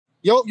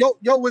Yo,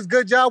 what's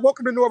good, y'all?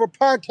 Welcome to another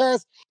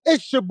podcast.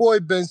 It's your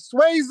boy, Ben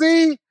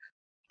Swayze.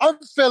 I'm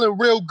feeling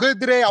real good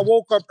today. I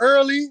woke up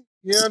early,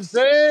 you know what I'm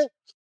saying?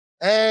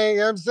 And, you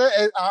know what I'm saying?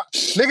 And,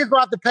 niggas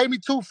gonna have to pay me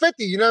 $250,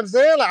 you know what I'm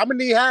saying? Like, I'm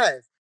gonna need half.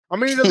 I'm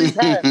gonna need at least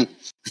half. You know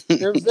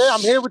what I'm saying? I'm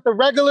here with the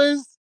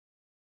regulars.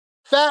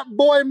 Fat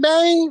Boy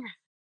Maine.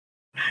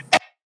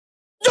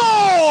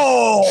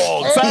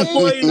 Dog! Fat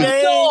Boy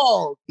Maine.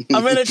 Dog.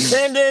 I'm in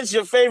attendance.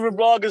 Your favorite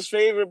blogger's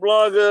favorite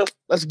blogger.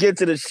 Let's get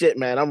to the shit,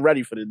 man. I'm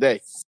ready for the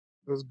day.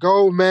 Let's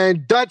go,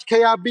 man. Dutch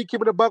KIB,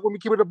 keep it a buck when we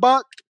keep it a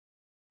buck.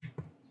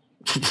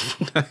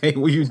 I hate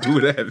when you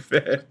do that,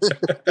 fam.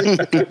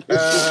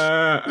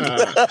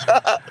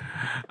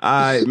 All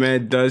right,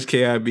 man. Dutch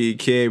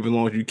KIB, as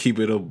long as you keep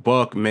it a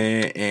buck,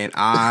 man. And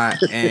I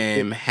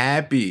am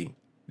happy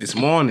this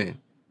morning.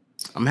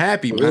 I'm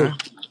happy, man.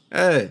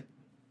 Hey.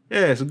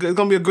 Yeah, it's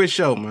gonna be a good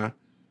show, man.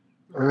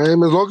 All right,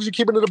 man, as long as you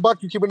keep it in the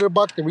buck, you keep it in the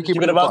buck, then we keep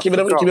it in the buck. Keep it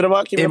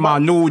up. In my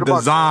new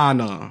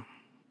designer.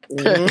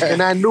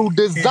 And that new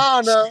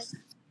designer,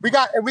 we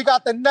got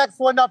the next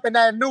one up in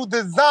that new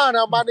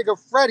designer, my nigga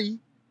Freddie.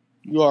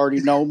 You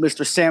already know,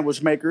 Mr.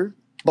 Sandwich Maker,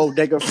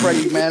 Bodega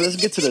Freddie, man. Let's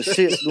get to the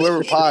shit.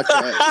 Whoever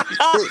podcast.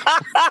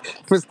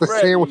 Mr.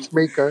 Freddie. Sandwich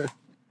Maker.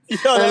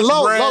 Yo, and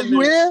Lo, you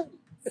here?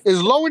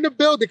 Is Lo in the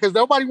building? Because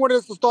nobody wanted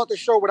us to start the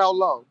show without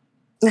Lo.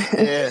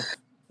 Yeah.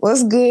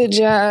 What's good,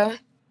 y'all?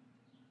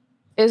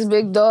 It's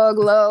Big Dog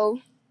Low,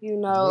 you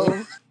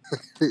know.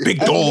 Big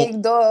Hey, dog.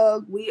 Big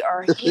Dog, we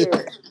are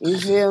here. You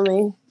feel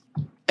me?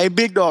 Hey,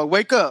 Big Dog,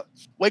 wake up.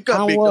 Wake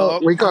up, Big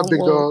Dog. Wake up, Big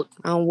Dog.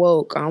 I'm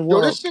woke. Yo,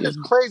 this shit is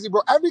crazy,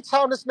 bro. Every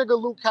time this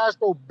nigga Luke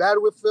Castro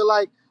battle, it feel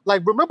like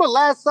remember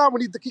last time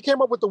when he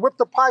came up with the whip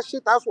the pie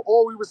shit? That's what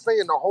all we were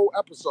saying the whole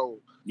episode.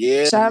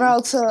 Yeah. Shout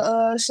out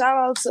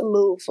to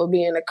Luke for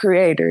being a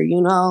creator,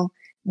 you know.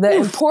 The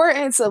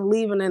importance of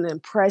leaving an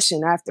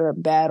impression after a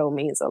battle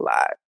means a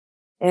lot.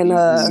 And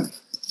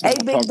hey,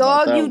 Big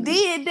Dog, you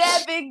did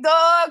that, Big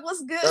Dog.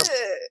 What's good?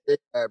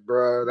 Yeah,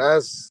 bro.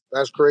 That's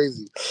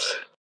crazy.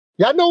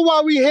 Y'all know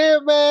why we here,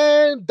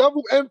 man.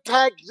 Double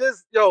Impact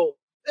it's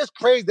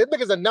crazy. Them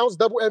niggas announced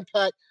Double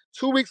Impact.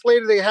 2 weeks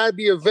later, they had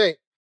the event.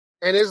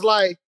 And it's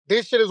like,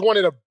 this shit is one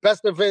of the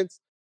best events.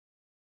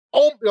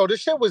 Oh, yo,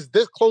 this shit was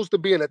this close to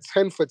being a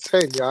 10 for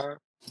 10, y'all.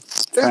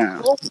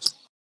 This close.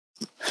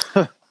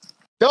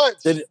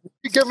 Dutch, you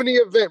giving the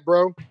event,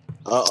 bro?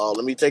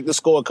 Let me take the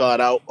scorecard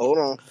out. Hold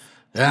on.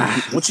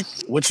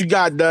 What you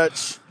got,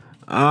 Dutch?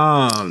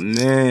 Oh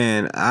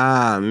man,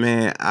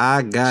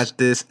 I got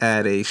this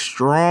at a real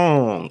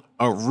strong,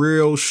 a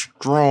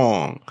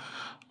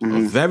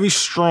very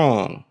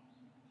strong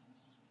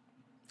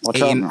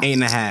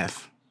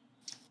 8.5.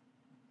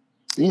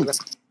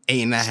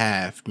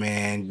 8.5,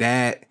 man.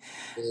 That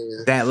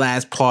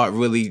last part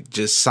really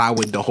just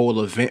soured the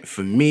whole event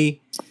for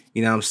me.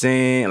 You know what I'm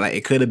saying? Like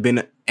it could have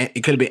been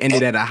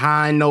ended at a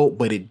high note,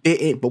 but it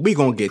didn't. But we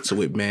gonna get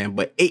to it, man.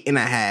 But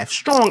 8.5,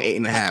 strong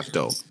 8.5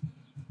 though.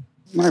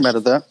 I ain't mad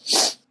at that.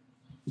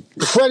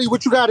 Freddie,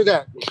 what you got at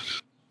that?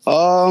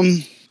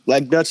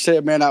 Like Dutch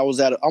said, man, I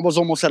was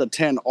almost at a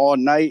 10 all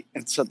night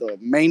into the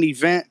main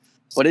event,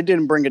 but it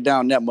didn't bring it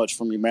down that much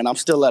for me, man. I'm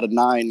still at a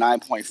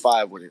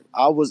 9.5 with it.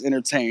 I was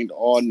entertained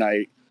all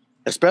night,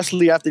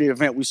 especially after the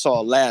event we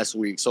saw last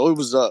week. So it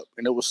was up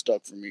and it was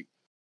stuck for me.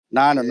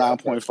 9 or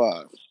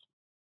 9.5.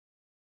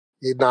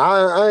 Yeah,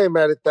 I ain't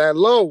mad at that.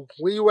 Low,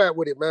 where you at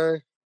with it,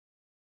 man?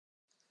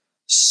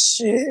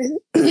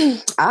 Shit.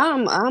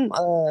 I'm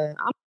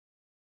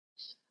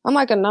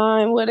like a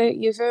 9 with it,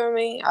 you feel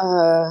me?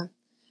 I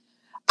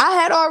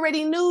had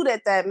already knew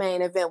that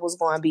main event was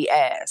going to be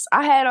ass.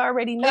 I had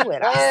already knew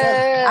it.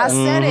 I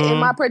said it in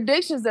my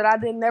predictions that I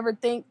didn't never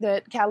think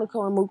that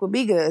Calico and Mook would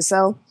be good.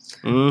 So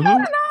I'm at a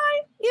 9.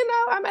 You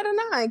know, I'm at a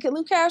 9. Can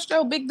Luke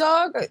Castro, Big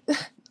Dog?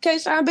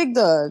 K-Shine, Big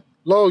Dog.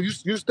 Lo, you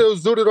still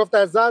zooted off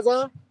that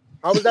Zaza?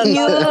 How was that? You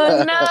know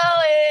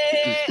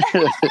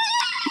it.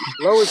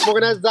 Lo is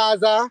smoking that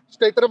Zaza,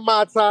 straight to the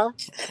Mata.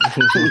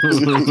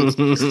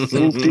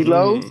 Oopty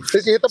Low.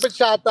 Since you hit the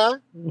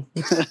bachata.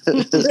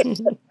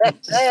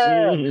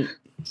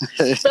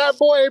 Fat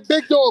Boy and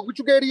Big Dog, what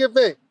you gave the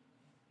event?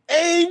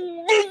 Hey,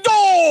 Big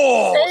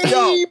Dog!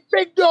 Hey,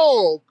 Big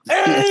Dog!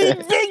 Hey,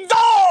 Big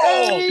Dog!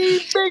 Hey,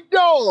 Big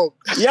Dog!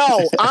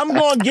 Yo, I'm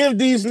going to give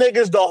these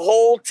niggas the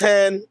whole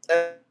 10.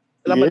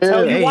 And I'm going to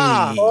tell you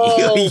why. I'm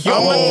going to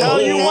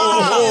tell you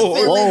why.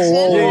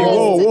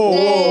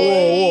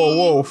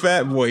 Whoa,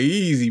 Fat Boy,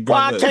 easy,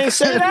 brother. Well, I can't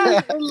say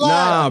that.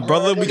 Nah,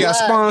 brother, we got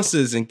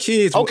sponsors and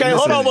kids. Okay,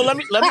 hold on, but let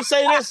me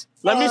say this.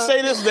 Let me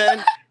say this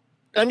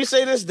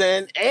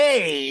then.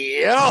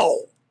 Hey,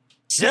 yo.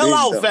 Chill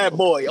out, Fat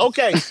Boy.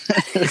 Okay.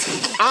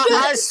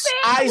 I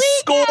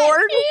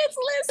scored.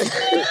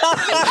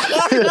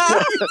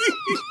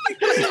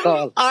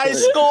 I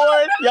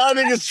scored. Y'all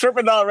niggas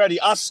tripping already.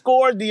 I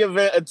scored the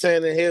event a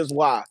 10, and here's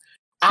why.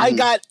 I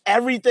got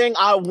everything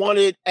I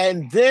wanted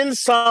and then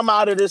some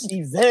out of this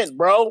event,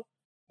 bro.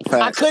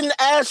 I couldn't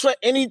ask for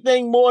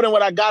anything more than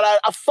what I got.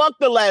 I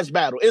fucked the last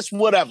battle. It's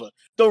whatever.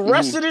 The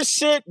rest of this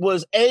shit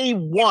was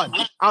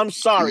A1. I'm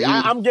sorry.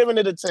 I'm giving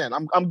it a 10.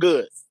 I'm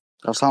good.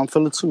 That's how I'm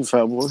feeling too,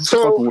 Fat Boy.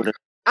 So, Fucking with it.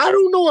 I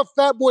don't know if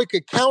Fat Boy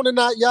could count or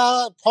not,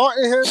 y'all.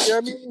 Parting him, you know what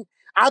I mean?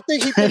 I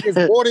think he think it's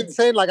more than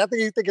 10. Like, I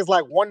think he think it's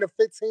like 1 to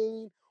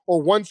 15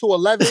 or 1 to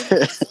 11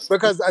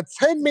 because a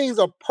 10 means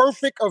a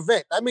perfect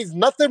event. That means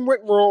nothing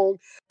went wrong.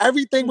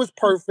 Everything was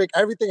perfect.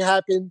 Everything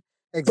happened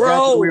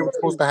exactly the way it was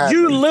supposed to happen.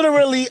 You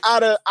literally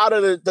out of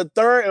the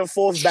third and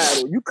fourth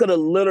battle, you could have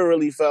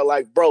literally felt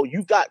like, bro,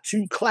 you got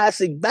 2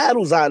 classic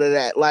battles out of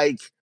that. Like,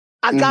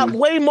 I got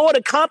way more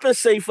to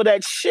compensate for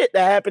that shit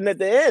that happened at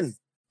the end.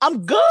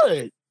 I'm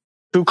good.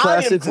 2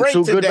 classics and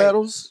 2 good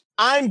battles?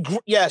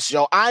 Yes,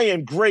 yo. I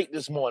am great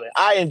this morning.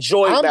 I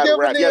enjoyed battle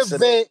rap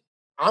yesterday.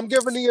 I'm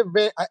giving the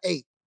event an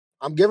 8.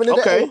 I'm giving it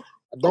an 8.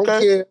 I don't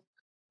care.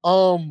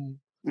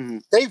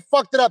 They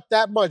fucked it up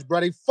that much,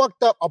 bro. They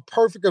fucked up a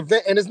perfect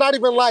event. And it's not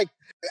even like,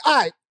 all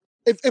right,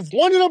 if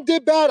one of them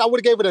did bad, I would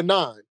have gave it a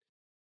 9.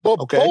 But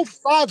both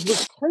sides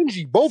was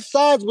cringy. Both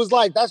sides was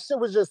like, that shit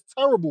was just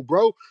terrible,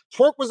 bro.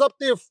 Twerk was up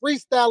there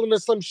freestyling or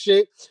some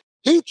shit.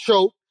 He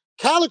choked.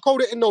 Calico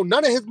didn't know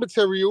none of his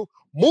material.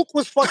 Mook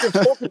was fucking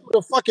talking through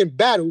the fucking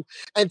battle.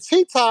 And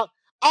T-Top,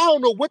 I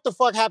don't know what the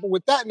fuck happened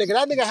with that nigga.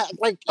 That nigga had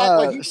like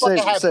he fucking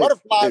had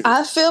butterflies.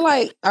 I feel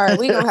like, all right,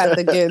 we gonna have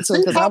to get into it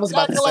because I was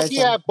about to say like he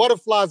had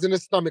butterflies in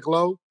his stomach,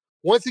 low.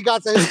 Once he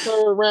got to his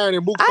turn around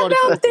and Mook started.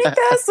 I don't think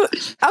that's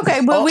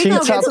okay, but we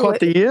gonna get to it.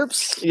 The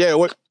yips? Yeah,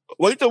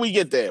 wait till we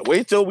get there.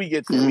 We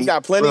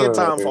got plenty of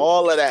time for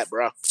all of that,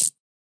 bro.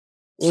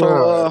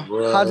 So,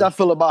 how'd y'all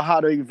feel about how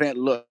the event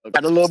looked?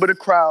 Got a little bit of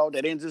crowd.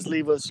 They didn't just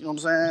leave us, you know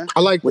what I'm saying? I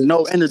like with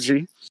no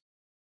energy.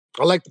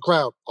 I like the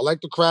crowd.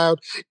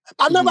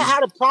 I never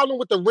had a problem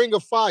with the Ring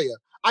of Fire.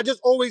 I just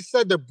always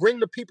said to bring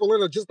the people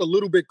in just a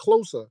little bit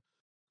closer.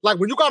 Like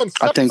when you got them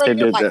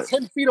separated like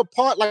 10 feet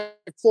apart, like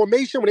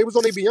formation when they was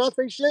on their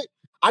Beyonce shit,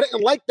 I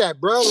didn't like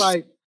that, bro.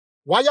 Like,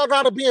 why y'all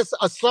gotta be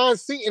assigned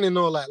seating and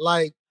all that?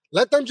 Like,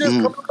 let them just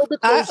come a little bit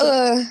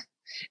closer.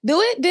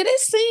 Did it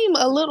seem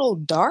a little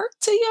dark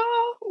to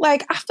y'all?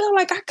 Like, I feel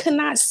like I could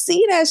not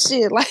see that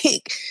shit.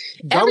 Like,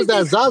 that was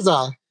that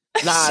Zaza.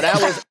 Nah,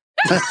 that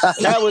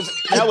was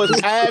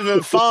Av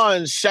and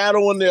Fonz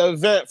shadowing the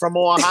event from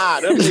on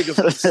high. Them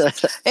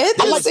niggas. It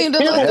just seemed a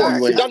little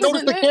dark. Y'all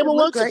notice the camera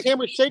works? The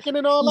camera shaking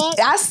and all that?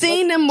 I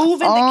seen them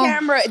moving the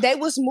camera. They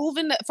was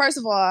moving. First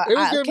of all, it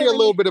was giving me a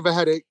little bit of a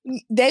headache.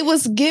 They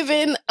was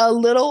giving a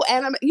little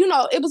anime. You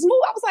know, it was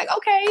moving. I was like,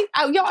 okay,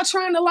 y'all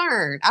trying to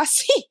learn. I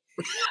see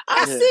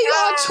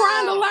y'all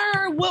trying to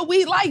learn what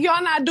we like.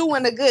 Y'all not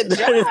doing a good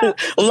job.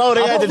 Low,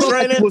 they had the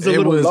training. It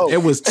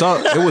was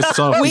tough. It was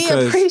tough. We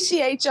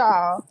appreciate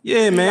y'all.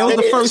 Yeah, man. It was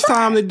the first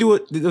time to do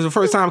it. It was the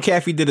first time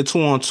Kathy did a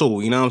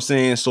 2-on-2. You know what I'm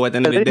saying? So at the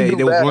end of the day,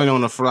 they was running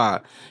on the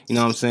fly. You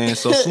know what I'm saying?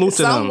 So salute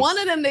to them. One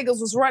of them niggas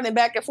was running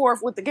back and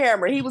forth with the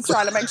camera. He was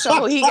trying to make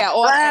sure he got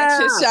all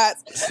action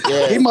shots.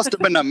 Yeah. He must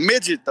have been a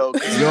midget though.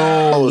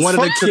 Yo, one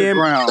of the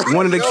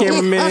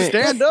cameramen.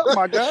 Stand up,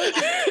 my guy.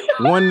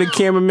 One of the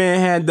cameramen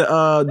had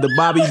the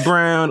Bobby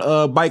Brown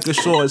biker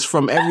shorts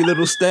from Every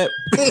Little Step.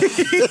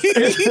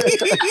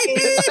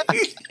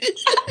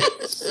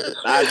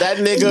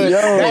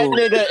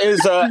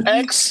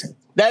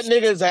 That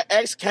nigga is an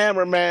ex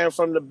cameraman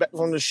from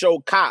the show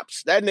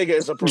Cops. That nigga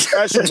is a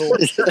professional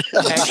and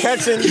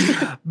catching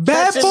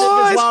bad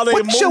boys.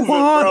 What you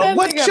want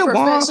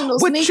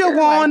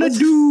to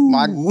do?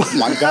 My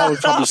guy was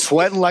probably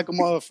sweating like a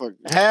motherfucker.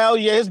 Hell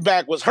yeah, his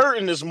back was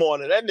hurting this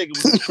morning. That nigga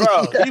was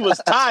he was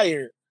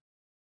tired.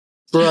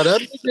 Bro,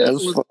 that nigga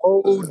was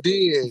OD.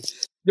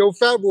 Yo,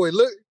 Fat Boy,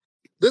 look.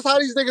 This how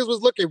these niggas was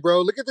looking,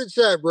 bro. Look at the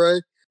chat, bro.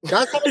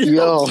 That's how you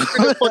know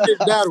the fucking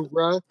battle,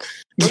 bro.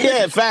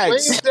 Yeah,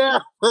 facts. Laying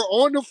down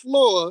on the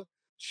floor,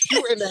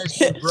 shooting that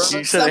shit, bro.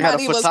 You said they had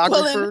a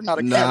photographer, not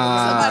a camera.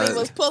 Somebody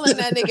was pulling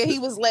that nigga. He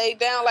was laid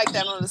down like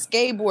that on the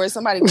skateboard.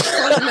 Somebody was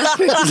pulling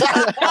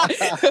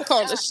that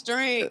on the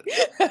string.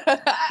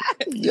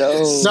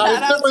 Yo.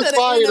 Shout out to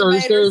the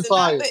innovators and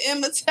not the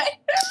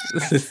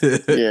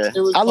imitators. Yeah.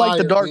 I like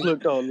the dark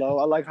look though, Lo.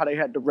 I like how they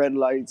had the red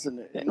lights and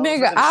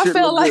nigga,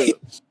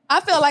 I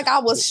felt like I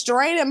was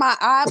straining my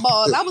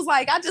eyeballs. I was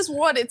like, I just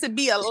wanted to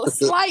be a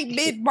slight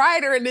bit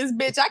brighter in this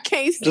bitch. I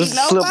can't see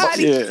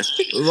nobody. I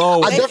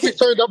definitely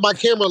turned up my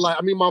camera light.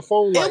 I mean, my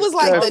phone light. It was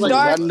like the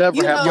dark. I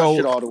never have my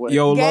shit all the way.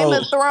 Game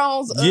of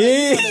Thrones.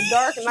 The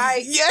Dark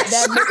Knight. Yes.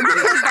 That was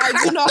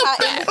like, you know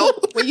how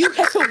when you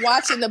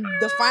watching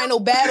the final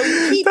battle,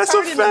 you keep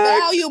turning the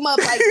volume up.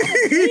 Like,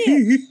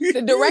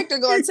 the director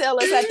gonna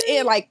tell us at the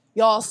end, like,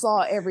 y'all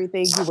saw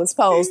everything you was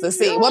supposed to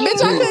see. Well,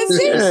 bitch, I couldn't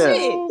see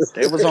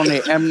shit. It was on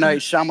the M. Night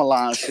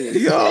Shyamalan shit.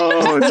 Yo,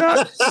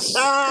 not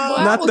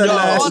the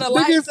last.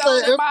 Niggas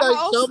say M. Night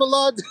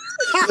Shyamalan.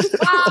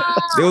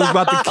 They was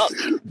about to.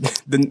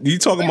 You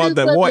talking about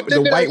the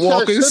White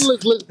Walkers?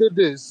 Did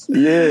this.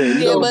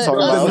 Yeah, but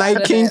the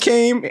Night King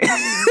came. All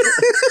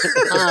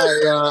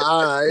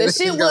right. The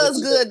shit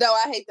was good though.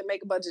 I hate to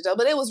make a bunch of jokes,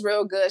 but it was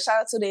real good.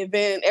 Shout out to the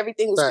event.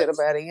 Everything was good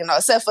about it,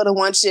 except for the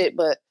one shit,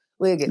 but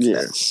we'll get to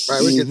that.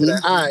 Right, we'll get to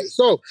that. All right.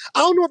 So I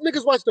don't know if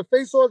niggas watched the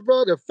face-offs,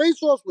 bro. The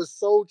face-offs was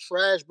so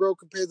trash, bro,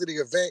 compared to the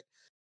event.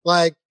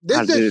 Like,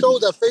 this just shows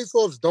that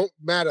face-offs don't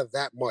matter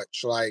that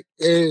much. Like,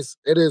 it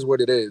is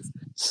what it is.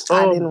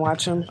 I didn't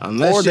watch them.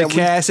 Unless you're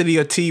Cassidy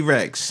or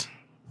T-Rex.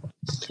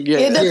 Yeah.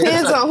 It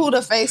depends on who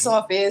the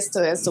face-off is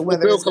as to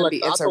whether it's going to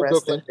be interesting.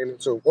 Bill Collector in it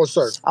too. Oh,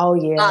 sir. Oh,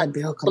 yeah, right,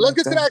 Bill Collector. But let's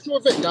get to the actual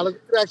event, y'all. Let's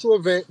get to the actual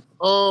event.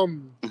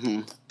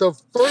 The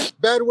first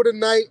battle of the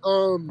night,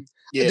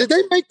 did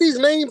they make these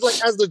names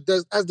like as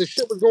the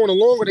shit was going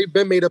along, or they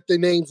been made up their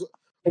names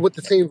or what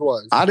the teams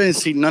was? I didn't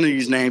see none of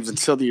these names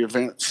until the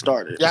event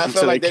started. Yeah, I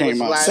felt like they came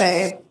out.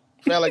 I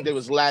felt like they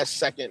was last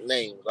second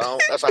names.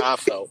 That's how I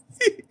felt.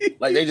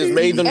 Like they just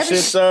made them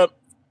shits up.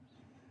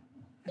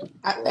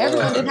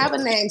 Everyone didn't have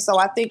a name, so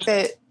I think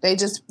that they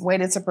just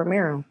waited to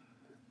premiere them.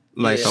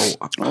 Like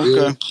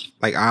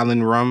like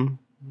Island Rum.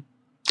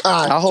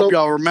 Right, I hope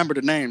y'all remember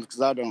the names because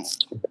I don't.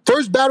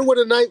 First battle of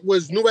the night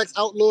was New X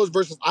Outlaws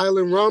versus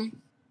Island Rum.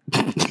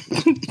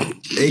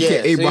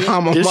 AKA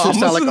Bahama This Mama. should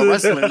sound like a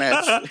wrestling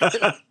match.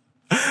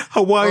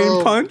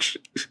 Hawaiian Punch.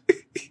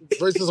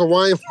 Versus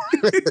Hawaiian.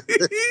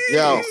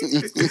 Yo,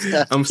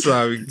 I'm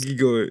sorry. You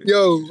go ahead.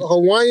 Yo,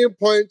 Hawaiian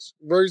Punch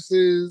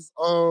versus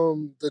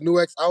the New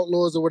X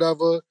Outlaws or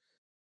whatever.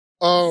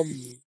 What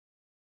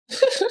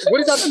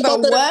did y'all think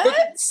about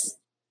that?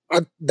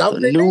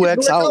 The New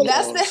X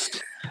Outlaws.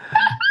 That's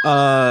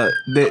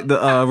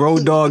the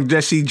Road Dog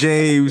Jesse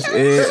James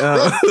and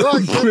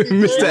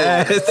Mr.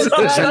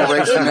 Ass.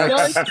 Generation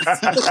X.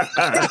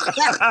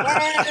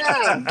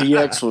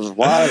 DX was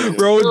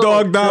wild. Road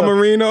Dog Don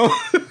Marino.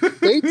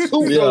 They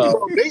too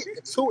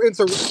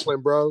into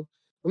wrestling, bro.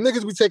 Them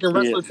niggas be taking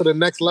wrestling to the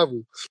next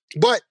level.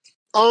 But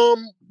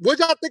what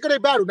y'all think of their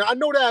battle? Now I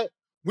know that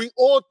we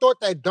all thought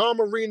that Don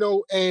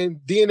Marino and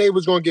DNA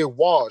was gonna get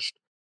washed.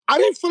 I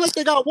didn't feel like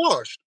they got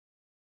washed.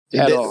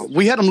 At all.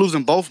 We had them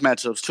losing both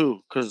matchups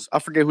too, because I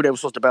forget who they were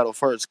supposed to battle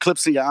first.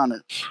 Clips in your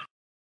honor.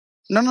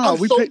 No.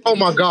 Oh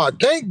my God!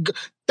 Thank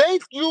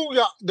you,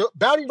 the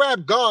battle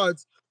rap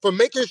gods, for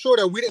making sure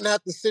that we didn't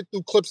have to sit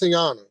through Clips in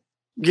your honor.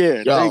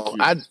 Yeah,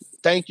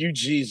 thank you,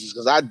 Jesus,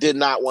 because I did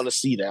not want to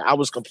see that. I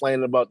was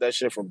complaining about that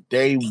shit from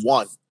day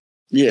one.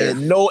 Yeah,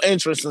 and no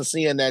interest in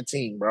seeing that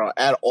team, bro,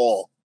 at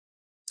all.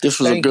 This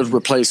was a good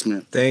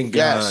replacement. Thank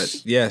God.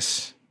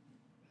 Yes.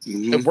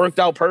 Mm-hmm. It worked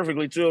out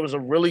perfectly too. It was a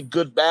really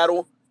good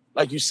battle.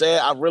 Like you said,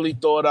 I really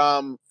thought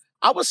I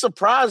was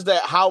surprised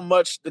at how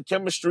much the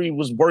chemistry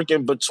was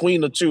working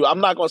between the two. I'm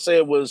not gonna say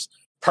it was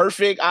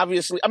perfect,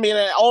 obviously. I mean,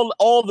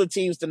 all the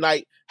teams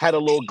tonight had a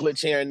little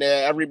glitch here and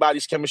there.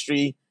 Everybody's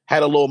chemistry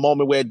had a little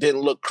moment where it didn't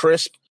look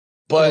crisp.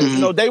 But you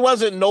know, they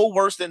wasn't no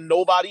worse than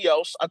nobody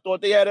else. I thought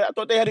they had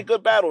a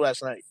good battle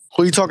last night.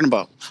 Who are you talking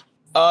about?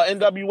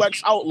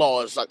 NWX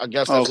Outlaws, I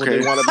guess that's what they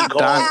want to be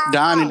called.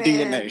 Don and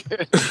DNA.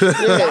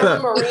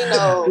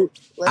 Marino.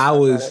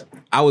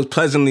 I was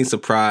pleasantly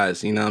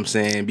surprised, you know what I'm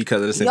saying,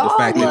 because of the simple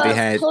fact that they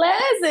had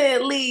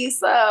pleasantly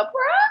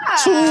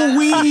surprised. 2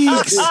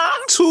 weeks.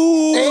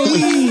 2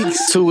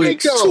 weeks. 2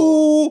 weeks.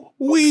 2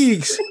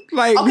 weeks.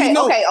 Like okay.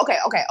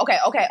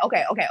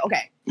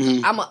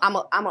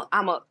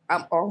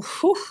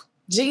 Mm-hmm.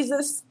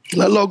 Jesus.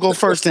 Let Lo go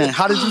first then.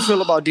 How did you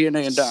feel about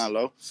DNA and Don,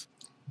 Lo?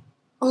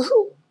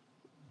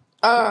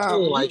 I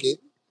don't like it.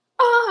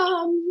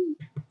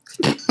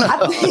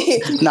 I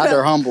think Not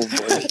their humble.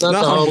 Not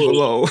the humble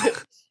Lo.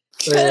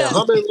 Yeah,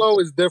 humble and low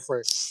is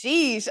different.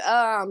 Sheesh.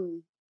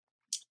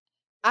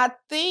 I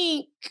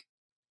think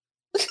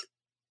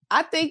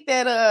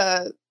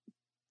that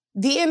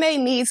DNA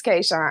needs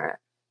K-Shine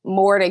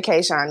more than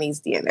K-Shine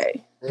needs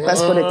DNA.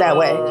 Let's put it that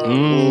way.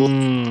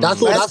 That's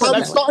how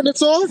we starting it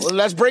off. Well,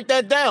 let's break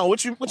that down.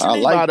 What you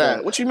mean by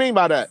that? What you mean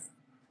by that?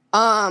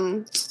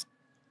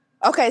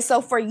 Okay,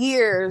 so for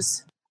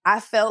years, I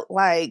felt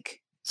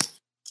like,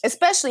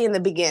 especially in the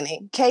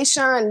beginning,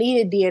 K-Shine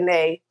needed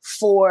DNA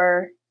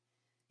for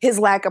his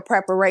lack of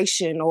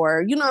preparation,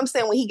 or, you know what I'm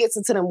saying, when he gets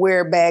into them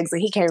weird bags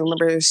and he can't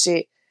remember his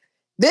shit.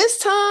 This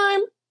time,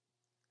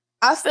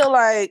 I feel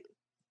like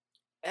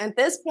at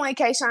this point,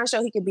 K-Shine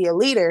showed he can be a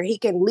leader. He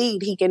can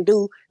lead. He can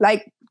do,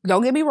 like,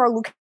 don't get me wrong,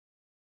 Luke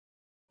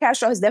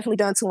Castro has definitely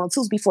done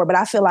 2-on-2s before, but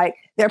I feel like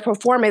their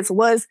performance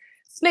was,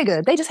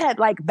 nigga, they just had,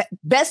 like,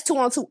 best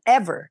 2-on-2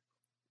 ever.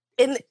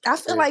 And I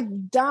feel like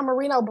Don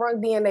Marino brought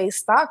DNA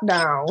stock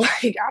down.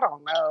 Like, I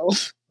don't know.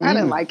 I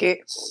didn't like it.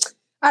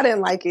 I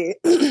liked it.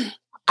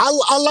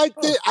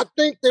 I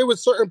think there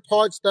was certain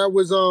parts that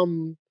was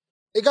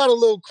it got a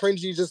little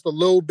cringy just a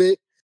little bit.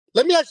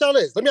 Let me ask y'all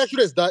this. Let me ask you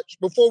this, Dutch,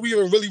 before we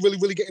even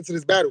really get into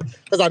this battle,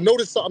 because I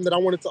noticed something that I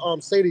wanted to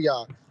say to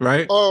y'all.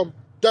 Right.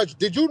 Dutch,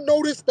 did you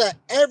notice that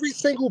every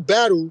single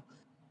battle,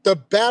 the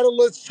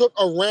battlers took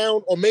a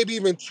round, or maybe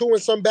even two in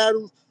some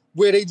battles,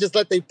 where they just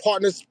let their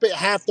partner spit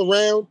half the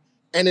round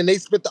and then they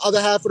spit the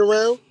other half of the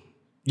round?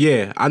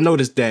 Yeah, I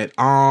noticed that.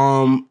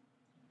 I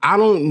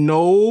don't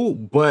know,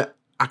 but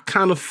I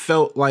kind of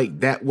felt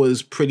like that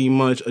was pretty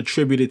much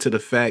attributed to the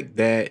fact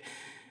that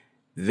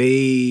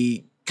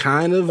they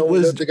kind of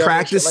was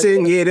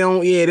practicing. Like,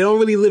 they don't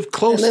really live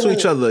close to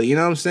each other. You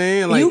know what I'm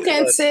saying? Like, you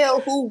can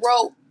tell who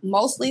wrote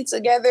mostly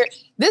together.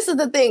 This is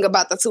the thing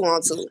about the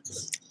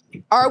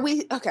 2-on-2. Are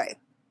we okay?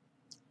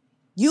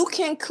 You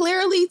can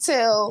clearly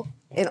tell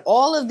in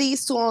all of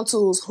these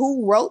 2-on-2s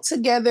who wrote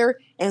together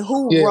and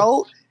who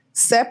wrote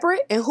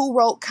separate and who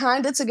wrote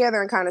kind of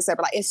together and kind of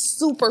separate. Like, it's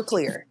super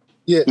clear.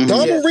 Yeah,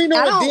 Don Marino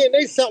and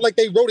DNA sound like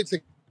they wrote it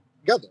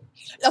together.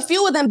 A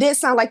few of them did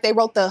sound like they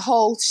wrote the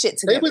whole shit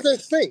together. They was in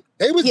sync.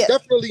 They was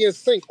definitely in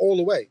sync all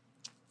the way.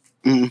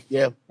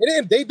 Yeah,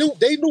 and they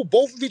knew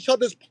both of each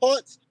other's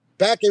parts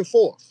back and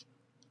forth.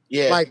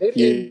 Yeah, like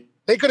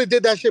they could have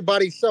did that shit by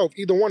themselves,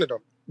 either one of them.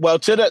 Well,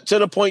 to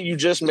the point you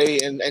just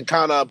made, and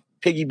kind of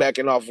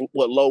piggybacking off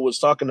what Lo was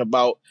talking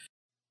about,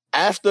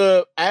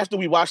 after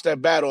we watched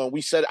that battle,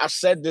 and I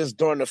said this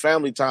during the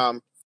family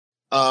time,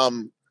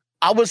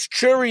 I was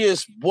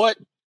curious what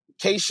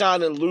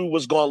Kayshawn and Lou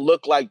was going to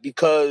look like,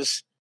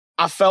 because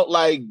I felt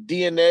like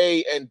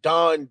DNA and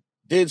Don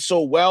did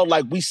so well.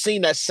 Like, we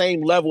seen that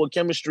same level of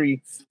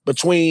chemistry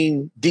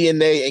between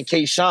DNA and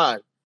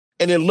Kayshawn,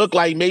 and it looked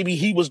like maybe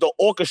he was the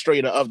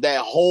orchestrator of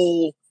that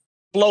whole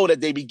flow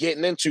that they be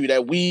getting into,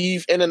 that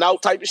weave in and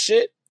out type of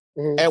shit.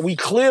 Mm-hmm. And we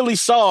clearly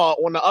saw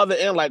on the other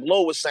end, like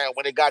Lo was saying,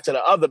 when it got to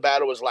the other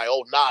battle, it was like,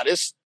 oh, nah,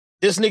 this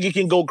nigga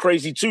can go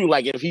crazy too.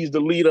 Like, if he's the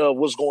leader of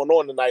what's going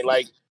on tonight,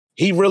 like,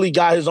 he really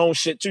got his own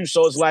shit too.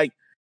 So it's like,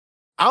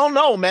 I don't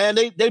know, man.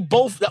 They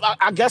both,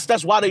 I guess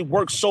that's why they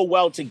work so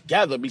well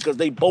together, because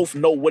they both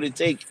know what it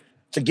takes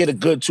to get a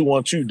good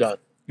 2-on-2 done.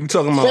 You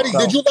talking about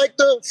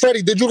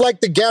Freddie? Did you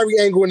like the Gary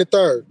angle in the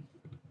third?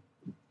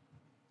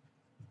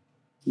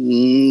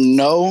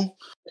 No,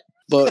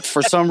 but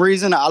for some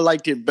reason I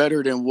liked it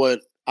better than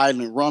what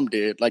Island Rum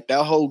did. Like,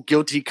 that whole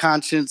Guilty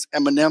Conscience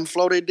Eminem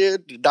flow they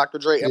did, the Dr.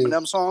 Dre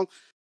Eminem song,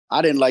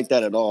 I didn't like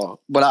that at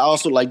all. But I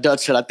also, like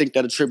Dutch said, I think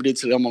that attributed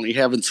to them only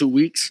having 2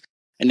 weeks,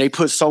 and they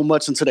put so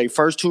much into their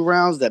first 2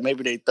 rounds that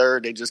maybe they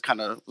third, they just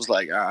kind of was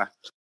like, you know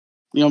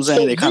what I'm saying?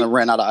 So they kind of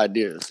ran out of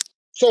ideas.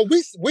 So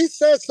we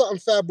said something,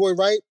 Fat Boy,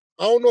 right?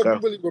 I don't know if you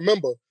really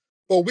remember,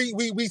 but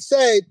we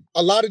said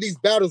a lot of these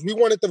battles, we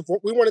wanted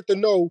to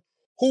know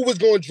who was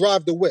going to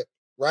drive the whip,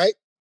 right?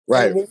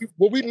 Right. And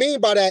what we mean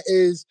by that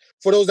is,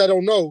 for those that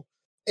don't know,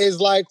 is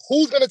like,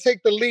 who's going to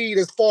take the lead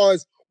as far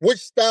as which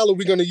style are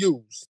we going to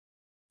use?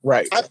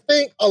 Right. I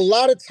think a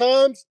lot of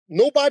times,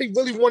 nobody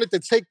really wanted to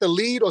take the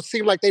lead or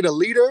seem like they the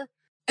leader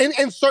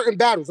in certain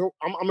battles.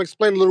 I'm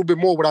explaining a little bit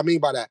more what I mean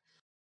by that.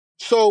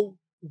 So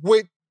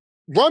with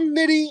Rum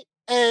Nitty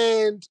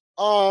and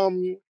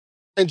Jada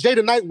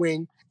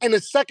Nightwing, in the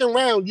second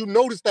round, you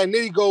notice that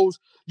Nitty goes,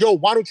 yo,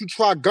 why don't you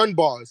try gun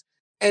bars?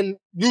 And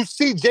you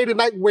see Jada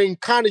Nightwing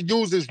kind of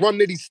uses Rum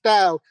Nitty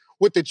style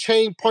with the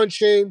chain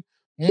punching,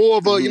 more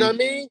of a, you know what I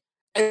mean?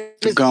 And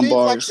it gun seems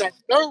bars. like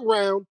that third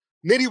round,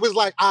 Nitty was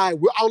like, all right,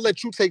 I'll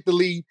let you take the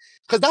lead.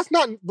 Because that's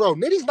not, bro,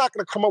 Nitty's not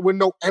going to come up with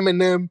no Eminem.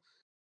 You know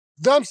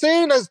what I'm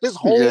saying? That's this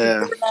whole,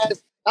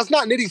 that's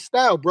not Nitty's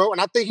style, bro.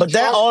 And I think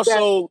that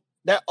also,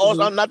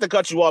 not to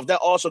cut you off, that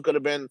also could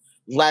have been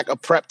lack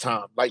of prep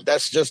time. Like,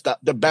 that's just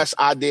the best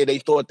idea they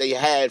thought they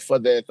had for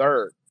their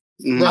third.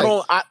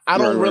 Right.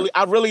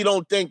 I really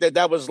don't think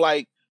that was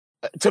like,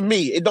 to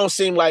me, it don't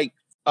seem like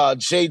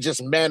Jay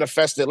just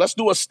manifested, let's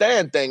do a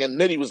stand thing. And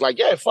Nitty was like,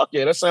 yeah, fuck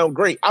yeah, that sounds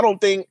great. I don't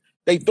think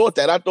they thought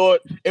that. I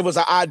thought it was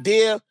an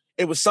idea.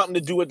 It was something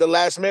to do at the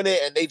last minute,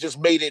 and they just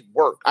made it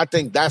work. I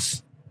think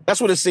that's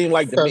what it seemed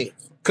like to me.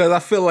 Because I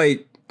feel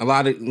like a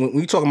lot of, when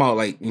we talk about,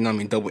 like, you know what I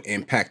mean, double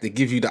impact, it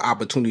gives you the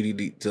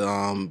opportunity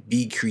to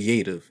be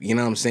creative. You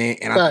know what I'm saying?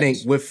 And I think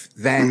with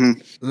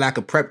that lack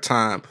of prep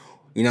time,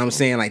 you know what I'm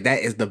saying? Like,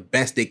 that is the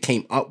best they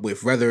came up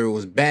with, whether it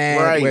was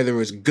bad, whether it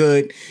was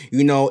good.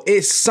 You know,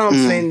 it's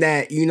something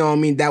that, you know what I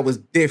mean, that was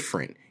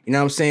different. You know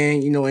what I'm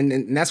saying? You know,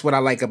 and that's what I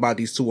like about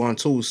these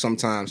 2-on-2s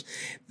sometimes.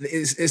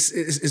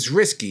 It's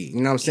risky,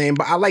 you know what I'm saying?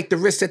 But I like the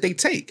risks that they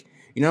take.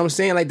 You know what I'm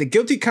saying? Like, the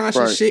Guilty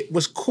Conscience shit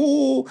was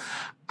cool.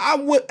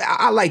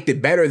 I liked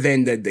it better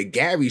than the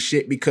Gary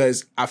shit,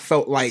 because I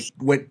felt like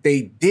what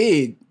they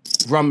did,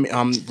 Rum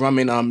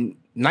and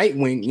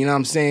Nightwing, you know what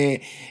I'm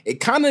saying? It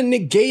kind of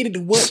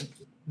negated what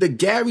the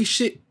Gary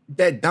shit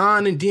that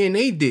Don and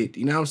DNA did,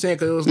 you know what I'm saying?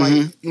 Because it was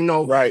like, you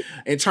know,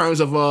 in terms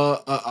of a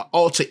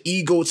alter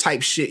ego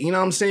type shit, you know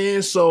what I'm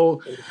saying?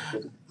 So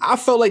I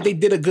felt like they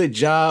did a good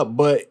job,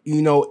 but,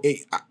 you know,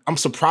 I'm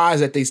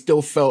surprised that they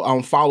still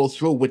felt follow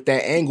through with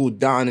that angle,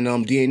 Don and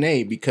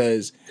DNA,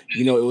 because,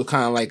 you know, it was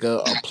kind of like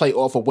a play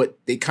off of what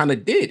they kind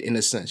of did, in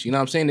a sense. You know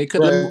what I'm saying? They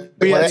could have.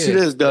 Let me ask you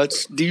this,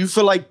 Dutch. Do you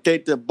feel like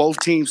that both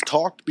teams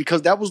talked?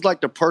 Because that was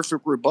like the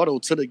perfect rebuttal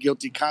to the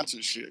Guilty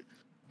Conscience shit.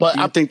 But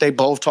I think they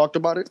both talked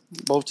about it,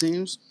 both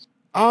teams?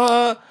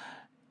 Like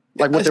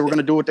what they were going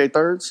to do with their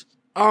thirds?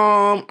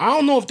 I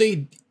don't know if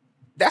they...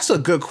 That's a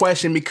good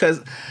question,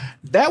 because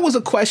that was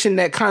a question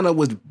that kind of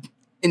was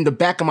in the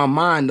back of my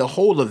mind. The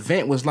whole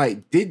event was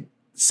like, did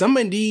some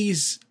of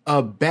these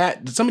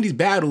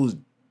battles,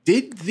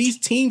 did these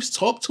teams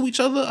talk to each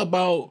other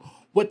about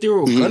what they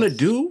were gonna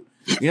do?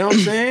 You know what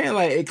I'm saying?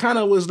 Like, it kind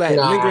of was that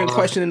lingering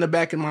question in the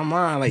back of my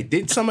mind. Like,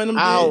 did some of them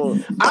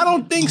did? I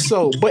don't think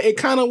so. But it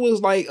kind of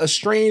was like a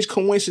strange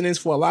coincidence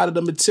for a lot of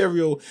the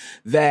material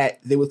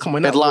that they were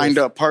coming up with. It lined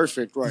up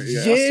perfect, right?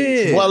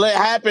 Yeah. Well, it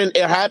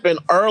happened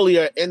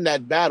earlier in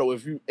that battle.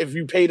 If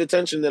you paid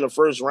attention in the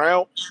first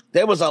round,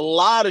 there was a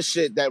lot of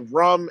shit that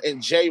Rum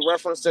and Jay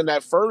referenced in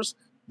that first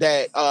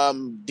that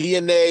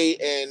DNA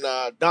and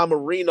Don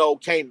Marino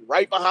came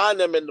right behind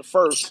them in the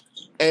first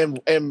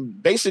and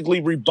basically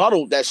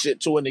rebutted that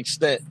shit to an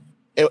extent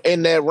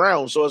in that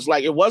round. So it's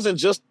like it wasn't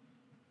just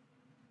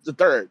the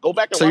third. Go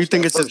back and watch. So you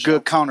think it's a good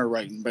round. counter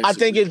writing? Basically. I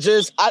think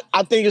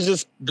it's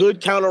just good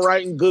counter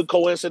writing, good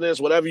coincidence,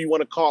 whatever you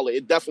want to call it.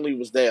 It definitely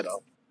was there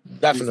though.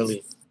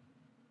 Definitely.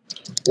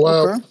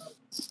 Well, okay.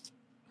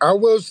 I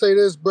will say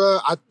this, bro.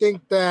 I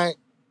think that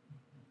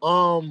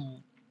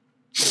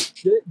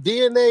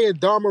DNA and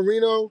Don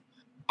Marino,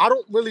 I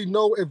don't really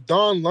know if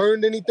Don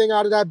learned anything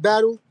out of that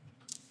battle,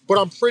 but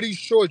I'm pretty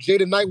sure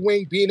Jada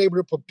Nightwing being able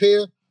to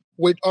prepare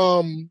with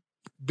Rum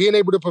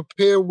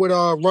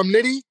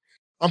Nitty,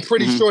 I'm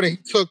pretty sure that he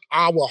took,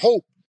 I would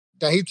hope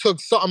that he took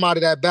something out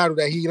of that battle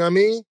that he, you know what I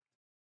mean?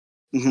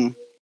 Mm-hmm.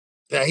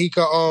 That he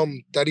could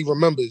that he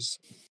remembers.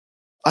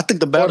 I think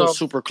the battle's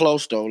super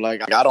close though.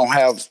 Like I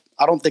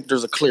don't think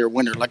there's a clear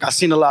winner. Like I've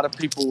seen a lot of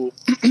people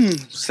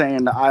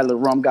saying the Isla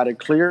Rum got it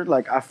cleared.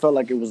 Like I felt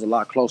like it was a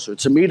lot closer.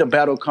 To me, the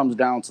battle comes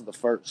down to the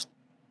first.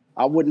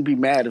 I wouldn't be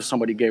mad if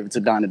somebody gave it to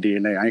Don and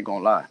DNA. I ain't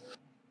gonna lie.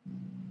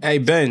 Hey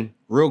Ben,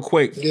 real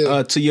quick,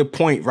 to your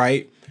point,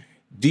 right?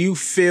 Do you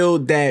feel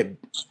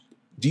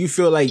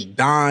like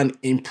Don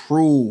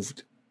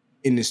improved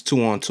in this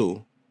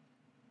 2-on-2?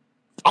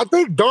 I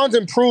think Don's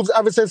improved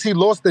ever since he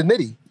lost the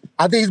Nitty.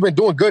 I think he's been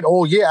doing good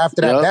all year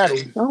after that battle.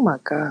 Oh my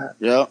God.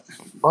 Yep.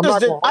 I'm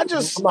not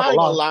gonna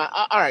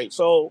lie. All right,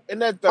 so in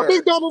that third, I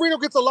think Don Marino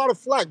gets a lot of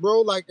flack,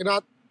 bro. Like, and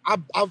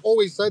I've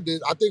always said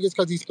this. I think it's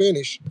because he's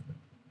Spanish.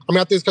 I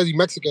think it's because he's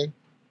Mexican.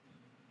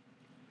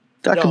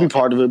 That could be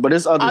part of it, but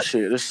it's other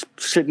shit. There's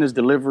shit in his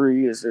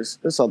delivery.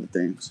 It's other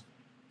things.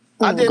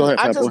 I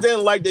just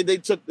didn't like that they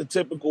took the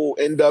typical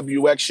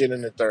NWX shit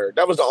in the third.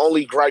 That was the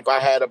only gripe I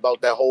had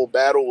about that whole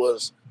battle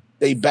was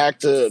they back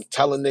to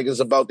telling niggas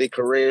about their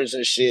careers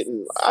and shit.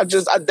 And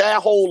that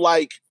whole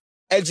like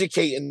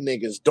educating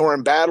niggas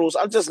during battles,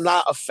 I'm just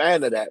not a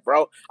fan of that,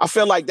 bro. I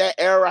feel like that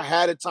era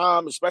had a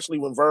time, especially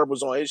when Verb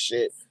was on his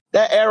shit.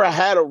 That era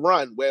had a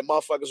run where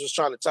motherfuckers was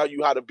trying to tell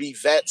you how to be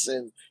vets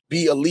and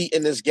be elite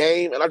in this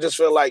game. And I just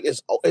feel like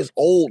it's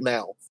old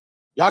now.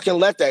 Y'all can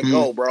let that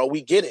go, bro.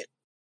 We get it.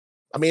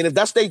 I mean, if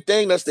that's their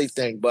thing, that's their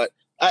thing. But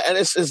and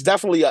it's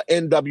definitely a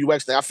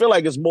NWX thing. I feel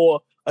like it's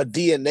more a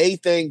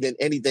DNA thing than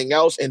anything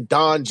else. And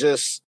Don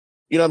just,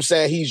 you know what I'm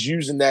saying? He's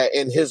using that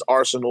in his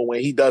arsenal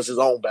when he does his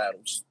own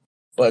battles.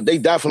 But they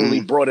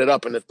definitely brought it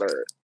up in the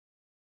third.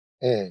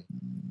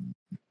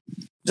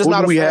 Just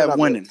Who do we have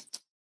winning?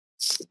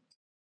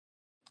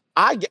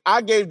 I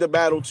gave the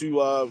battle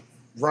to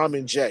Rum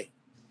and Jay.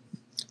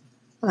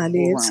 I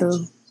did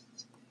too.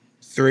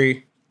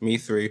 3. Me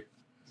 3.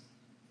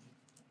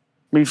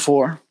 Me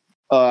 4.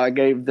 I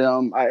edged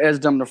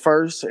them the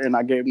first, and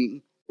I gave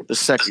them the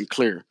second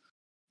clear.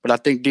 But I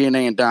think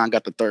DNA and Don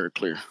got the third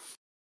clear.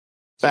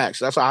 Facts.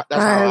 That's how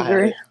I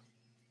agree.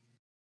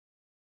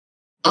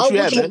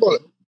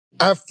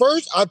 At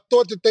first, I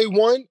thought that they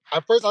won.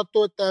 At first, I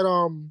thought that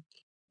Rum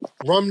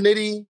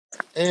Nitty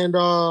and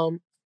Jada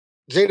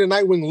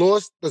Nightwing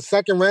lost the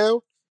second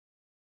round.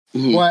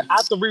 But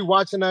after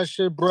rewatching that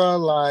shit, bro,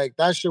 like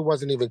that shit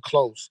wasn't even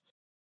close.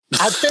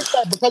 I think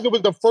that because it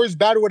was the first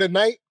battle of the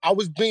night, I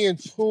was being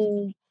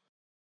too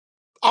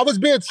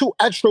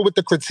extra with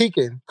the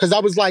critiquing. Because I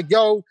was like,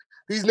 yo,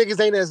 these niggas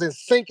ain't as in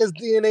sync as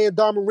DNA and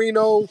Don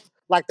Marino.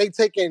 Like they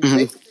taking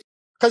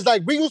because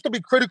like we used to be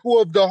critical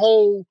of the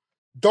whole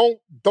don't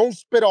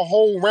spit a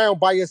whole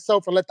round by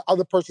yourself and let the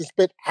other person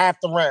spit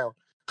half the round.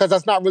 Because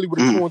that's not really what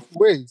a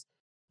 2-on-2 is.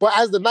 But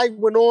as the night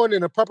went on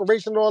and the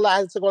preparation and all that,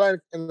 I took all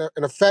that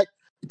in effect.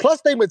 Plus,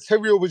 their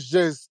material was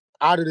just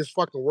out of this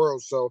fucking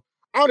world. So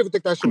I don't even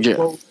think that shit was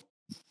close.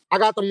 I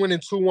got them winning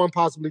 2-1,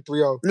 possibly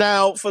 3-0.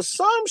 Now, for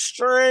some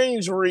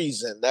strange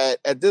reason that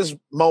at this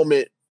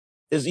moment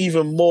is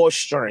even more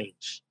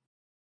strange,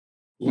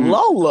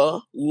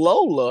 Lola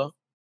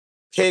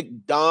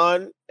picked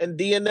Don and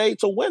DNA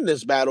to win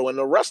this battle, and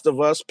the rest of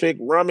us picked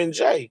Rum and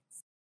Jay.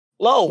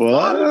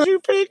 Why did you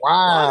pick?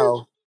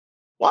 Wow.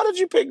 Why did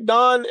you pick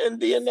Don and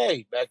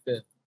DNA back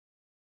then?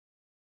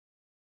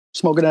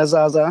 Smoking that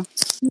Zaza.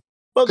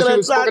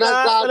 There's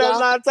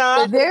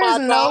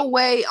no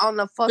way on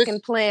the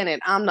fucking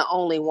planet I'm the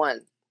only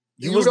one.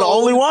 You was the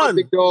only one.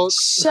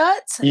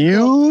 Shut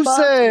You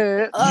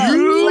said.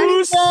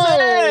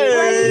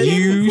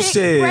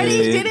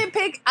 Freddie didn't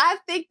pick. I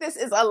think this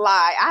is a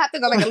lie. I have to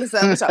go back and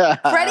listen to the show.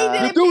 Freddie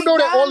didn't pick. You do know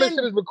that all this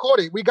shit is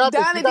recorded. We got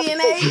Don and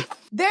DNA.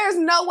 There's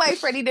no way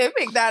Freddie didn't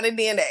pick Don and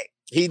DNA.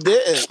 He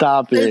didn't.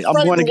 Stop it. I'm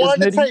going against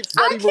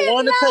Nitty.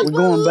 We're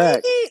going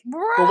back.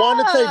 Bro, Rewind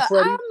the tape,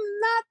 Freddie. I'm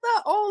not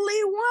the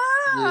only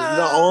one. Yeah,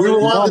 the only We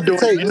one. rewind the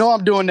tape. You know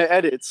I'm doing the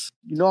edits.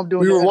 You know I'm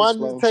doing the edits.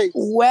 rewind the tape.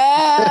 Well,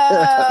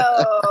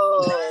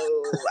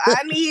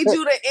 I need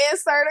you to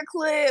insert a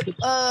clip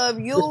of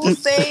you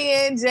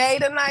saying Jay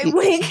tonight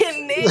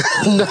winking niggas.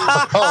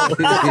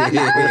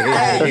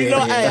 Hey,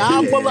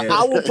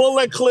 I will pull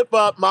that clip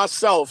up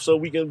myself so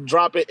we can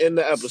drop it in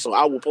the episode.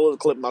 I will pull the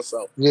clip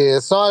myself. Yeah,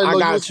 sorry, I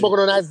Lord, got you you. was smoking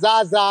on that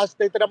Zaza,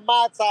 straight to the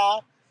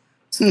Mata.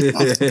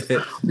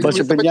 Bunch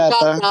of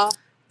piñata.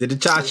 Did the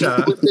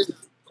cha-cha.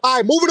 All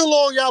right, moving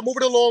along, y'all.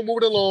 Moving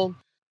along.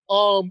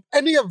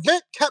 And the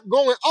event kept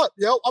going up,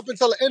 yo. Up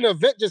until the end, the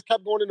event just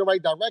kept going in the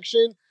right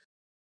direction.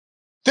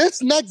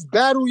 This next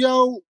battle,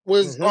 yo,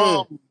 was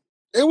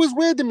it was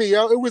weird to me,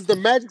 yo. It was the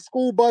Magic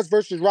School Bus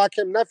versus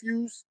Rakim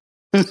Nephews.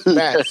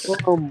 Facts.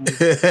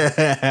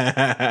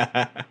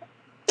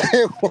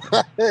 It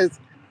was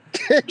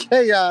Kid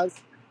Chaos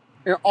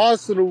and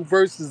Arsenal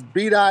versus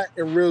B-Dot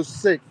and Real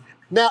Sick.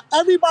 Now,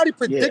 everybody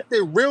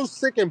predicted Real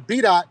Sick and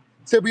B-Dot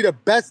to be the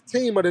best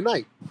team of the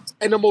night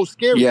and the most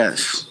scary.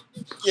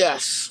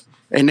 Yes.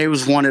 And they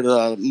was one of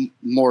the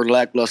more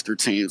lackluster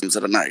teams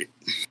of the night.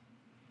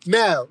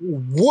 Now,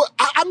 what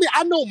I mean,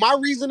 I know my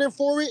reasoning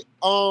for it.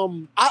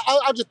 I'll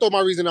just throw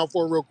my reasoning out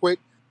for it real quick.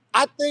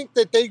 I think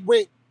that they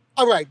went,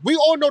 all right, we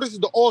all know this is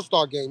the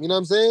All-Star game, you know what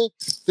I'm saying?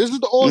 This is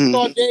the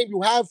All-Star game.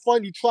 You have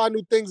fun, you try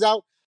new things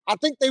out. I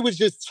think they was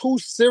just too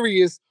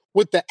serious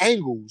with the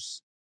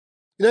angles.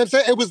 You know what I'm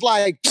saying? It was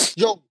like,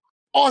 yo,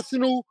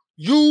 Arsenal,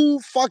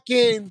 you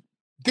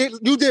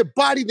did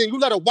body, then you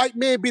let a white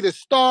man be the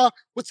star.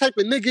 What type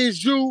of nigga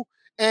is you?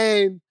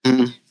 And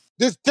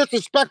this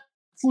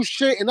disrespectful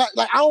shit. And I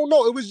don't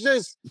know. It was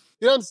just, you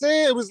know what I'm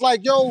saying? It was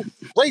like, yo,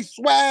 Ray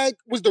Swag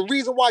was the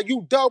reason why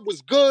UW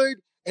was good.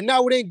 And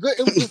now it ain't good.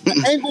 It was just,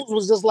 the angles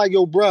was just like,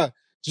 yo, bruh,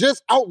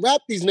 just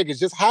out-rap these niggas.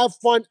 Just have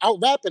fun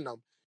out-rapping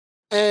them.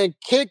 And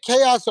Kid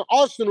Chaos and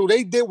Arsenal,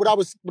 they did what I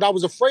was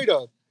afraid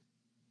of.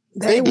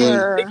 They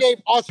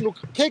gave Arsenal,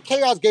 Kid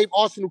Chaos gave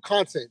Arsenal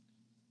content.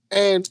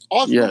 And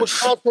Arsenal with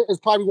content is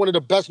probably one of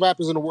the best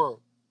rappers in the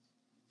world.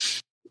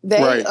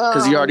 Right,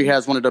 because he already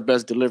has one of the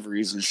best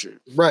deliveries and shit.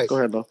 Right. Go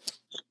ahead, though.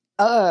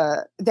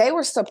 They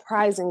were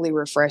surprisingly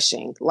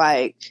refreshing.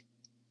 Like,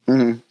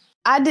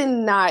 I did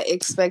not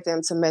expect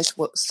them to mesh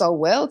so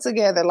well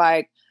together.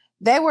 Like,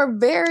 they were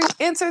very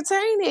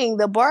entertaining.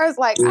 The bars,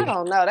 like, I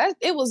don't know,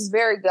 it was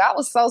very good. I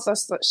was so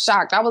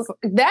shocked.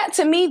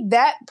 To me,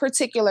 that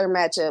particular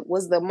matchup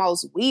was the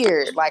most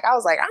weird. Like, I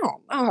was like, I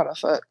don't know how the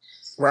fuck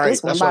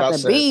this one about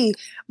to be.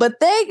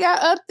 But they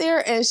got up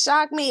there and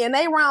shocked me, and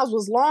they rounds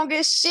was long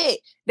as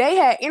shit. They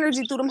had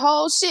energy through them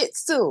whole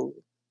shits, too.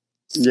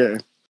 Yeah.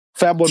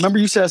 Fat Boy, remember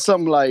you said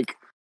something like,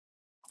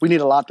 we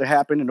need a lot to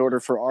happen in order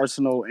for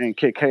Arsenal and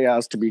Kid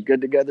Chaos to be good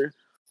together?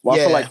 Well, I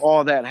feel like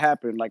all that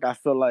happened. Like, I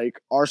feel like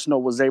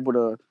Arsenal was able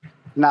to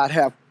not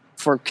have,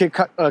 for Kid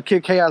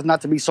Chaos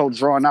not to be so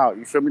drawn out.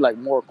 You feel me? Like,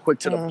 more quick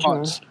to the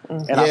punch.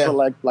 And I feel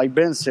like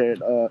Ben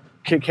said,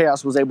 Kid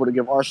Chaos was able to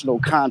give Arsenal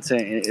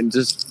content and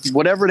just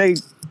whatever they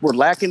were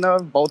lacking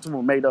of, both of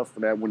them made up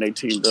for that when they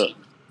teamed up.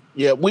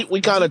 Yeah,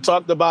 we kind of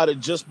talked about it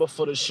just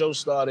before the show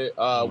started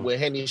with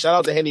Henny. Shout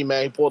out to Henny,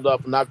 man. He pulled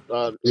up not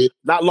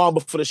long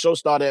before the show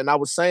started. And I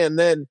was saying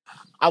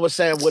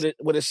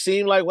what it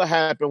seemed like what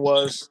happened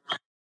was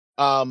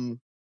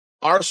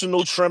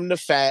Arsenal trimmed the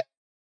fat.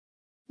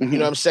 You know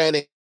what I'm saying?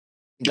 They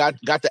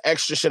got the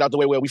extra shit out the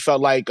way where we felt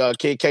like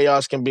Kid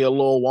Chaos can be a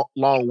little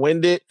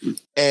long-winded.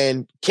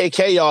 And Kid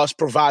Chaos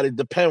provided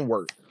the pen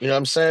work. You know what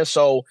I'm saying?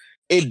 So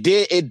it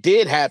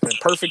did happen.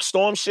 Perfect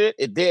Storm shit,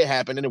 it did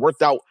happen. And it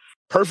worked out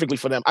perfectly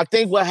for them. I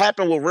think what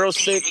happened with Real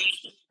Sick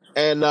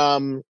and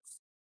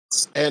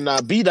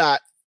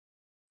B-Dot,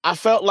 I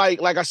felt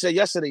like I said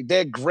yesterday,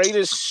 their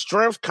greatest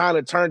strength kind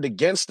of turned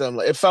against them.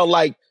 It felt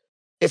like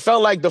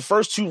the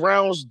first two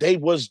rounds they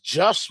was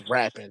just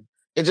rapping.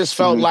 It just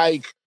felt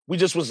like we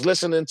just was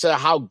listening to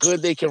how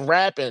good they can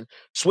rap and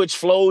switch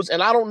flows.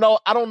 And I don't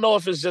know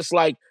if it's just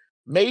like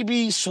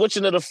maybe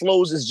switching to the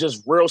flows is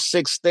just Real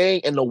Sick's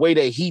thing and the way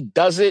that he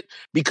does it,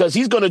 because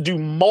he's going to do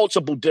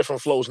multiple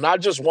different flows,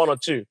 not just one or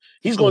two.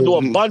 He's going to do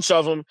a bunch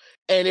of them,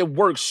 and it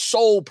works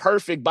so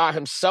perfect by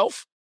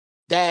himself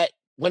that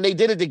when they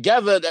did it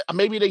together, that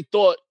maybe they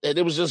thought that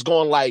it was just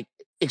going like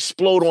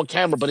explode on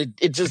camera, but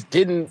it just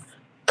didn't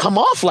come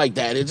off like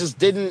that. It just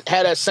didn't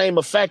have that same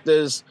effect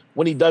as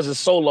when he does it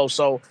solo.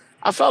 So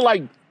I felt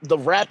like the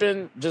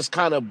rapping just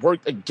kind of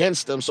worked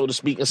against them, so to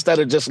speak, instead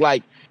of just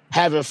like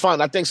having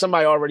fun. I think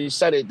somebody already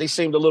said it. They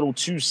seemed a little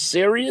too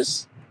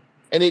serious,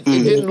 and it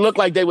didn't look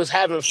like they was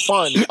having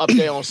fun up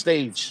there on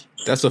stage.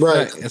 That's a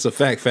fact. That's a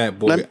fact, Fat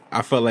Boy.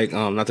 I felt like,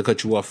 not to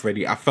cut you off,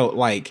 Freddie, I felt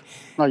like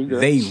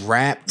they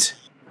rapped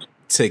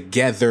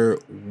together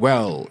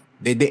well.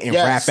 They didn't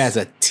rap as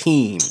a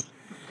team.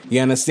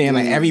 You understand?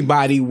 Like,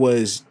 everybody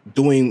was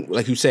doing,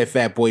 like you said,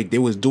 Fat Boy, they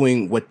was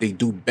doing what they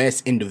do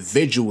best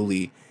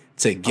individually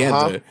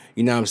together.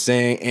 You know what I'm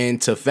saying?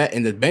 And to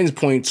Ben's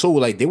point too,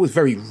 like, they was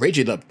very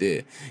rigid up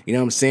there. You know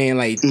what I'm saying?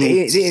 Like,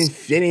 they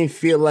didn't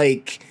feel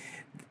like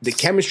the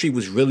chemistry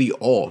was really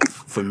off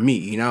for me.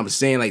 You know what I'm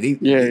saying? Like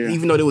Yeah.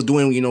 even though they were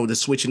doing, the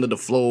switching of the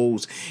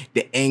flows,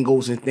 the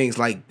angles and things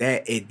like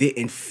that, it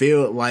didn't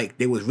feel like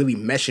they was really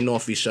meshing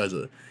off each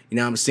other. You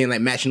know what I'm saying?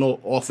 Like matching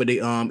off of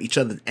the each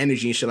other's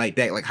energy and shit like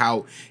that. Like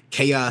how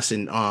Chaos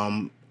and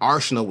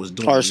Arsenal was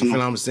doing. You feel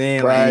what I'm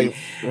saying? Right.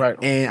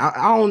 And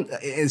I don't.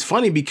 It's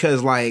funny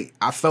because like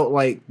I felt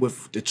like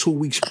with the 2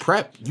 weeks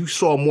prep, you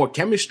saw more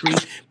chemistry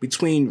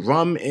between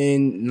Rum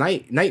and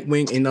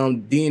Nightwing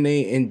and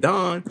DNA and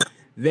Don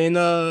than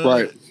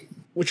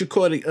what you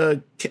call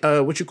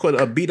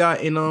it B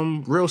Dot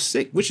and Real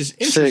Sick, which is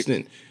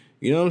interesting.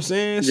 You know what I'm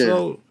saying? Yeah.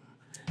 So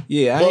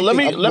yeah. Well, let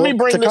me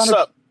bring this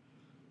up.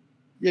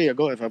 Yeah,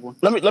 go ahead, Fatboy.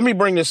 Let me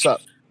bring this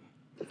up.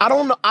 I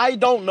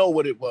don't know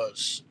what it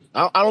was.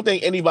 I don't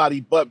think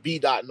anybody but B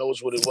Dot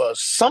knows what it was.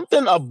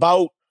 Something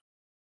about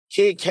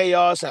Kid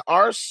Chaos and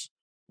Ars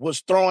was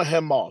throwing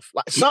him off.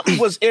 Like something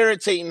was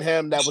irritating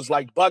him that was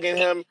like bugging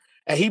him,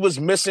 and he was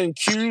missing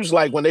cues.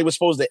 Like when they were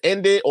supposed to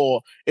end it,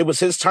 or it was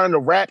his turn to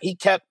rap, he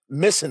kept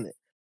missing it.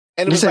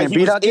 And it was like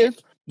B Dot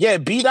did? Yeah,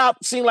 B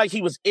Dot seemed like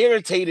he was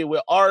irritated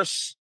with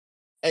Ars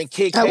and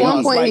Kid Chaos. At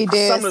one point, like he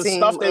did some of the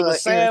stuff they were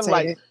saying,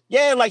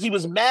 irritated. like he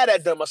was mad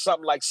at them or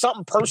something, like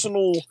something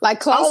personal.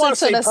 Like I don't want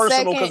closer to to say the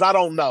personal because second, I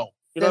don't know.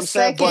 You know what I'm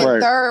saying?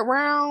 third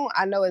round,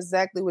 I know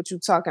exactly what you're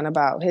talking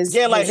about. His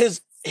whole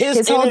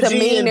energy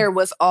demeanor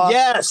was off.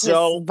 Yes, his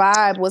yo.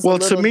 vibe was a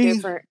little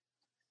different.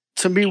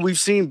 To me, we've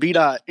seen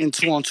B-Dot in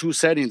 2-on-2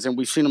 settings, and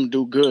we've seen him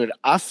do good.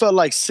 I felt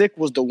like Sick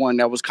was the one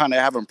that was kind of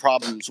having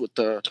problems with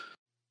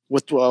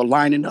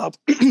lining up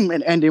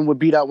and ending what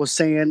B-Dot was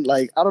saying.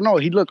 Like, I don't know.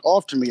 He looked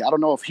off to me. I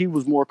don't know if he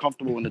was more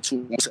comfortable in the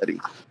 2-on setting.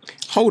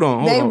 Hold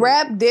on. They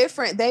rap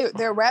different.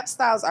 Their rap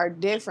styles are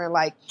different.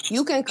 Like,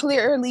 you can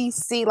clearly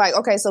see, like,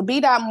 okay, so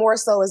B-Dot more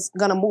so is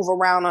going to move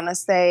around on the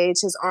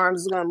stage. His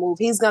arms is going to move.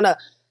 He's going to,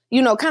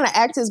 kind of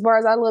act his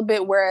bars out a little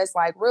bit, whereas,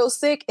 like, Real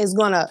Sick is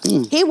going to,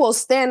 he will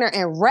stand there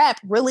and rap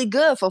really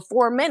good for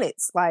 4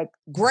 minutes. Like,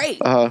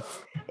 great.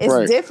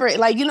 It's different.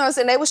 Like, you know what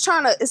I'm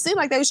saying? It seemed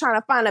like they was trying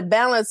to find a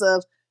balance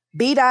of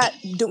B-Dot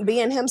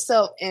being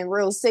himself and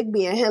Real Sick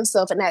being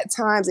himself, and at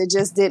times it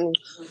just didn't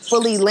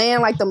fully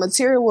land. Like the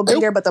material would be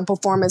there, but the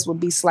performance would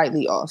be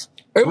slightly off.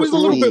 It was a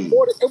little bit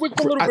more. It was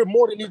a little bit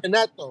more than even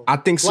that, though. I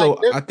think so.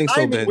 Like, I think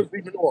so, Ben. Was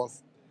even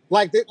off.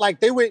 Like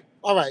they would.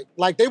 All right.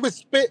 Like they would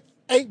spit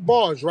 8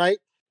 bars, right?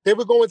 They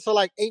would go into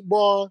like 8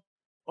 bar,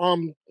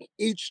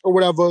 each or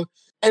whatever,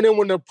 and then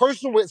when the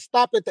person would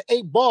stop at the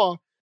 8 bar,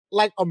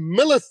 like a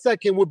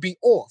millisecond would be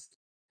off.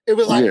 It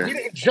was like he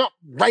didn't jump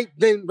right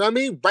then.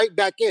 Right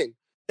back in.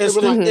 It's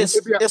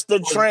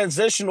the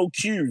transitional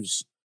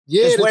cues.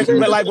 Yeah,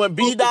 when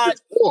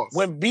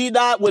B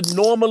Dot would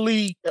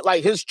normally,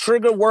 like, his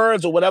trigger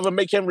words or whatever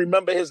make him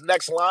remember his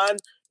next line,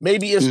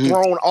 maybe it's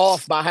thrown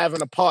off by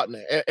having a partner,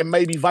 and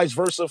maybe vice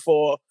versa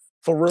for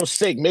Real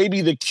Sick.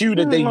 Maybe the cue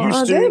that they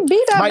used to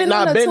might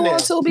not have been there.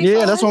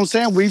 Yeah, that's what I'm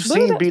saying. We've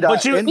seen B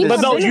Dot, you're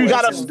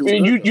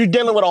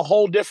dealing with a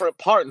whole different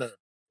partner.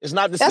 It's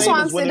not the same.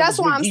 That's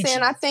why I'm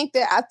saying. I think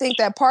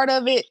that part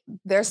of it,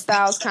 their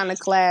styles kind of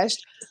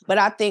clashed. But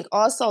I think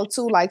also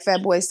too, like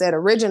Fatboy said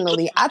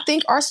originally, I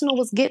think Arsenal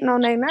was getting on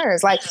their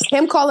nerves. Like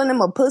him calling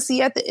them a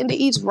pussy at the end of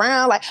each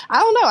round. Like, I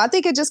don't know. I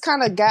think it just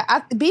kind of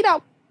beat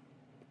out.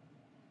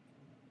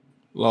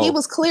 He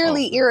was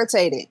clearly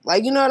irritated.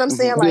 Like, you know what I'm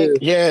saying?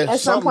 Like,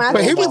 at some point,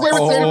 but he was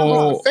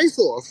irritated with face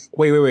off.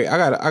 Wait. I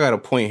got a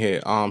point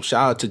here. Shout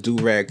out to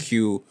Do-Rag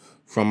Q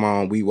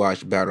from We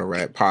Watch Battle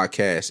Rap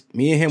podcast.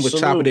 Me and him was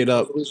chopping it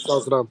up. We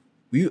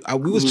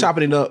was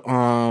chopping it up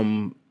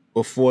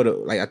before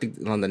I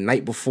think on the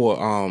night before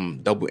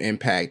Double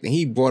Impact, and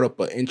he brought up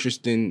an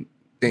interesting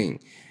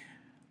thing.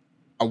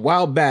 A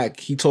while back,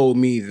 he told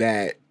me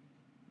that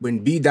when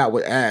B Dot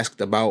was asked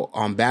about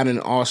battling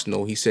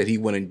Arsenal, he said he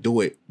wouldn't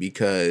do it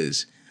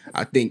because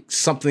I think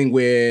something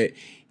where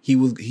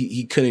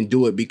he couldn't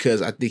do it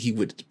because I think he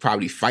would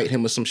probably fight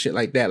him or some shit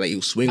like that. Like he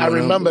was swinging. I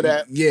remember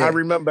that. Yeah, I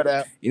remember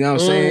that. You know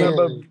what I'm saying? I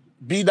remember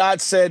B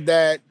Dot said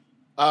that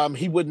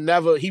he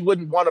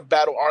wouldn't want to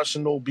battle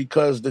Arsenal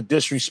because the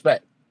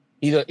disrespect.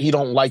 He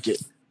don't like it.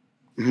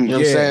 You know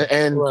what I'm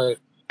saying?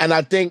 And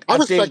I think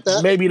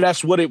maybe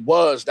that's what it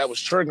was that was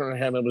triggering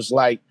him. It was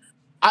like,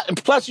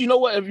 plus, you know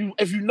what?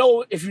 If you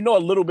know a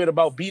little bit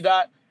about B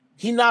Dot,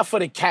 he not for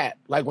the cat.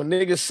 Like when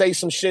niggas say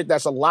some shit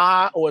that's a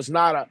lie or it's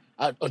not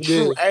a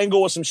true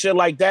angle or some shit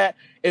like that.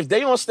 If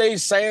they on stage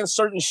saying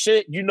certain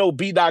shit, you know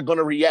B Dot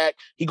gonna react.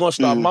 He gonna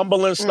start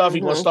mumbling stuff. He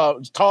gonna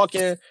start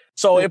talking.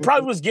 So it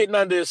probably was getting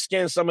under his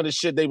skin. Some of the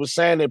shit they was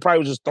saying, it probably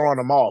was just throwing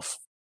him off.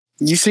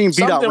 You seen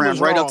B Dot ran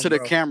right up to the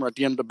camera at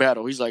the end of the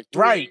battle. He's like,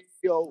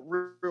 yo,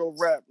 real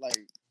rap. Like,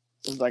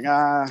 it's like,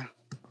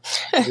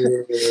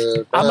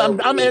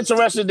 I'm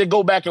interested to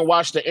go back and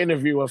watch the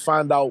interview and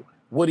find out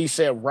what he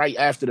said right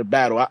after the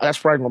battle. That's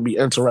probably gonna be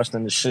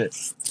interesting as shit.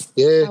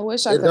 Yeah, I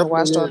wish I could have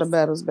watched all the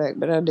battles back,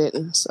 but I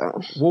didn't. So,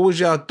 what was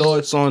y'all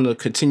thoughts on the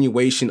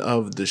continuation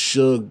of the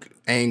Suge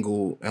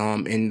angle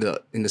in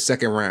the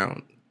second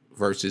round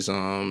versus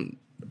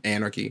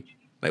Anarchy?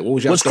 Like, what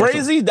was y'all? What's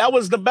crazy? That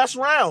was the best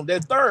round.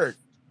 That third.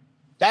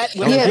 That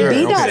when Yeah, the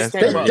B-Dot's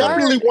came They up.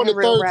 definitely third won the and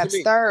Real third to Rap's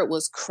me. third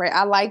was crazy.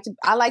 I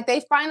like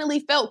they finally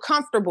felt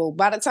comfortable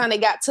by the time they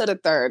got to the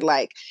third.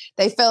 Like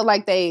they felt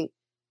like they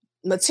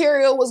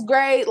material was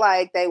great.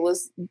 Like they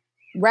was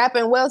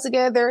rapping well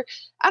together.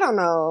 I don't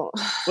know.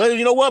 Well,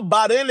 you know what?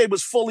 By then they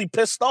was fully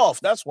pissed off.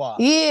 That's why.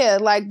 Yeah,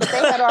 like but they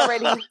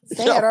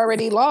had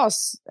already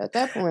lost at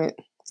that point.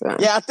 So.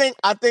 Yeah, I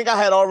think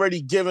I had already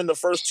given the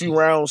first 2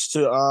 rounds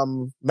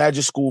to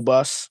Magic School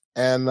Bus,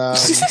 and you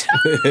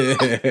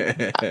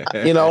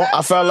know,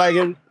 I felt like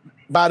it.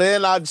 By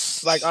then, I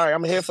just like, all right,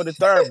 I'm here for the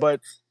third. But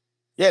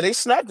yeah, they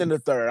snapped in the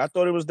third. I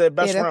thought it was their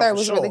best round. Yeah, the third for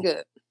was sure. really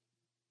good.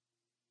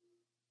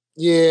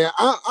 Yeah,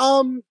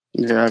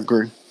 Yeah, I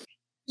agree.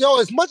 yo,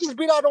 as much as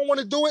B-Dot don't want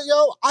to do it,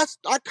 yo, I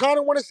kind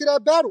of want to see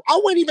that battle. I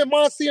wouldn't even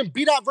mind seeing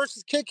B-Dot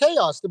versus Kid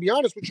Chaos, to be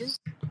honest with you.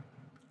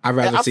 I'd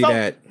rather see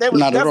that. There was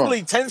Not at all.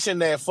 definitely tension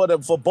there for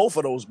both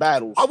of those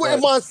battles. I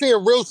wouldn't mind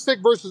seeing Real Sick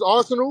versus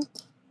Arsenal.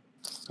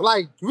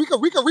 Like we could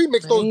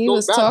remix those. You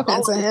was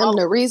battles. talking to him.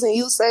 The reason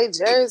you say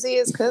Jersey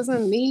is because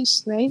of me.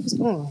 He was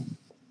going.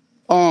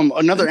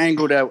 Another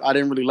angle that I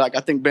didn't really like, I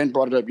think Ben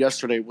brought it up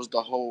yesterday, was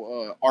the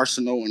whole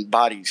Arsenal and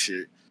body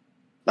shit.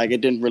 Like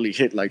it didn't really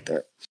hit like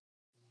that.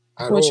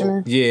 What you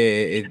mean? Yeah,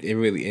 it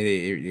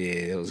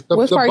really it was The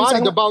Which part you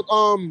body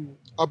talking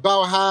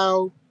about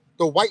how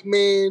the white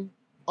man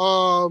you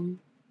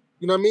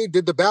know what I mean,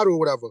 did the battle or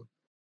whatever.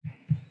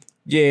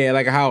 Yeah,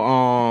 like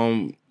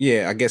how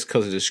yeah, I guess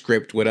because of the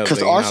script, whatever. Because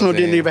you know Arsenal what I'm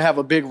didn't saying? even have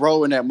a big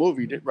role in that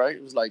movie, right?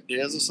 It was like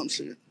Dez or some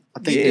shit. I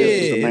think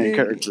Dez was the main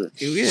character.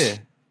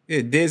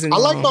 Yeah, Diz and I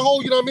like the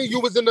whole, you know what I mean. You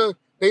was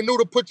they knew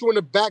to put you in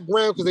the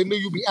background because they knew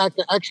you'd be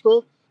acting extra.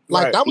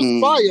 Like Right. that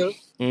was fire.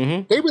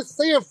 Mm-hmm. They was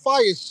saying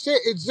fire shit.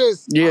 It's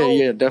just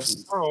Yeah,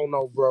 definitely. I don't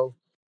know, bro.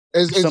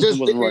 It's Something just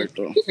was right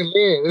though.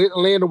 It didn't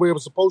land the way it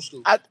was supposed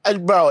to.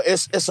 Bro,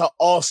 it's an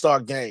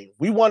all-star game.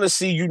 We want to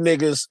see you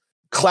niggas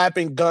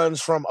clapping guns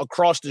from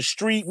across the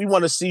street. We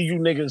want to see you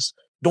niggas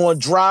doing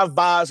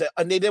drive-bys,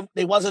 and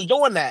they wasn't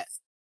doing that.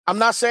 I'm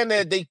not saying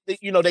that they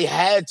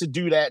had to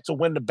do that to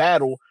win the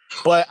battle,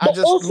 but I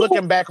just also,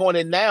 looking back on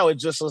it now, it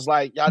just was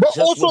like y'all but just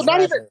also was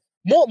not rapping.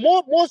 even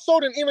more so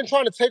than even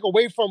trying to take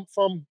away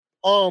from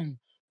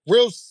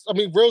Real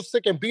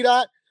Sick and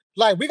B-Dot.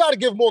 Like we got to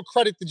give more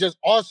credit to just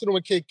Arsenal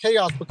and Kid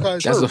Chaos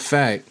because That's a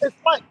fact. it's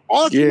like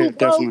Arsenal, Yeah,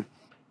 bro. definitely.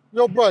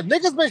 Yo, bro,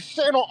 niggas been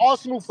shitting on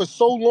Arsenal for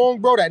so long,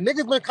 bro, that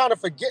niggas been kind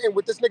of forgetting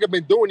what this nigga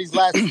been doing these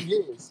last 2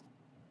 years.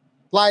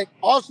 Like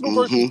Arsenal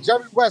versus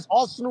Jerry West,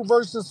 Arsenal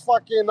versus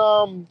fucking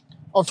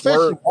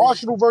Official,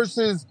 Arsenal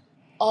versus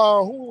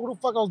who the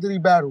fuck else did he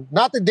battle?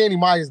 Not the Danny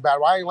Myers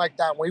battle. I ain't like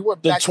that one. He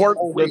went The back to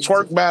the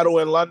twerk battle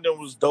in London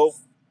was dope.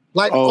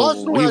 Like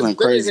Arsenal he has went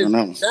been crazy in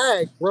on his that one.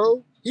 bag,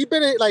 bro. He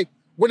been in like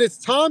when it's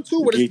time to,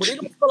 when he don't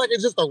feel like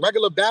it's just a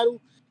regular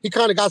battle, he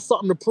kind of got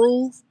something to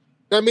prove.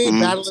 You know what I mean?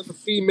 Battling a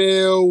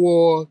female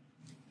or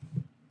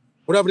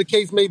whatever the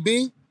case may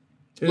be.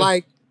 Yeah.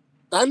 Like,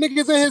 that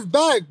nigga's in his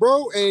bag,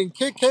 bro. And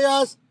Kid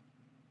Chaos,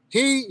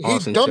 he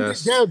dumbed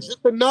it down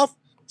just enough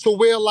to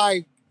where,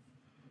 like,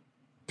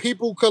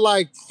 people could,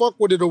 like, fuck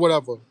with it or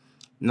whatever.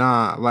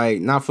 Nah, like,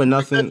 not for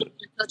nothing.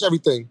 Catch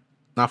everything.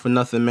 Not for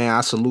nothing, man.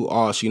 I salute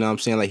Arsh, you know what I'm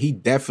saying? Like, he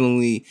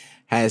definitely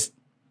has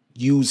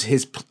used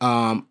his,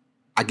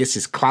 I guess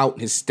his clout,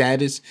 his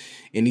status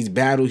in these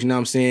battles, you know what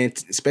I'm saying?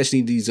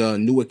 Especially these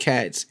newer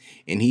cats.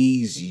 And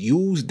he's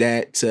used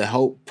that to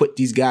help put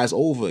these guys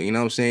over, you know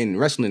what I'm saying? In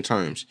wrestling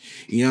terms.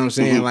 You know what I'm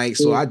saying? Like,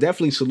 so I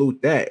definitely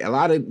salute that. A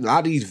lot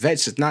of these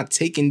vets is not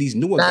taking these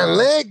newer guys.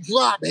 Leg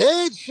drop,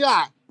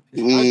 headshot.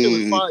 That shit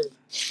was fire.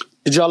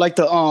 Did y'all like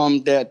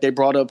the that they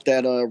brought up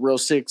that Real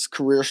Six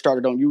career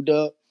started on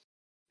UW?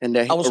 And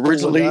that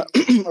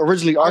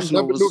originally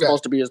Arsenal was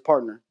supposed to be his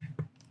partner.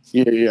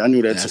 Yeah, I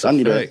knew that. I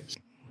knew that.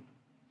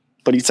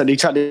 But he said he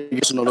tried to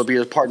get Arsenal to be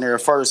his partner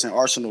at first, and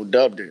Arsenal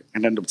dubbed it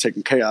and ended up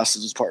taking Chaos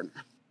as his partner.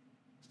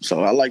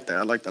 So I like that.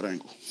 I like that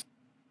angle.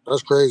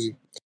 That's crazy.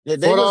 Yeah,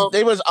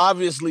 they was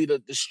obviously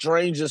the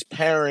strangest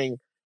pairing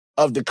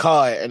of the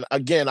card. And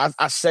again,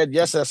 I said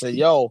yesterday, I said,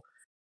 yo,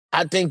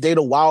 I think they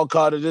the wild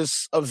card of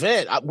this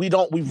event. We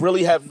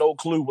really have no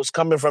clue what's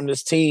coming from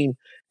this team,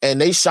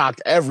 and they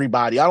shocked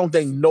everybody. I don't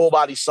think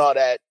nobody saw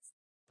that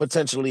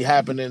potentially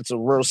happening to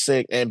Real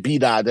Sick and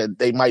B-Dot, that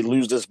they might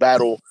lose this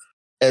battle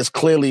as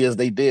clearly as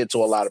they did to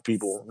a lot of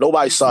people.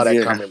 Nobody saw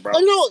that coming, bro.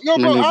 And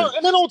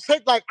and they don't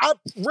take like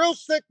Real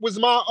Sick was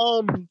my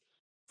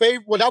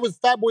favorite. Well, that was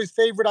Fat Boy's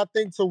favorite, I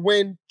think, to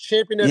win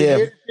Champion of the Year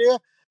this year.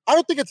 I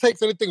don't think it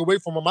takes anything away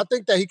from him. I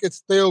think that he could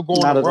still go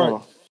on a run. You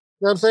know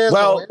what I'm saying?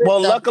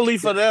 Well, luckily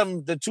for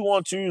them, the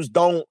 2-on-2s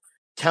don't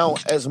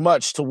count as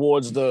much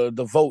towards the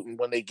voting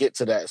when they get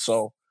to that.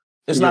 So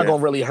it's not going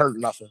to really hurt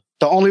nothing.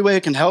 The only way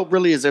it can help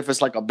really is if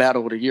it's like a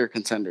battle of the year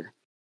contender.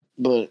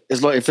 But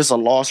it's like if it's a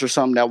loss or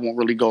something, that won't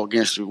really go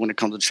against you when it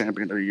comes to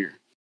Champion of the Year.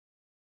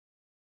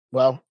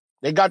 Well,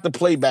 they got the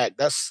playback.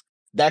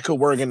 That could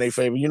work in their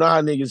favor. You know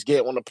how niggas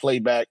get on the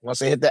playback. Once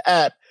they hit the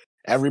app,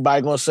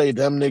 everybody gonna say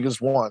them niggas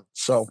won.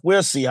 So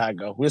we'll see how it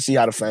go. We'll see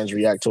how the fans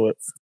react to it.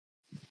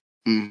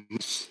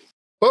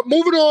 But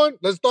moving on,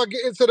 let's start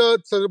getting to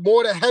the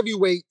more the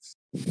heavyweights.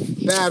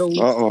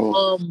 battle.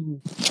 Uh-oh.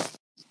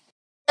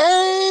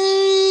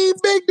 Hey,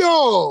 big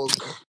dog.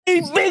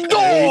 Hey, big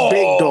dog. Hey,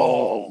 big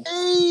dog.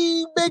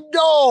 Hey, big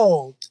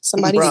dog.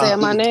 Somebody said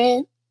my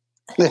name.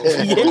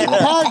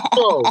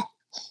 Castro,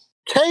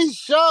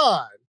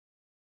 K-Shon,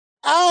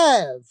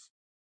 Av,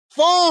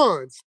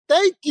 Fonz.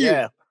 Thank you.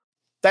 Yeah.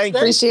 Thank you.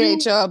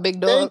 Appreciate y'all, big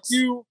dogs.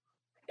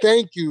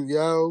 Thank you,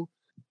 yo.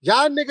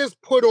 Y'all niggas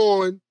put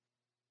on,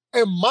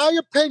 in my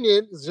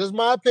opinion, it's just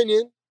my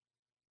opinion,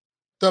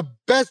 the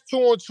best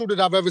 2-on-2 that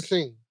I've ever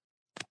seen.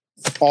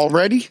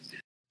 Already.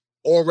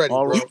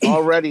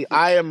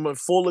 I am in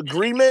full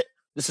agreement.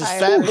 This is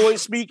Fat Boy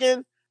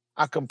speaking.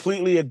 I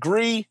completely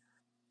agree.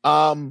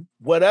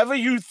 Whatever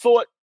you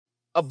thought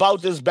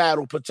about this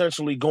battle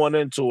potentially going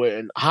into it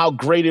and how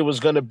great it was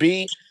going to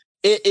be,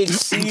 it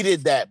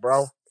exceeded that,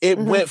 bro. It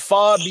went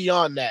far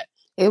beyond that.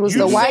 It was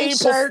the white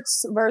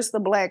shirts versus the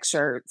black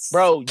shirts.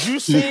 Bro, you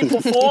seen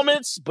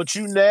performance, but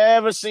you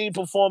never seen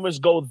performance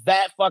go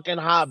that fucking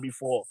high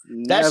before.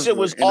 That shit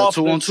was off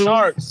the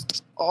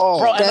charts. Oh,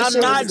 bro, and I'm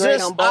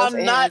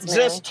not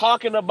just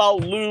talking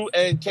about Lou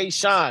and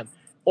K-Shon.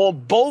 On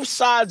both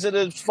sides of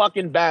the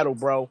fucking battle,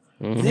 bro.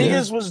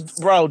 Niggas was,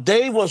 bro,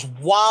 they was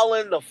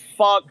wilding the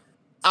fuck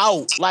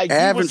out. Like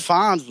Avin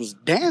Fonz was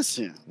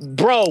dancing.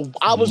 Bro,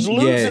 I was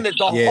losing it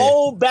the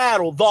whole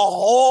battle.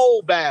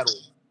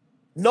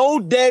 No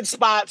dead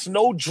spots,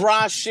 no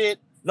dry shit,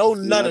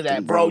 none of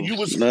that, bro. You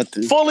was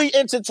fully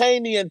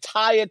entertained the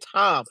entire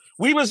time.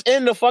 We was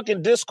in the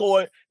fucking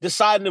Discord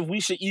deciding if we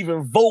should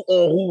even vote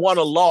on who won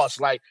or lost.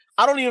 Like,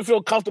 I don't even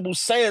feel comfortable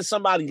saying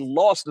somebody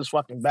lost this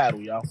fucking battle,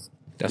 yo.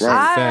 That's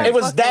right. It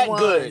was that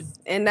good.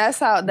 And that's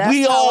how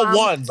we all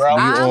won, bro.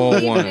 We all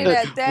won.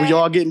 We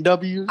all getting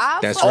W's.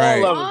 That's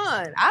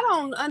right. I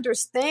don't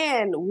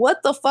understand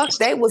what the fuck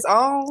they was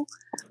on,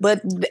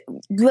 but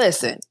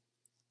listen,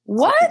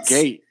 what?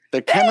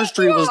 The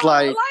chemistry was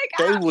like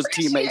they was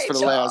teammates for the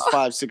last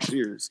 5-6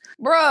 years.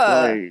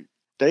 Bruh.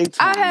 Like,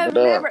 I have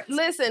never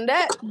listen,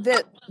 that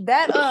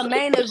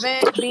main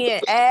event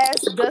being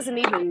ass doesn't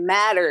even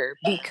matter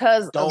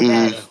because of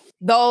that.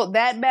 Though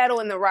that battle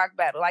and the Rock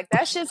battle. Like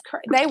that shit's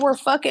they were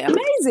fucking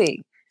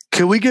amazing.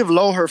 Can we give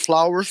Lo her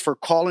flowers for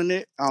calling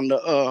it on the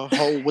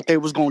whole what they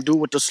was gonna do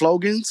with the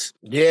slogans?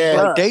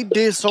 Yeah. Like, they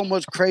did so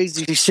much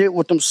crazy shit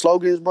with them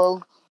slogans,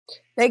 bro.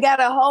 They got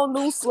a whole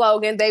new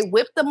slogan. They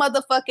whipped the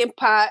motherfucking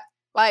pot.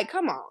 Like,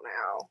 come on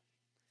now.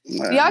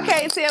 Y'all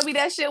can't tell me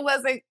that shit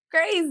wasn't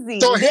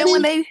crazy. So then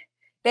when they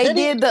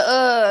did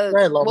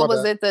the what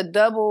was it? The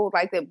double,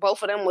 like that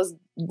both of them was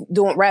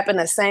rapping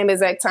the same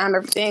exact time,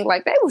 everything.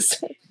 Like they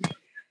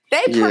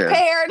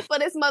prepared for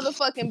this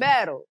motherfucking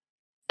battle.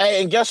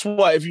 Hey, and guess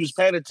what? If you was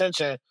paying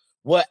attention,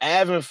 what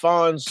Avin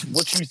Fonz,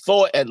 what you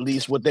thought at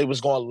least, what they was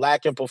going to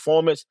lack in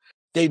performance,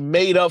 they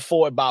made up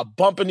for it by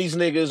bumping these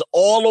niggas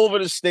all over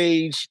the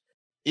stage.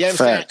 You know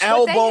what I'm saying?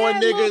 Elbowing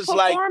niggas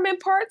like performing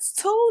parts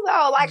too,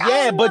 though. Like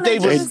but they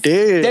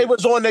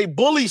was on their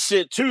bully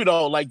shit too,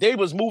 though. Like they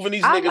was moving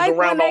these niggas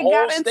around the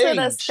whole stage.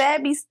 Into the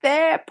stabby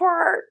stab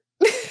part.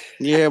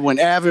 Yeah, when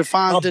Avin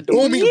Fonz did the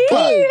with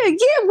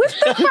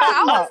the crowd.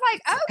 I was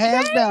like, okay.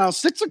 Hands down,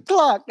 6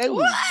 o'clock. They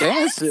was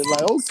dancing.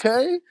 Like,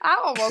 okay. I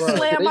almost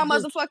slammed my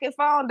motherfucking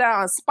phone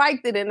down and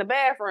spiked it in the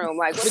bathroom.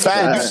 Like, what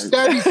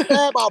stabby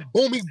stab, I'll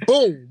boomy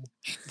boom.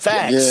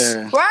 Facts.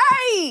 Yeah.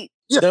 Right.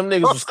 Them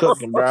niggas was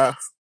cooking, bro.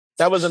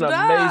 That was an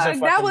amazing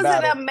That was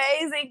battle. an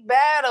amazing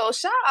battle.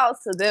 Shout out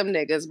to them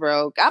niggas,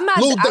 bro. I'm not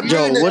Lou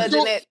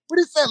judging it. What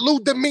is that Lou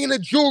Demeanor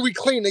jewelry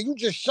cleaner? You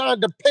just shine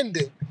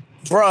dependent.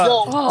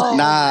 Bro.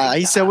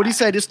 He said, what he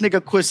said? This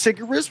nigga quit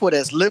cigarettes. Well,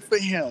 that's lit for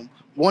him.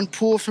 One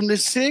pull from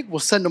this cig will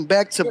send him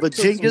back to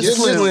Virginia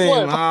Slim.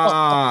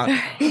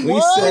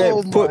 We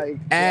said put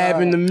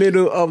Ab in the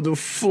middle of the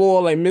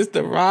floor like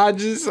Mr.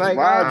 Rogers. Like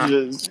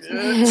Rogers.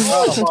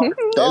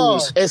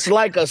 It's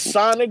like a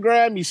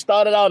sonogram. He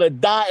started out a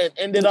dot and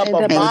ended up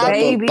a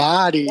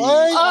body.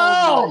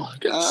 Oh,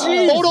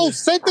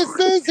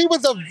 photosynthesis. He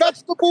was a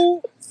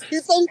vegetable. He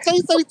said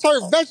he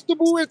turned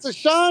vegetable into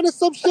shine or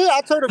some shit.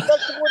 I turned a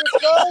vegetable into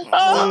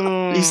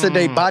shine. He said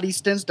they body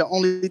stents the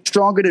only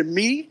stronger than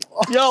me.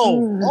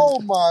 Yo. Oh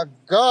my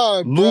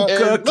God.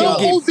 Luca can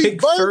get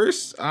picked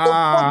first. It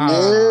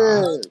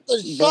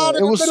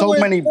was so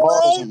many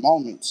balls and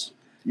moments.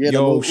 Yeah,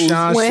 yo,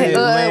 Sean said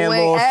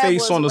landlord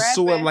face on the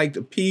sword like the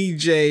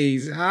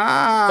PJs.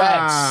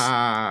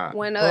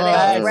 When they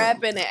was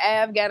rapping and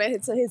Av got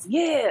into his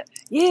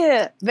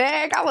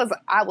Vag, I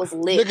was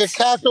lit. Nigga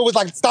Castro was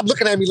like, stop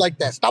looking at me like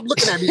that. Stop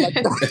looking at me like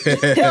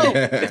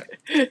that.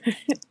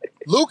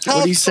 Luke Castro,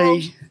 what he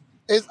say?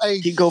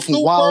 He go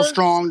from wild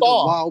strong to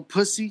wild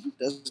pussy.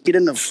 Let's get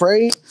in the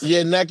fray.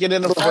 Yeah, naked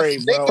in the fray,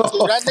 bro.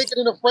 That naked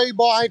in the fray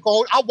ball, I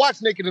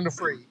watch Naked in the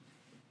Fray.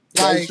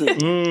 Like,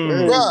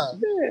 bruh.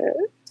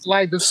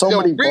 Like the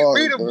many bars,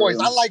 read the voice.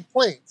 I like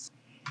Prince.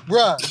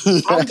 Bruh.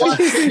 I watch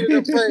Naked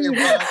in the Fray,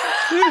 bruh.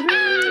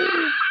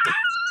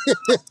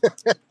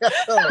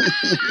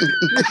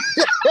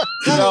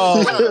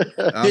 Yo, did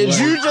like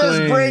you just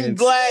bring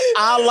plants. black?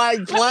 I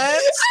like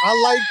plants.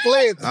 I like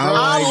plants, bro.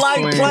 I I like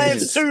plants.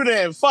 plants too.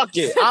 Then fuck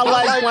it. I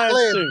like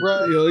plants too.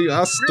 bro. Yo,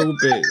 y'all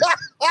stupid.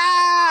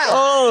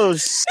 Oh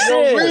shit!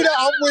 Yo, Rita,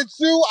 I'm with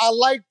you. I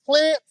like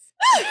plants.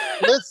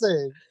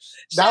 Listen,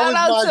 that Shout was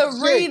out my to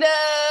shit. Rita.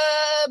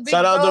 Big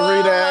Shout out to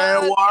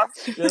Rita Broad.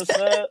 Anwar. Just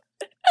said.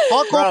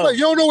 Hardcore Bro. Play. You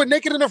don't know what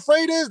Naked and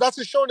Afraid is? That's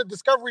a show on the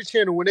Discovery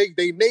Channel when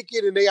they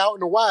naked and they out in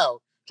the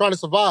wild trying to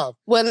survive.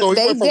 When So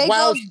he went from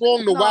wild go,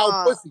 strong to wild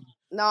nah. pussy.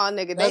 Nah,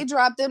 nigga, they That's-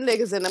 drop them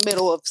niggas in the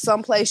middle of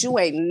some place you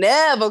ain't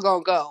never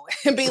gonna go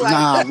and be like,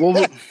 Nah,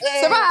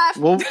 survive.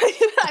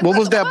 what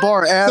was that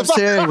bar Av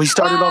said when he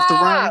started off the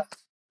round?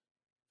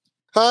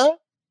 Huh?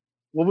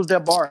 What was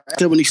that bar Av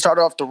said when he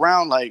started off the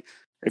round? Like,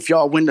 if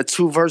y'all win the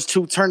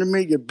 2v2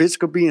 tournament, your bitch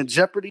could be in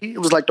jeopardy. It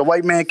was like the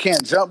white man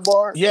can't jump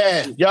bar.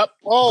 Yeah. Yep.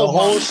 Oh, The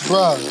whole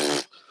bro.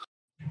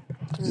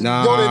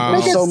 Nah. Yo, the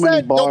niggas So many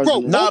said, yo, bars bro,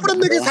 in both there. of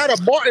them niggas had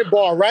a Martin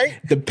bar, right?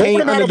 The Both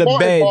paint of them under had a the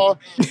Martin bed. bar,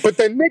 but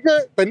the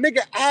nigga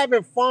Av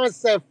and Fawn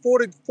said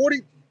 40,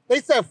 they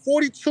said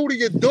 42 to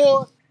your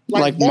door.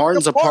 Like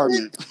Martin's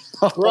apartment.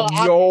 Bro,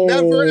 Yo.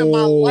 I've never in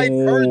my life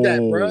heard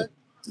that, bro.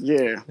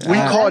 Yeah. We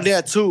That's- called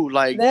that too.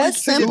 Like,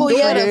 That's 42 simple your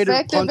yet door,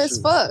 effective as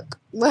fuck.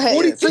 But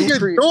 42 your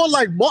Creep. door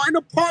like Martin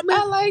apartment?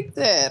 I like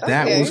that.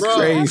 That Okay. was Bro,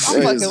 crazy.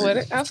 I'm fucking with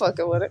it. I'm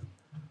fucking with it.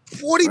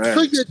 42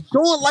 Right. your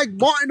door like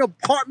Martin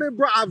apartment,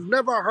 bro. I've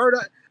never heard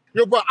of.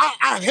 Yo, bro,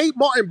 I hate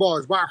Martin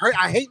bars, bro.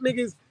 I hate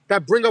niggas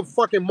that bring up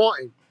fucking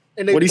Martin.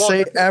 And they What he bar-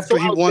 say it's after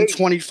so he won outdated.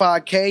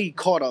 25K, he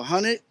caught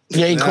 100?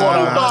 Yeah, he caught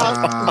him.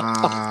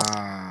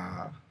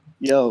 Ah.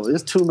 Yo,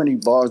 there's too many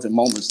bars and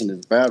moments in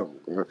this battle,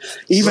 bro.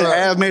 Even Bro.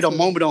 Av made a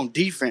moment on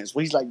defense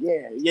where he's like,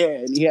 yeah,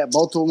 and he had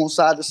both of them on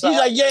side to side. He's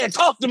like, yeah,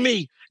 talk to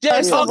me. Yeah,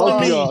 First talk of to all,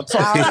 me.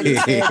 I already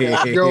said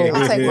that. Yo,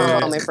 Don't take my yeah.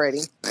 moment,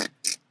 Freddie.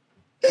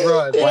 Bro,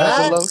 What happened,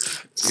 that-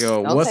 love?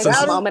 Yo, Don't what's take the my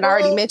battle, moment. I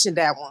already bro? mentioned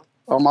that one.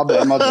 Oh, my bad.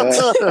 I'm too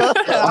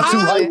I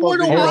hype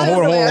wanna over watch Hold on, the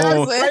hold on, battle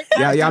hold on. right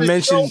Yeah, after y'all the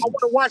mentioned- show. I want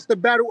to watch the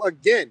battle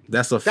again.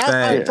 That's a That's how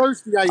fact.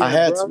 thirsty I am, I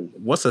had bro. to.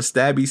 What's a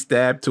stabby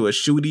stab to a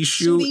shooty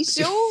shoot? Shooty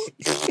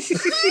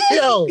shoot.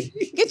 Yo,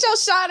 Get your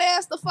shot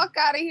ass the fuck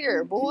out of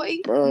here, boy.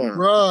 Bro.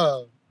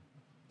 bro.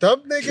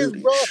 Them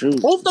niggas, bro.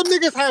 Shoot. Both them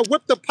niggas had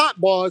whip the pot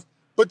bars,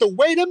 but the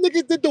way them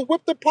niggas did the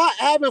whip the pot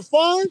having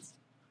fun,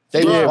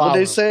 They Yeah, was what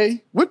they wildin'.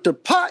 say? Whip the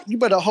pot, you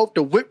better hope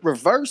the whip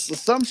reverse or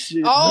some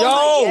shit.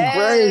 Oh, Yo, yes.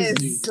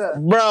 crazy.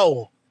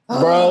 Bro.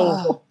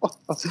 Bro.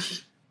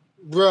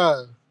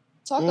 bro.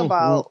 Talk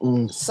about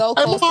so Am close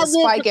I to wrong for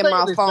spiking my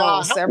saying this, phone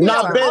y'all? several Nah,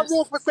 Am times. I Ben.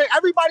 wrong for saying?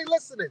 Everybody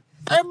listening,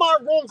 am I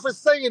wrong for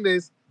saying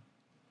this?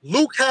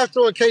 Luke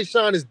Castro and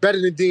K-Shine is better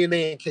than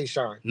DNA and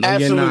K-Shine. No,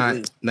 Absolutely. you're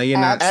not. No, you're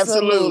not.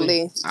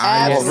 Absolutely.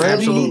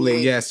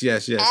 Absolutely. Yes,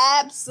 yes, yes.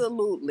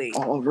 Absolutely.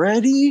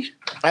 Already?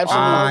 Absolutely.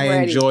 I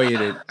Already.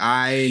 enjoyed it.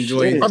 I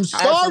enjoyed it. I'm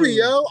sorry, Absolutely.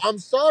 yo. I'm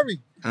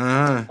sorry.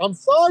 Uh-huh. I'm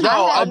sorry. Yo,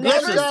 I have I'm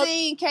never listening.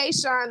 seen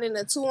K-Shine in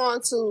a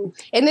 2-on-2,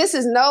 and this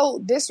is no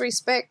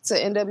disrespect to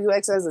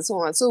NWX as a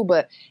 2-on-2,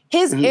 but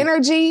his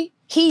energy,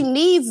 he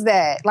needs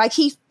that. Like,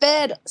 he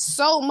fed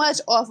so much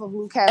off of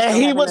Luke Castro. And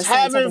he having was the same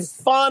having type of-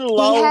 fun, He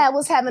Lo.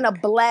 was having a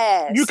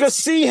blast. You could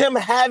see him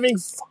having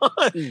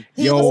fun. He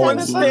Yo, was On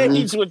having fun.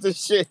 stage with the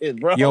shit,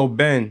 bro. Yo,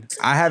 Ben,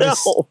 I haven't.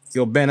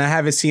 Yo. Ben, I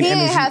haven't seen He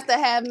didn't energy. have to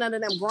have none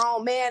of them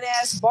grown man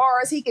ass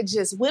bars. He could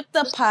just whip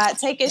the pot,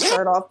 take his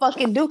shirt off,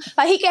 fucking do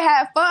like he could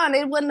have fun.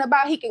 It wasn't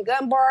about he can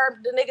gun bar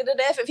the nigga to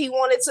death if he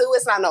wanted to.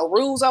 It's not no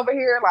rules over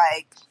here.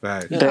 Like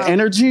Right. The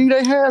energy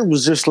they had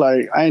was just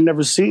like, I ain't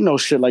never seen no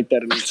shit like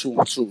that in the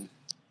 2-on-2.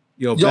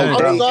 Yo, Yo, Ben,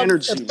 They I'm sorry.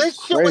 energy If this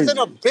was shit was in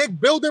a crazy. big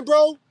building,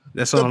 bro,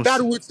 that's what the I'm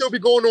battle would still be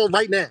going on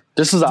right now.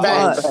 This is a hard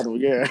Facts. battle,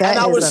 yeah. that And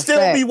I is would a still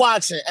fact. be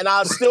watching. And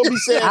I'd still be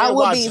sitting I here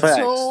would be watching. Facts.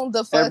 tuned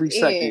the fuck Every in.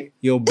 second.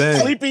 Yo,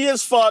 Ben. Sleepy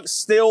as fuck,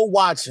 still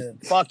watching.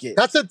 Fuck it.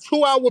 That's a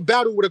 2-hour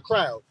battle with a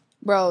crowd.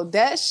 Bro,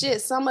 that shit,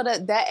 some of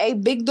that A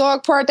Big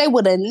Dog part, they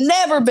would have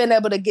never been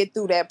able to get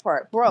through that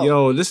part, bro.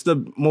 Yo, this is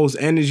the most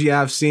energy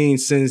I've seen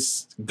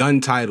since Gun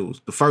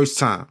Titles. The first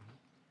time.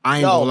 I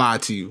ain't Yo. gonna lie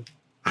to you.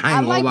 I I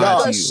ain't like gonna lie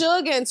the to you.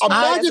 Suge and Twice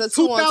Imagine as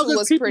a 2-on-2 2,000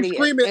 was people pretty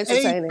screaming, "Hey,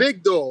 entertaining.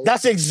 big dog."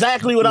 That's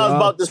exactly what I was Yo.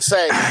 about to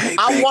say. Hey,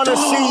 I big want to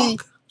dog. see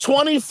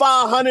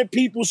 2,500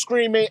 people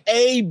screaming,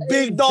 "Hey,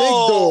 big dog."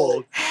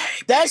 dog.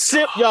 That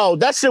shit, yo,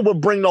 that shit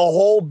would bring the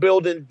whole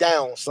building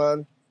down,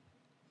 son.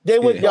 They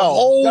would, Yeah. yo, The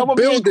whole that would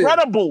building. be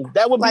incredible.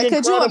 That would Like, be could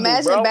incredible, you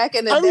imagine bro. back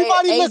in the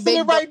Everybody day? A listening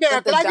Big right Dog now.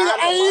 with Can the I get John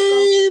an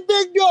 "Hey,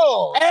 big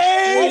dog"?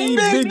 Hey,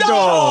 big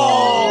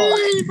dog.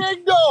 Hey,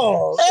 big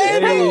dog. Hey,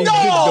 big Big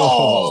dog.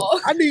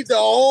 dog. I need the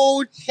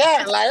whole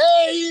chat like,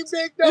 "Hey,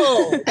 big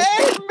dog."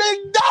 Hey, big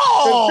The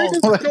dog.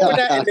 niggas was doing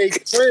that in their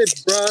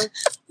cribs, bro.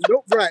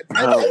 No, right.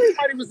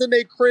 Everybody was in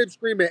their crib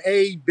screaming,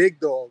 "Hey, big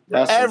dog." Bro.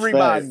 That's a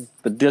Everybody.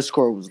 fact. The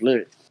Discord was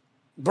lit.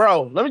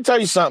 Bro, let me tell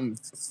you something.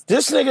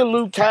 This nigga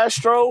Luke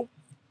Castro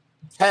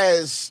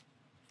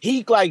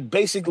he like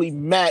basically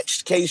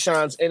matched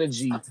K-Shine's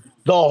energy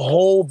the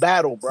whole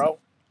battle, bro.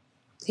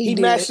 He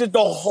did. matched it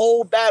the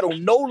whole battle.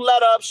 No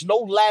let-ups, no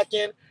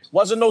lacking.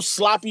 Wasn't no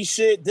sloppy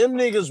shit. Them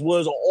niggas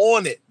was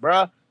on it,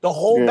 bruh. The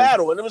whole Yeah.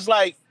 battle. And it was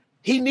like,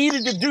 He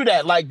needed to do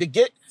that, like to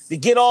get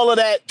all of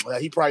that. Well,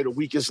 he probably the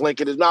weakest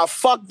link in it. Now,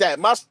 fuck that.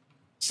 My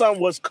son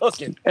was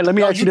cooking. And let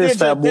me ask you this, did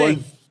your fat boy.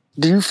 thing.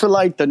 Do you feel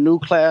like the new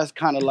class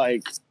kind of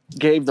like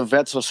gave the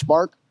vets a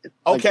spark?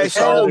 Okay, Like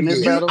so in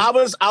this battle? I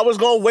was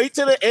gonna wait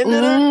to the end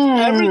of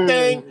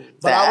everything,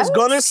 but I was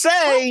gonna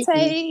say,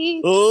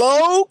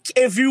 Loke,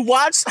 if you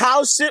watch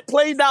how shit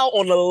played out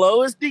on the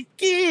lowest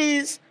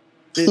degrees,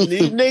 the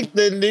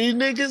new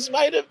niggas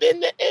might have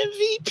been the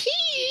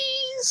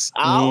MVPs.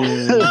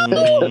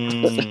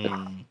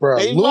 Bro,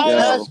 They Luke might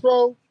have.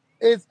 Castro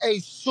is a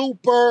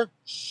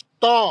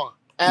superstar.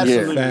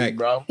 Absolutely,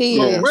 bro. He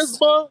is.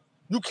 Charisma,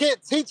 you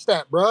can't teach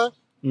that, bro.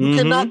 You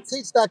cannot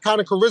teach that kind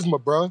of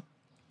charisma, bro.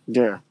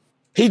 Yeah.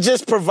 He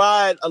just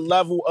provide a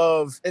level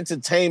of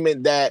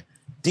entertainment that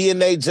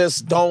DNA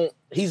just don't.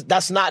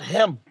 That's not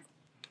him.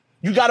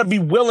 You got to be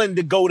willing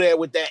to go there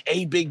with that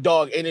big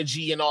dog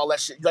energy and all that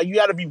shit. Like you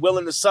got to be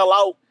willing to sell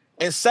out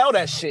and sell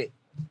that shit.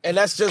 And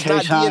that's just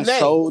not DNA.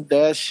 Sold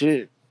that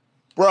shit,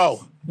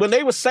 bro. When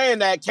they were saying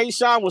that,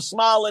 K-Shine was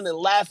smiling and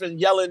laughing,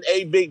 yelling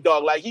big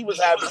dog like he was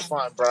having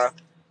fun, bro.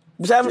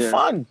 He was having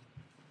fun.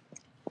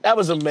 That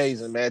was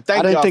amazing, man.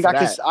 I didn't think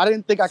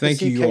I could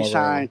see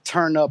K-Shine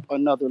turn up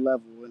another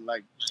level, and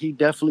like he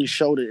definitely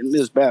showed it in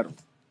this battle.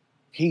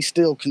 He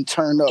still can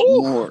turn up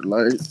more,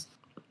 like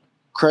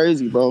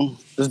crazy, bro.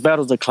 This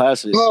battle's a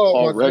classic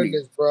already. My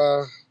goodness,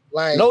 bro.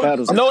 Like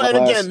and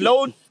again,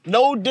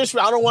 no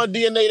disrespect. I don't want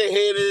DNA to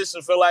hear this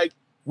and feel like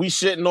we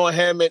shitting on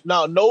him.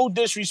 No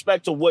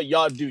disrespect to what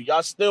y'all do.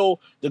 Y'all still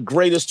the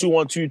greatest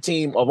 2-on-2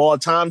 team of all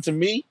time to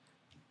me.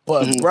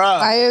 But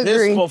bruh,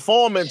 this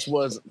performance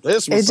was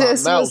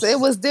something else. It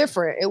was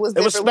different. It was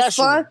different. It was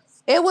special. Fun.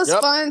 It was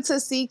fun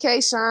to see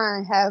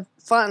K-Shine have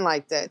fun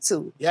like that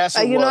too. Yes,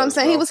 like, you know what I'm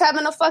saying? Bro. He was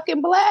having a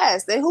fucking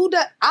blast. And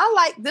I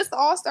like this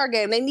All-Star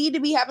game. They need to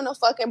be having a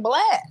fucking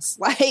blast.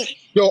 Like,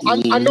 yo,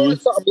 I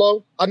noticed something,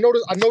 bro. I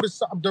noticed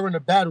something during the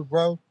battle,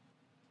 bro.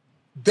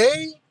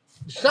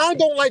 Shine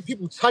don't like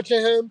people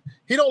touching him.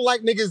 He don't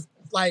like niggas,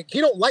 like,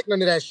 he don't like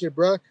none of that shit,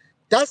 bro.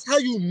 That's how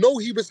you know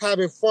he was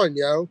having fun,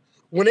 yo.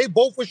 When they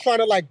both was trying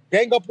to, like,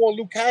 gang up on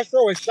Luke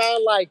Castro and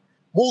Shine, like,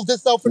 moved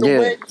himself in the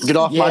way. Get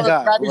off my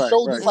guy. Grab his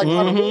shoulders, like,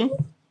 trying to move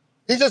him.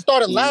 He just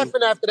started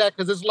laughing after that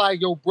because it's like,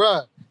 yo,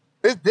 bruh.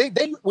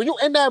 When you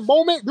in that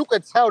moment, you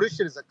can tell this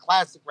shit is a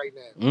classic right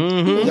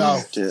now.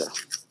 Yo.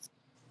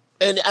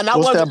 And I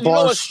wasn't, you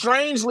know,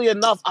 strangely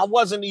enough, I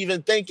wasn't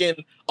even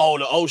thinking,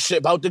 oh shit,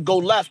 about to go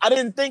left. I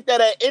didn't think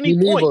that at any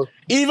point.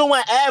 Even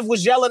when Av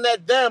was yelling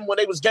at them when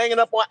they was ganging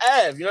up on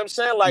Av, you know what I'm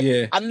saying?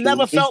 Like, I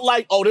never felt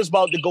like, this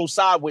about to go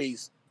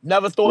sideways.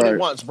 Never thought it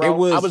once,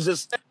 bro.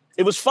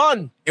 It was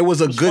fun. It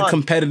was a good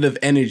competitive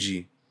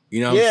energy.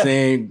 You know what I'm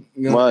saying?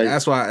 You know,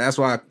 that's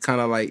why I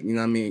kind of like, you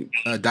know what I mean,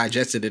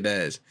 digested it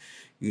as.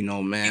 You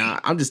know, man,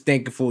 I'm just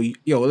thankful.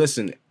 Yo,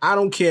 listen, I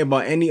don't care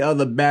about any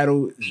other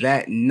battle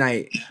that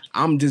night.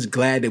 I'm just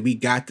glad that we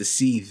got to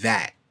see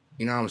that.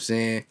 You know what I'm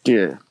saying?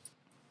 Yeah.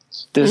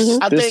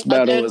 This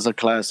battle is a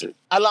classic.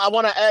 I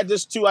want to add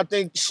this too. I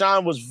think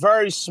Sean was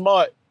very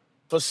smart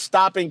for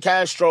stopping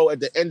Castro at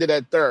the end of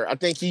that third. I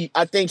think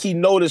he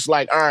noticed,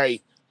 like, all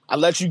right, I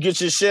let you get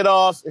your shit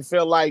off and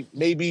feel like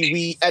maybe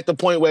we at the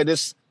point where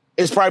this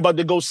is probably about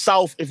to go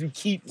south if you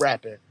keep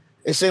rapping.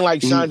 It seemed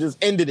like Sean just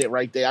ended it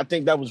right there. I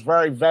think that was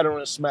very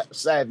veteran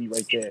savvy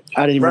right there.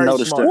 I didn't even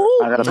notice that.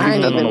 I gotta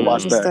peek that and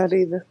watch that.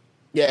 Either.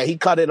 Yeah, he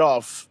cut it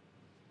off.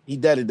 He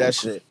deaded that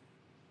shit.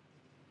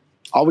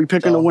 Are we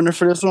picking a winner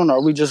for this one? Or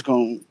are we just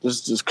going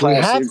just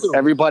classic?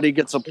 Everybody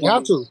gets a point. We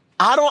have to.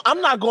 I'm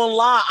not gonna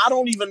lie. I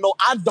don't even know.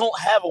 I don't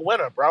have a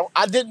winner, bro.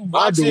 I didn't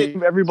watch it.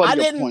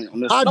 Everybody gets a point on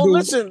this. No,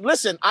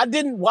 listen. I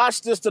didn't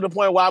watch this to the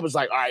point where I was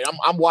like, all right,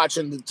 I'm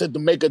watching to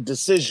make a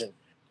decision.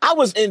 I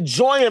was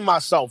enjoying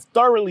myself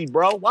thoroughly,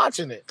 bro,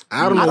 watching it.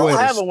 I don't know where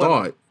to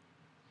start.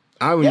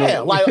 How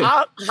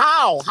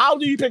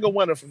do you pick a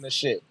winner from this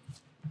shit?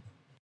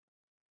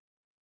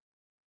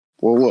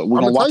 Well, what? We're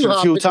gonna watch it a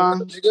few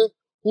times?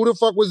 Who the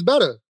fuck was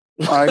better?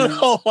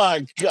 Oh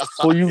my God.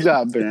 Who you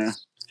got, Ben?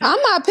 I'm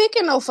not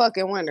picking no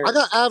fucking winner. I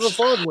got Avon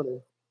Farms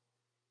winning.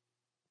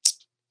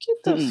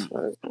 Get the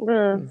fuck,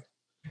 bro.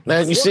 Now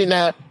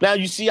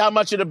you see how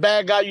much of the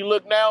bad guy you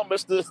look now,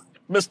 Mr.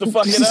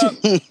 Fuck it up.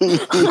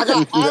 I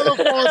got Avon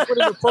Farms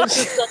winning the first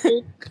and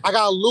second. I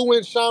got Lou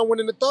and Sean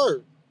winning the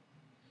third.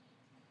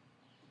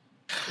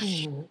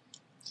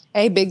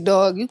 Hey, big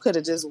dog, you could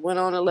have just went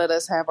on and let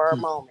us have our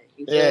moment.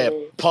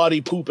 Party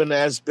pooping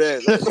ass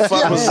Ben. What the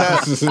fuck was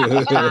that?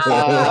 Fuck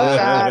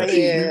out of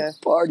here.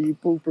 Party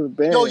pooper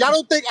Ben. Yo, y'all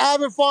don't think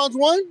Avon Farms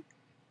won?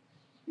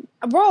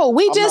 Bro,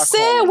 we just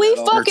said we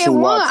fucking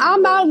won.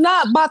 I'm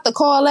not about to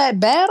call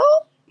that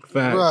battle.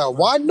 Bro,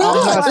 why not?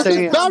 I'm not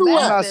saying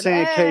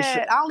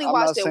I only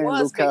watched it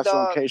once, big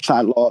dog.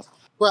 K-Shine lost.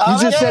 Bro, you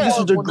just said this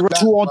is the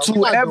greatest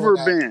 2-on-2 ever,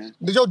 Ben.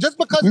 Yo, just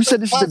because you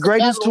said this is the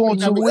greatest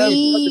 2-on-2 ever.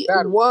 We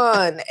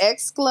won!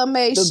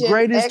 Exclamation! The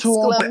greatest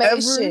 2-on-2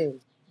 ever.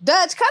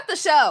 Dutch, cut the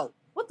show.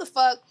 What the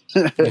fuck?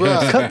 Cut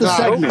the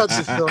segment.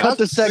 Cut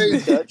the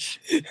segment, Dutch.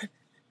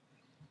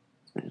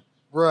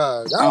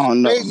 Bruh, that's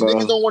don't know, crazy. bro.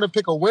 Niggas don't want to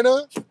pick a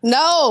winner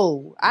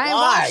No, I ain't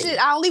watched it.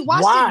 I only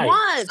watched it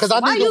once. because I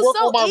Why need to you work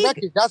so on my eager?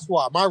 record. That's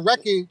why my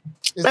record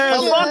is Man,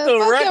 telling fuck the fuck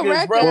your records, bro.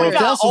 record. We Well, if got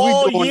that's what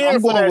all we doing, year I'm for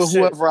going that with shit.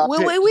 whoever I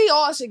pick. We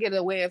all should get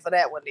a win for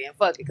that one then.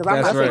 Fuck it, because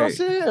I'm That's not right. That's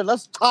what I said.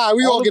 Let's All right,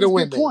 we all get a of us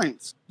win. get Then.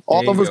 points.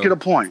 All There of you us go. get a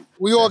point.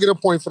 We all get a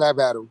point for that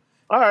battle.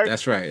 All right.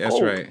 That's right. That's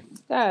Cool. right.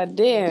 God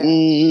damn.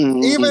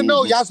 Even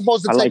though y'all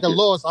supposed to I take like a it.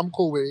 loss, I'm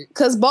cool with it.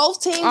 Because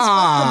both teams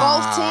fucked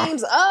both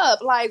teams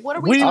up. Like, what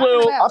are we talking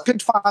will- I about?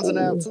 picked Fonz and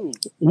Av too.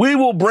 We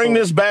will bring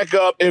this back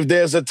up if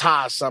there's a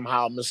tie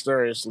somehow,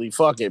 mysteriously.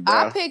 Fuck it, bro.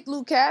 I picked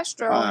Lou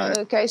Castro Alright.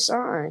 and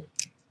K-Shine.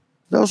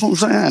 That's what I'm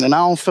saying. And I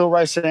don't feel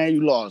right saying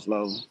you lost,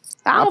 bro.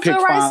 I don't feel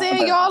picked right Fonz saying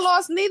and y'all Av.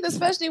 lost neither,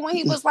 especially when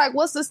he was like,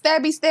 what's the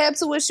stabby stab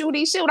to a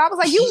shooty shoot? I was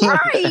like, you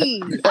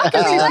right. I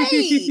can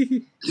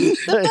relate. The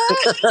fuck?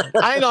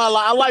 I ain't gonna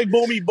lie. I like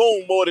Boomy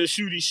Boom more than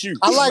Shooty Shoot.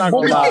 I like I'm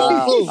not Boomy gonna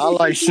lie. Boom too. I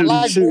like shooty I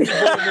like shoot. Boomy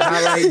Boom.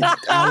 I like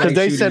Because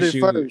they shooty said it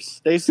shoot.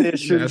 first. They said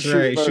shooty That's shoot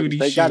right, first. shooty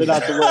They got shoot. it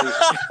out the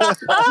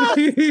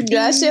way.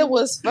 That shit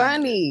was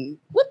funny.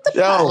 What the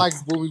Yo. I fuck? like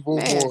Boomy Boom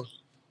Man. more.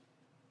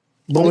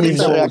 Boomy Nigga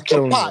said, Boom "What's the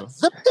killing pot? me.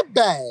 Zip the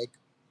bag."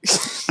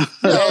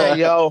 Yeah,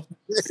 yo.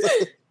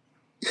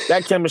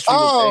 That chemistry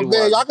Oh was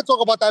man, A1. y'all can talk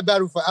about that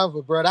battle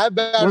forever, bro. That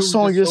battle. What's was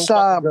on just your so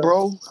side, fucking good.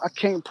 bro? I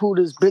can't pull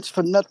this bitch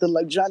for nothing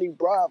like Johnny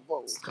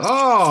Bravo.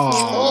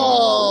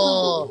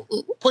 Oh.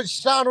 Oh, put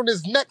shine on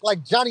his neck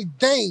like Johnny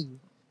Dane.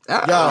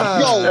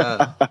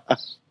 Ah.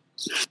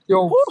 Yo,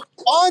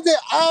 on the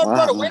eye, Wow.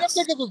 bro, the way them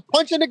niggas was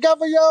punching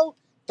together, yo,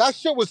 that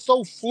shit was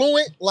so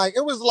fluent. Like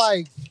it was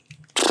like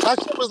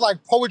that shit was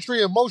like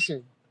poetry in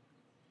motion.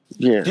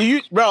 Yeah. Do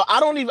you, bro?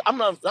 I'm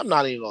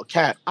not even gonna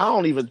cap. I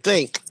don't even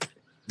think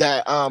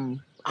that.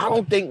 I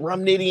don't think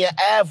Rum Nitty and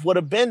Av would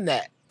have been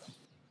that.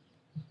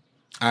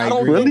 I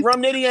don't agree. think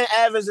Rum Nitty and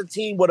Av as a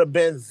team would have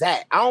been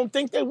that. I don't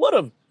think they would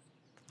have.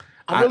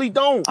 I really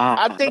don't.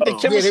 I think the know.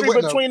 chemistry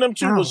wouldn't between them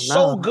two I was don't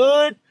so know.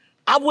 good.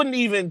 I wouldn't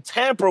even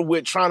tamper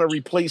with trying to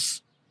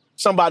replace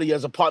somebody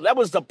as a partner. That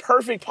was the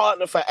perfect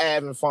partner for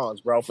Av and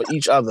Fonz, bro, for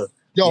each other.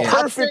 Yo, Yeah. I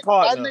Perfect think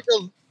partner.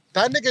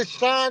 that nigga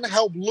Shine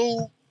helped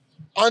Lou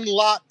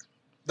unlock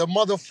the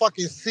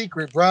motherfucking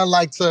secret, bro.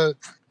 Like to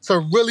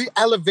really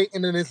elevate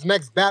into this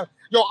next battle.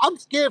 Yo, I'm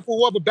scared for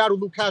whoever battle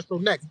Lou Castro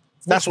next.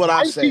 That's what I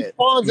Might be said.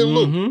 Fonz and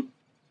Lou.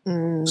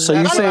 Mm-hmm. So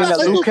you That's saying what I that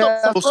Let's Lou do some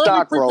Castro early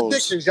stock rolls?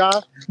 predictions,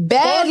 y'all.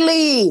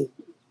 Badly.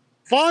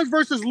 Fonz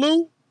versus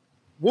Lou.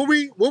 What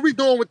we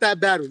doing with that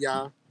battle,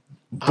 y'all?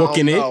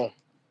 Booking I it. don't know.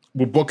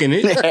 We're booking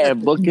it. Yeah,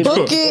 book it.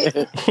 Book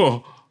it.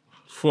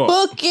 Fuck.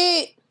 Book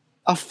it.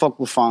 I fuck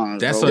with Fonz.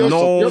 That's bro. a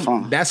gnome.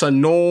 Fonz. That's a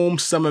gnome.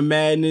 Summer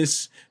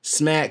Madness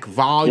smack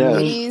volume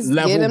Please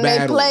level get them they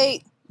battle.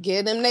 plate.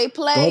 Get them they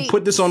plate. Don't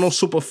put this on no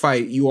super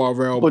fight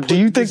URL. But do Put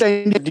you think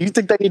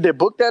this- they need to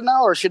book that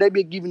now, or should they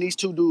be giving these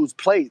two dudes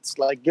plates?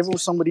 Like, give them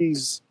some of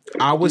these.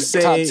 I would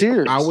top say.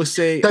 tiers. I would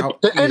say.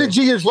 The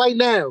energy is right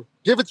now.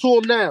 Give it to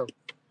him now.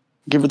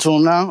 Give it to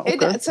them now.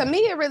 Okay. To me,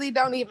 it really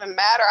don't even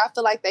matter. I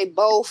feel like they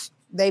both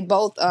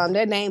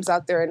their names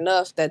out there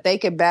enough that they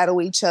can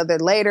battle each other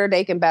later.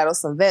 They can battle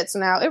some vets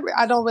now.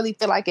 I don't really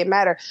feel like it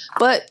matter.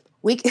 But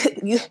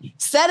you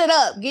set it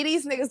up. Get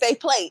these niggas they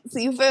plates.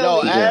 You feel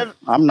Yo, me? Yeah,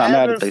 I'm not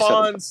mad if they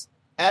said it.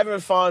 Av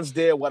and Fonz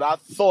did what I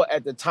thought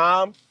at the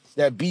time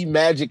that B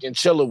Magic and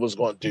Chilla was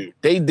going to do.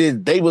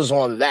 They was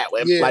on that.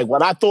 Yeah. Like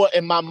what I thought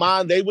in my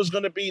mind they was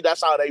going to be,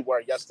 that's how they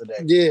were yesterday.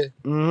 Yeah.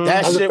 Mhm.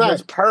 That That's a shit fact.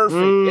 was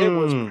perfect. It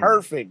was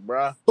perfect,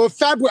 bruh. But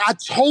Fabio, I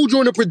told you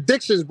in the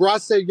predictions, bro. I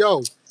said,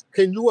 yo,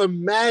 can you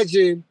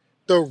imagine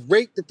the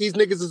rate that these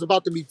niggas is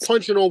about to be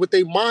punching on with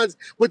their minds,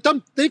 with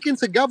them thinking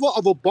together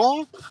of a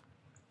bar?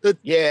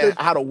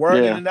 How to word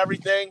it Yeah. and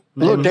everything.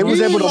 Look, they was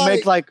Yeah, able to like-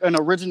 make like an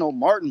original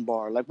Martin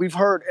bar. Like we've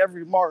heard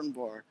every Martin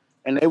bar,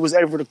 and they was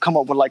able to come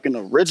up with like an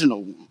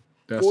original one.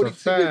 That's 40 a to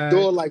the fact.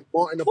 door like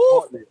Martin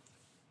apartment.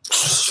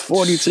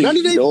 40 to None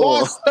of these door.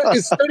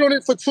 bars stood on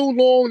it for too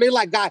long. They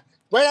like got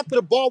right after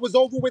the bar was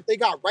over with. They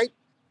got right.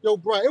 Yo,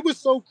 bro, it was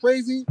so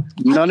crazy.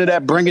 None of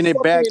that bringing it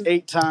back Fucking-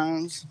 8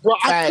 times. Bro,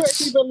 I Facts.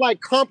 couldn't even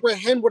like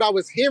comprehend what I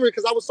was hearing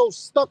because I was so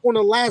stuck on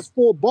the last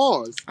 4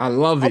 bars. I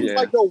love I it. was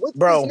like, yo, what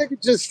Bro. this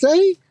nigga just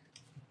say?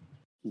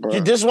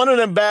 Bruh. This one of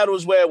them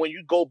battles where when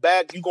you go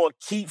back, you're going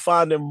to keep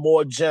finding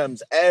more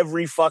gems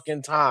every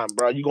fucking time,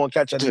 bro. You're going to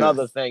catch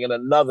another thing and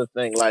another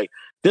thing. Like,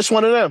 this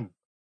one of them.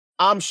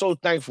 I'm so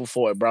thankful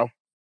for it, bro.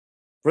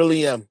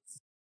 Really am.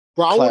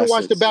 Bro, I want to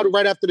watch the Classics. battle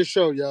right after the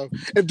show, yo.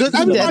 If does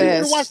everybody want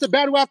Deadass. to watch the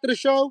battle after the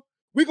show,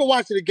 we can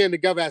watch it again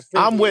together as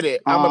friends. I'm with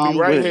it. I'm going to I'm be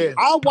right with it. here.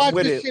 I'll watch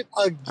with this it. shit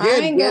again. I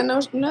ain't bro.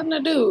 got nothing to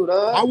do,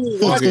 dog. I will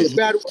watch Okay. the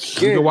battle You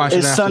again. can watch it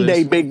It's after Sunday,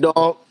 this. big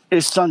dog.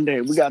 It's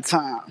Sunday. We got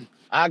time.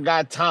 I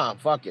got time.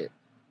 Fuck it.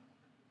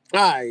 All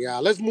right,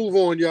 y'all. Let's move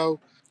on, yo.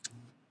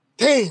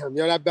 Damn,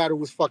 yo, that battle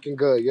was fucking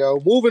good, yo.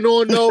 Moving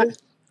on, though.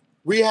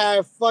 We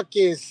have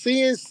fucking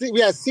CNC.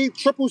 We have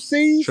Triple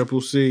C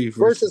Triple C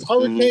versus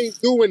Hurricane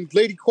Do and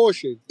Lady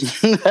Caution.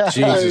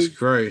 Jesus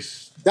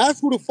Christ. That's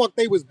who the fuck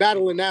they was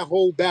battling that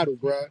whole battle,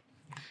 bruh.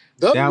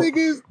 Them That-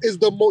 niggas is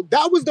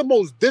that was the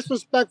most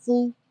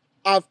disrespectful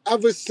I've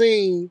ever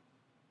seen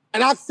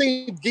And I've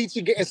seen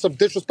Geechee getting some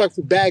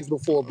disrespectful bags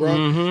before,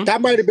 bro.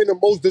 That might have been the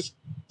most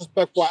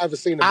disrespectful I ever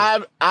seen him.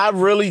 I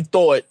really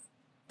thought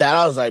that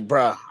I was like,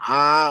 bro,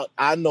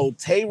 I know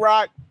Tay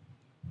Rock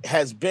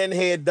has been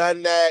here,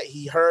 done that.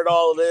 He heard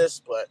all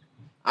this, but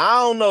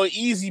I don't know.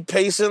 Easy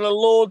pacing a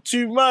little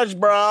too much,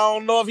 bro. I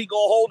don't know if he gonna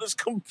hold his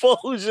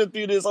composure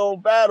through this whole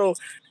battle.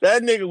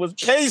 That nigga was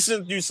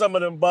pacing through some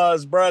of them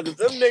bars, bro. Because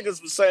them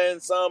niggas was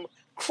saying some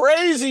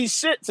crazy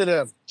shit to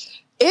them.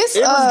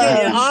 It was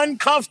getting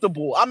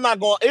uncomfortable.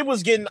 It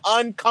was getting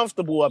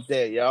uncomfortable up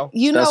there, yo.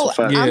 You know,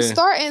 I'm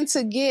starting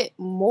to get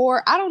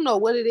more. I don't know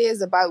what it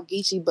is about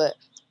Geechee, but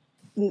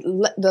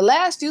the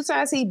last few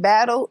times he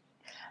battled,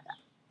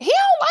 he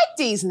don't like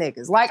these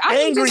niggas. Like, I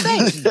can just say,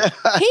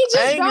 he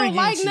just don't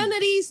like none of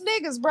these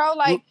niggas, bro.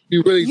 Like,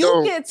 you really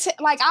don't.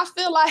 Like, I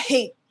feel like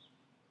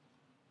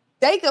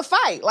they could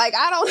fight. Like,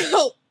 I don't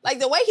know. Like,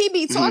 the way he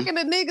be talking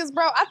to niggas,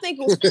 bro, I think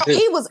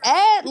he was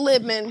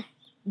ad-libbing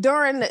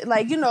during,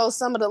 like, you know,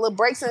 some of the little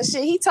breaks and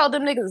shit. He told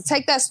them niggas to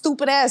take that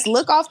stupid ass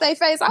look off their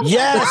face. I was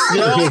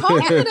like,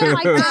 talking to them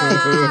like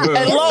that.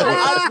 And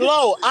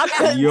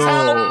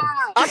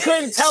I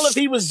couldn't tell if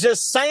he was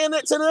just saying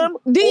it to them.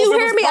 Do you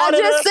hear me? I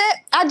just said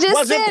if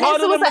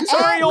it was an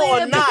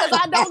ad-lib because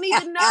I don't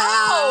even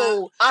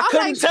know. I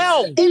couldn't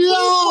tell. If he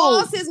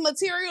paused his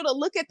material to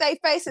look at their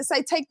face and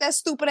say, take that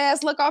stupid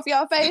ass look off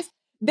your face.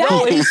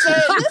 He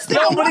said,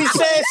 nobody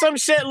said some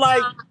shit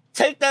like,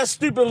 take that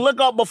stupid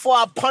look up before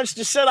I punch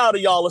the shit out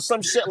of y'all or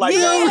some shit like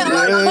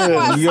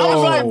that. Yo. I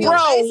was like, bro,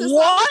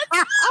 what?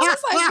 I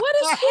was like, what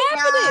is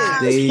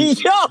happening?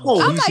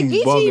 I'm like,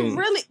 Geechee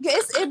really,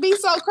 it'd be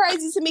so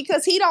crazy to me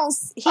because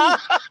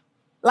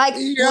like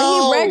when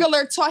he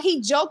regular talk, he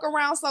joke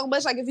around so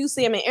much. Like if you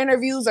see him in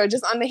interviews or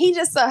just he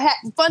just a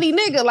funny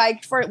nigga.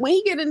 Like when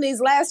he get in these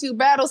last few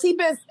battles, he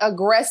been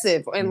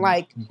aggressive and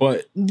like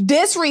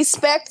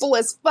disrespectful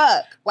as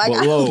fuck. Like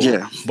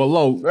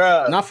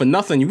but not for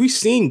nothing. We've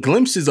seen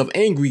glimpses of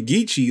angry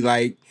Geechee.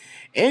 Like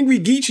Angry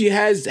Geechee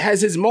has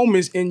his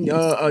moments in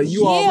URL,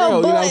 you know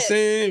what I'm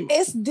saying?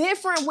 It's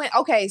different when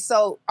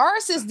so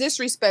Urs is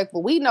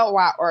disrespectful. We know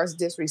why Urs is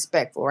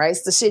disrespectful, right?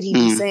 It's the shit he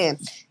be saying.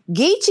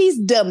 Geechee's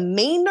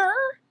demeanor,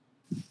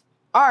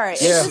 all right,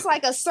 it's just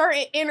like a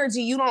certain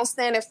energy you don't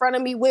stand in front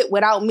of me with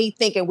without me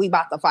thinking we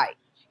about to fight.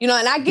 You know,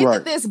 and I get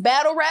that this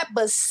battle rap,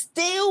 but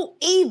still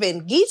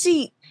even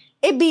Geechee,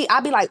 I'd be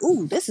like,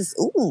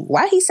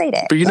 why he say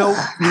that? But you know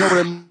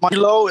what it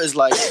low is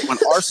like when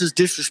Ars is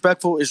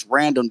disrespectful, it's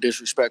random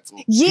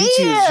disrespectful. Yeah. Geechee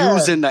is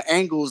using the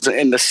angles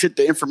and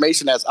the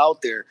information that's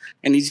out there,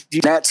 and he's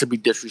using that to be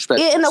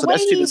disrespectful. Yeah, and the way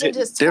he's even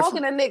just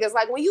talking to niggas,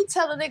 like when you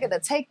tell a nigga to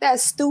take that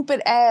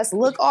stupid ass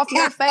look off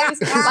your face, like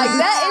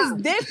that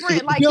is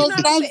different. Like, yo, you know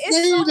what I'm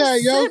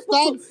saying?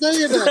 Stop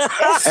saying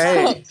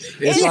that.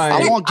 Hey,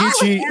 I want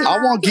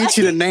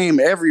Geechee to name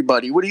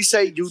everybody. What did he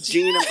say?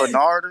 Eugene and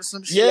Bernard or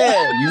some shit?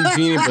 Yeah.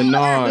 Eugene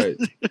Bernard.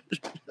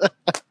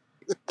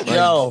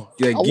 Yo.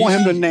 I want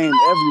him to name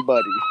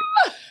everybody.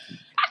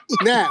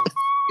 Now,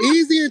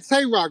 Easy and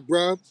Tay Rock,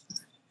 bro.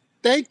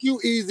 Thank you,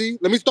 Easy.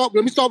 Let me start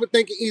with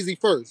thanking Easy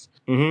first.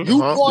 You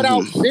brought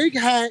out Big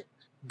Hat,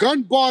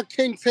 Gun Bar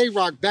King Tay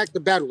Rock back to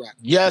battle rap.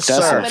 Yes,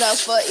 sir. Give it up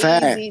for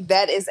Easy.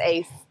 That is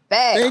a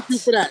fact. Thank you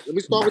for that. Let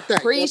me start with that.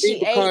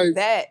 Appreciate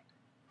that.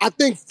 I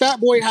think Fat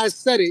Boy has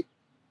said it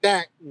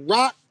that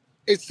Rock,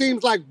 it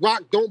seems like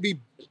Rock don't be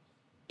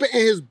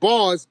spitting his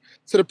bars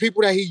to the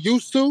people that he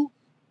used to.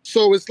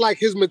 So it's like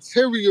his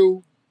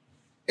material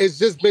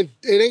it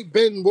ain't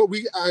been what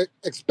we are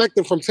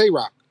expecting from Tay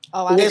Rock.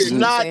 Oh, I see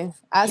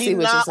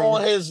what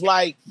you're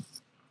saying.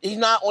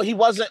 He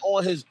wasn't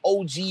on his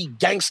OG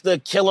gangster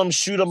kill him,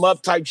 shoot him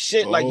up type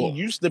shit like he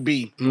used to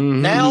be.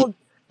 Now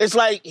it's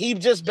like he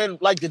just been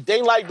like the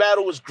daylight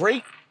battle was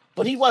great,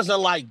 but he wasn't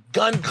like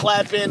gun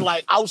clapping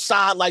like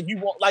outside like you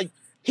want like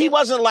he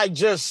wasn't like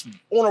just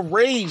on a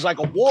rage like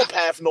a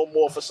warpath no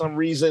more for some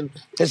reason.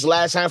 His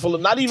last handful of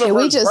not even. Can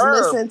we just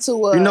listen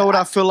to? You know what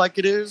I feel like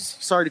it is?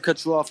 Sorry to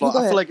cut you off. I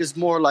feel like it's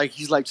more like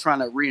he's like trying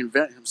to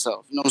reinvent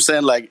himself. You know what I'm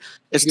saying? Like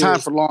it's time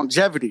for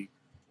longevity.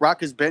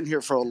 Rock has been here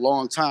for a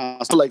long time.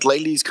 I feel like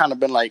lately he's kind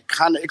of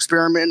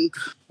experimenting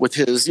with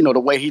his, the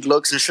way he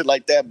looks and shit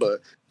like that. But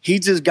he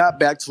just got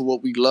back to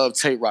what we love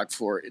Tay Rock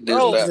for.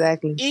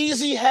 Exactly.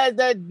 Easy had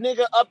that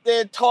nigga up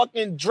there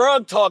talking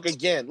drug talk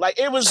again. Like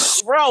it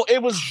was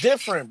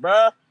different,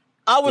 bro.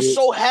 I was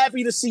so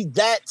happy to see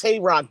that Tay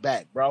Rock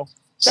back, bro.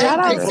 Shout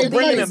out to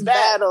these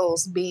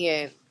battles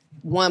being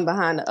one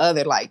behind the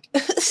other. Like,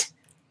 hey,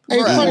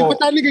 funny what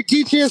that nigga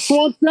Geechee and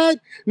Swamp said.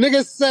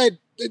 Nigga said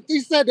he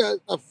said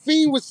a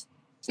fiend was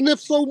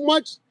sniffed so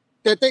much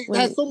that they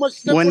had so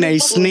much. When they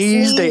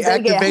sneezed, they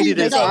activated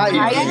his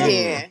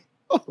eye.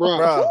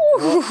 Bro.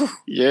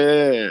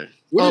 Yeah.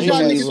 He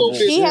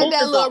had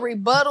that little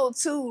rebuttal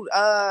too.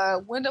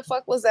 When the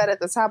fuck was that at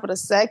the top of the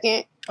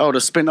second? Oh, the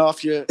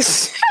spinoff, yeah.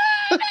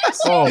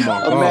 Oh my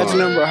god! Imagine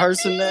them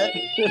rehearsing that.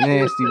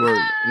 Nasty work,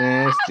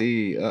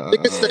 nasty.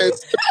 Nigga said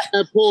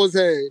that Paul's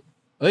head.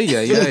 Oh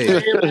yeah.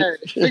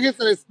 Nigga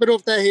said spit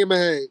off that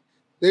hammerhead.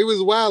 They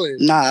was wilding.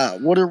 Nah,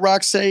 what did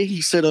Rock say?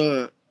 He said,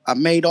 I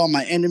made all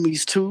my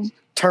enemies too.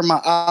 Turned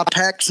my eye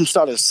packs and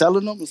started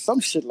selling them or some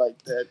shit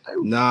like that.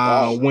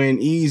 Nah, when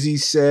Easy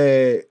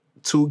said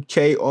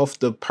 2K off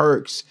the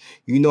perks,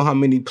 you know how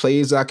many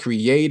plays I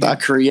created?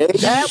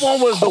 That one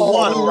was the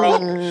one, bro.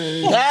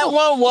 That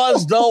one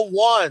was the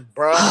one,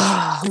 bro.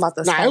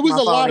 It was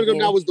a lot of them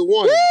that was the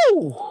one.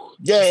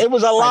 Yeah, it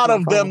was a lot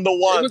of them the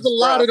ones. It was a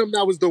lot of them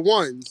that was the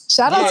ones.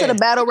 Shout out to the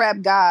battle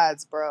rap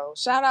gods, bro.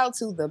 Shout out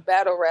to the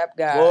battle rap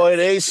gods. Boy,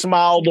 they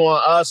smiled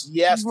on us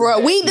yesterday. Bro,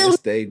 we do. Yes,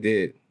 they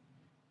did.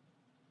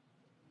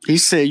 He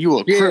said you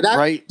a crip,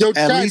 right? Yo,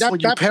 At least when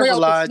you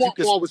paralyzed, you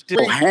could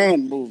still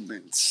hand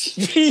movements.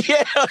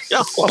 Yeah.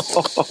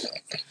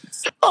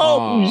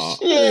 Oh,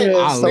 shit.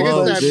 I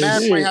love that this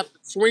man shit. might have to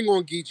swing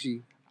on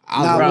Geechee.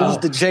 Nah, it was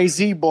the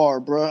Jay-Z bar,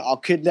 bro. I'll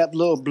kidnap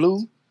Lil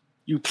Blue.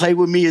 You play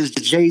with me as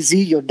the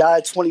Jay-Z. You'll die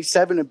at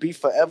 27 and be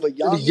forever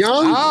young.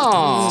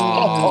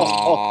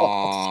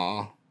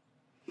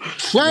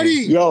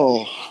 Freddie.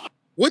 Yo.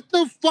 What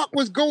the fuck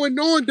was going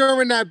on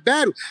during that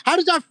battle? How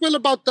did y'all feel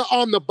about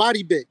the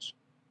body bitch?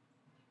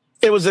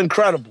 It was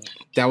incredible.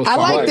 That was I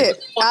fire. liked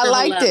it. I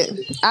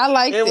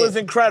liked it. It was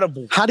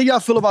incredible. How do y'all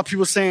feel about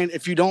people saying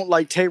if you don't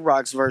like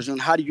Tay-Rock's version,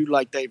 how do you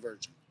like their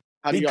version?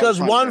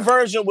 Because one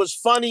version was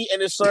funny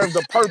and it served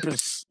a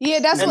purpose. Yeah,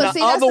 that's and what. the See,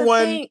 that's other the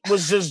one thing.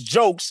 was just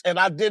jokes, and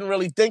I didn't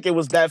really think it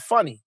was that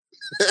funny.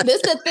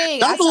 This the thing.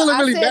 That's all it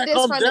really said this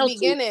comes from down the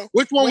beginning. to.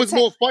 Which one was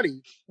more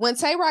funny? When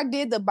Tay-Rock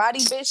did the body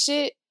bitch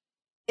shit,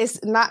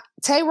 it's not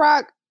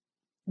Tay-Rock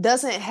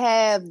doesn't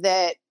have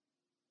that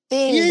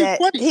thing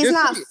he's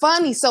not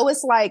funny. So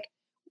it's like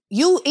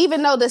you,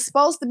 even though that's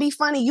supposed to be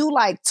funny, you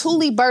like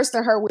Tuli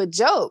bursting her with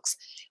jokes.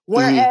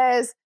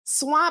 Whereas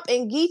Swamp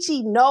and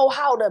Geechee know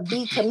how to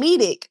be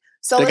comedic.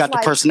 So they it's got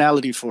like, the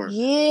personality for it.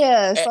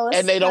 Yeah. So it's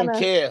and they don't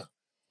care.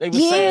 They were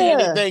saying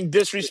anything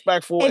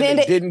disrespectful and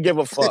they didn't give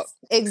a fuck.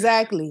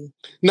 Exactly.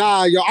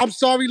 Nah, yo, I'm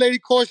sorry, Lady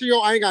Caution, yo.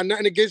 I ain't got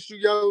nothing against you,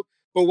 yo.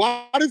 But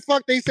why the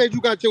fuck they said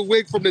you got your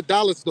wig from the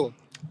dollar store?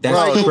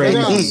 That's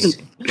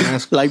crazy.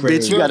 That's like,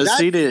 crazy. bitch, you gotta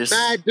see this.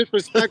 Mad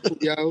disrespectful,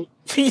 yo.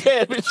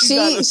 Yeah,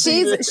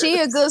 she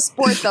a good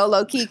sport though,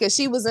 low key, because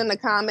she was in the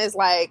comments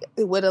like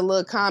with a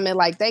little comment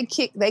like they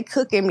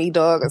cooking me,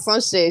 dog, or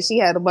some shit. She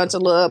had a bunch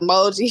of little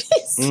emojis.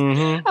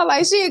 I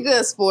like she a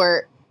good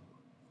sport.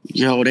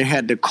 Yo, they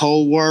had the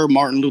code word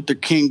Martin Luther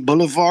King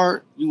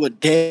Boulevard. You a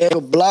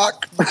dead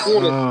block,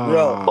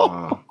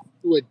 bro.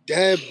 You a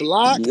dead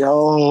block,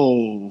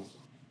 yo.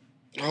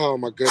 Oh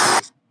my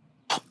goodness.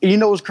 You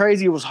know what's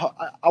crazy? It was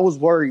I was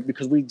worried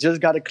because we just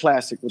got a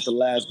classic with the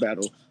last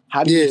battle.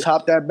 How do you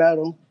top that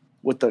battle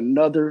with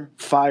another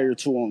fire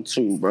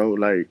 2-on-2, bro?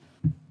 Like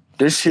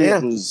this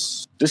shit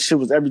was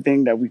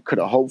everything that we could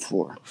have hoped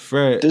for.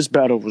 Fred, this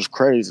battle was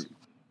crazy.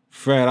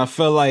 Fred, I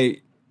feel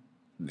like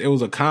it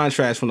was a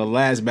contrast from the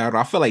last battle.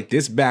 I feel like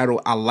this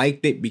battle, I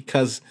liked it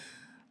because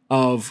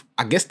of,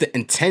 I guess, the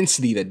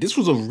intensity, that this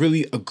was a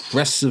really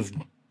aggressive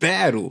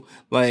battle.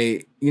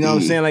 Like, you know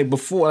what I'm saying? Like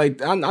before,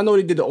 like I know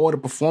they did the order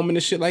performing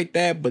and shit like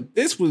that, but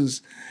this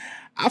was,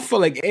 I feel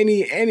like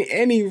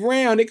any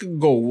round it could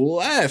go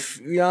left.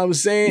 You know what I'm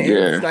saying?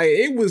 Yeah.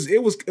 It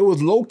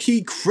was low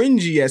key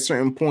cringy at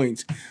certain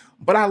points,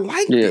 but I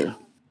liked it.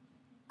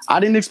 I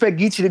didn't expect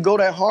Geechee to go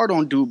that hard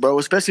on dude, bro.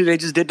 Especially they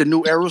just did the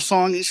new Era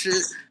song and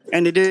shit,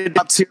 and they did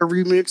Top Tier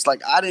remix.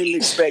 Like I didn't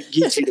expect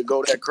Geechee to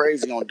go that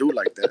crazy on dude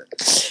like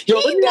that. Yo,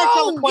 he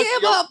don't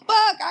give a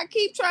fuck. I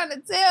keep trying to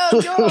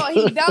tell y'all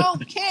he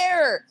don't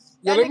care.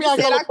 Yo, let me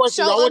ask y'all a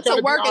question. Show up to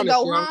to work honest, and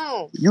go yo.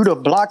 home. You the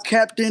block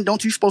captain?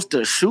 Don't you supposed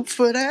to shoot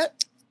for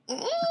that,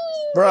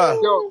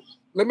 bruh? Yo,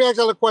 let me ask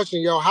y'all a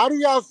question, yo. How do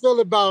y'all feel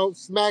about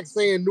Smack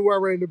saying "New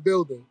Era in the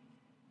building"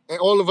 and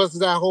all of us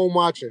is at home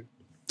watching?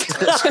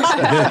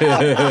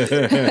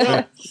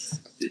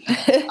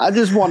 I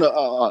just want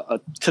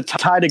to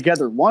tie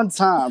together one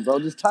time, bro.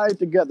 Just tie it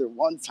together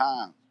one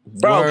time.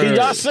 Bro, can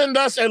y'all send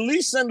us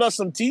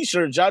some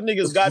t-shirts? Y'all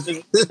niggas got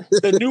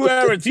the New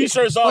Era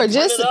t-shirts all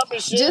printed up and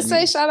shit. Just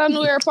say shout out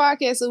New Era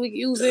podcast so we can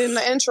use it in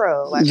the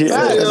intro. Like,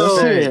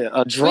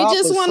 a drop we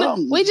just want a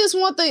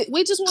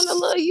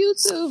little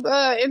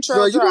YouTube intro.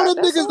 Bro, you drop. know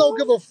them niggas don't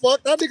give a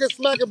fuck. That nigga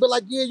Smack and be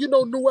like, yeah, you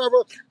know, New Era,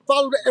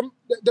 follow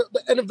the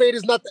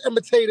innovators, not the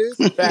imitators.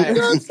 You know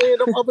what I'm saying?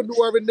 Them other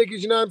New Era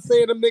niggas, you know what I'm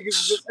saying? Them niggas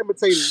is just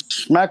imitators.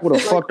 Smack would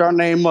have fucked our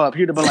name up.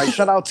 He'd have been like,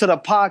 shout out to the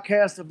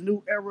podcast of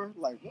New Era.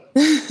 Like, what?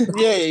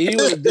 Yeah, he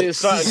would have did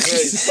something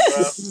crazy,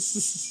 bro.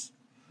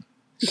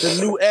 The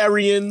New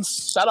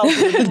Aryans. Shout out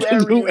to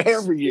the New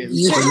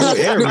Aryans.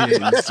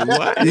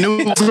 What? New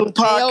podcast.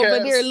 They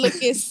over there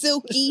looking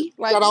silky.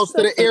 Like, shout out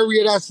to the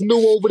area that's new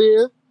over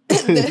there.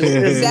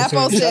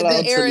 Zappo said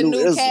the Era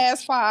New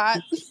Cast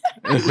Pod.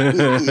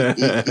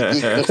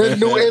 The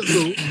new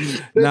Izzle.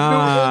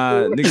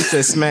 Nah, nigga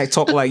said Smack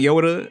talk like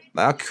Yoda.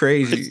 That's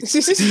crazy.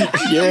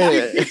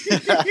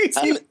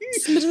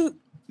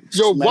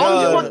 Yo,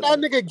 why the fuck that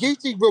nigga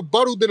Geechee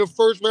rebutted in the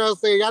first round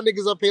saying y'all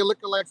niggas up here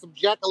looking like some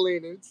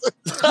jack-o'-lanterns?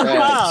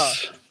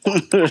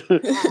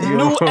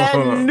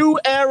 New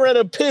Era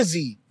to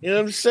Pizzy. You know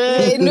what I'm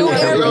saying? New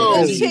Era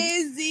to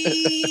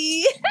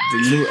Pizzy. The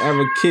New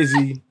Era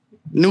Kizzy.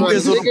 New Right,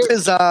 Izzle nigga.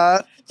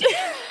 Pizzazz.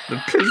 The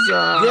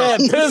pizza. Yeah,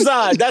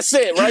 Pizzazz. That's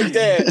it right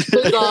there.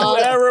 New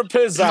era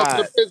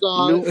Pizzazz.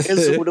 New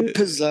Izzle the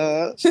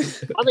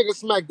Pizzazz. I nigga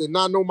Smack did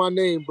not know my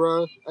name,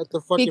 bro. At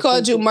the fucking He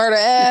called you Murder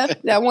Ave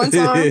that one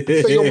time.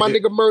 Say, yo, my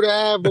nigga Murder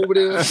Ave over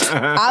there.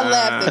 I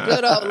laughed a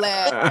good old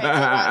laugh.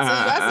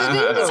 I said,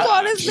 did you just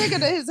call this nigga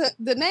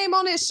the name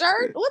on his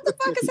shirt? What the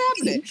fuck is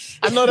happening?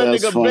 I know that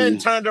That's nigga funny. Ben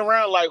turned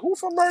around like, who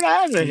from Murder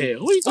Ave in here?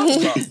 Who you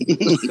talking about?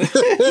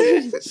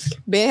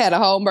 Ben had a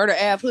whole Murder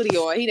Ave hoodie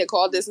on. He done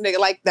called this nigga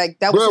like that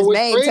was Bro, his what's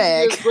name crazy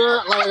tag. is, bro,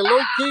 like low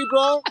key,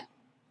 bro.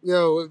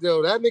 Yo,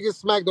 that nigga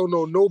Smack don't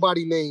know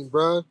nobody name,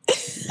 bro.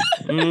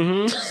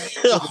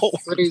 Oh,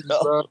 Crazy,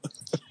 bro.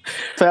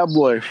 Fat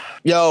Boy.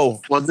 yo,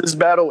 Was this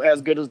battle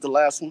as good as the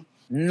last one?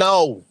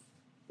 no.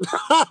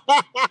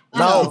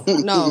 No.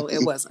 No,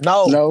 it wasn't.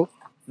 No. No.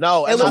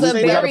 No. It And was I a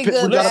think- very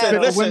good We gotta pick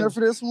battle. a winner for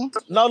this one?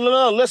 No.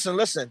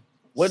 Listen.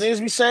 What needs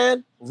to be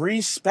saying?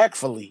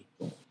 Respectfully.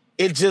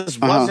 It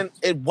just wasn't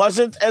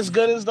as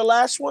good as the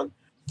last one,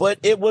 but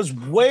it was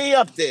way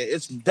up there.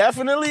 It's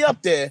definitely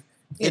up there.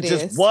 It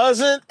just is.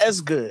 wasn't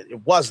as good.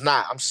 It was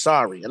not. I'm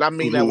sorry. And I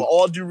mean that with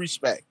all due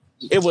respect.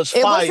 It was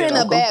It fire. wasn't a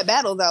though. bad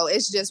battle though.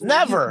 It's just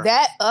Never.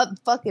 that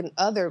fucking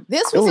other.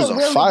 This It was, was a a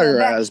really fire good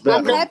battle. ass battle.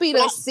 I'm happy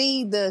to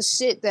see the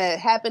shit that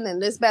happened in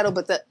this battle,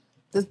 but the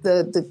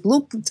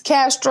Luke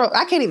Castro,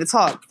 I can't even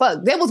talk.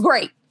 Fuck, that was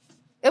great.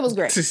 It was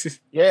great.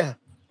 Yeah.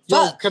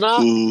 Yo, Fuck. can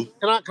I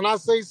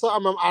say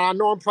something? I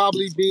know I'm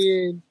probably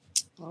being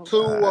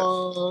too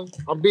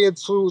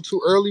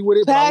early with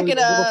it. But I Pack really it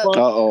don't give a up. fuck.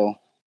 Uh-oh.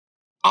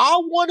 I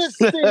want to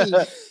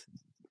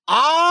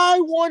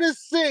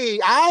see.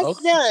 I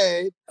Okay.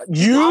 said.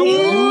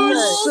 You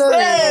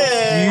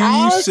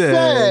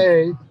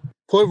said.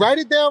 Write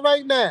it down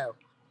right now.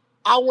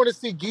 I want to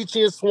see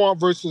Geechee and Swamp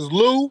versus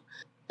Lou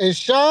and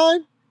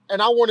Sean,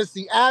 and I want to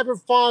see Ab and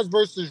Fonz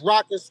versus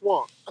Rock and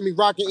Swamp. I mean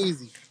Rock and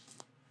Easy.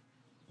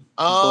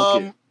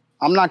 Book it.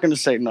 I'm not gonna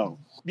say no.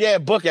 Yeah,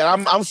 book it.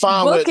 I'm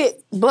fine Book with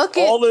it. Book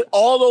it.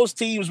 all those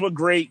teams were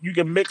great. You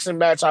can mix and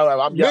match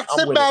however. I'm Mix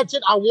and with match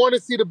it. I want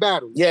to see the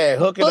battle. Yeah,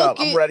 hook it Book up.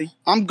 it. I'm ready.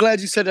 I'm glad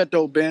you said that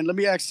though, Ben. Let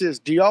me ask this.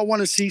 Do y'all want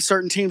to see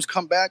certain teams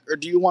come back, or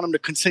do you want them to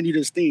continue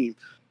this theme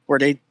where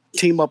they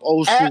team up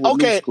old school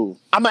with new school?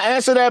 I'm gonna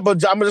answer that,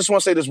 but I'm just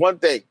want to say this one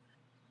thing.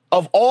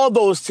 Of all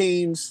those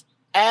teams,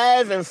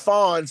 Av and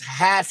Fonz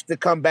have to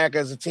come back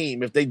as a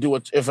team if they do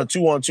it. If a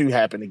 2-on-2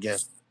 happen again,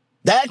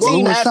 that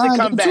team has to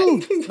come back.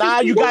 Nah,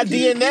 you got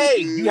DNA.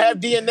 You have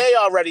DNA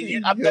already.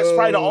 That's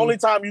probably the only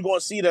time you're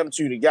gonna see them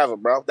two together,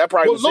 bro. That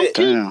probably was low it.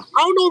 key, I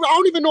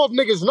don't even know if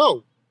niggas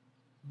know.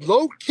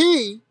 Low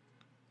key,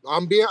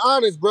 I'm being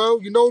honest, bro.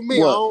 You know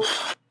me.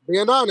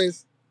 Being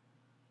honest,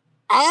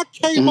 I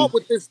came up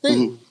with this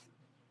thing.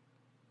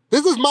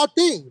 This is my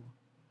theme.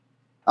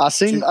 I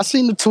seen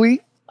the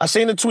tweet. I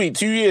seen the tweet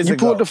 2 years ago. You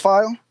pulled the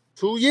file.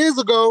 2 years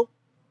ago.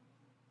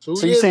 So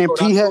you saying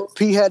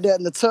P had that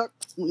in the tuck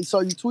when he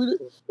saw you tweet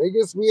it?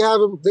 Niggas had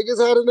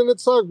it in the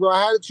tuck, bro.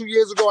 I had it 2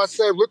 years ago. I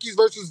said rookies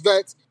versus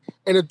vets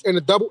and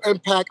a double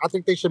impact. I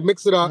think they should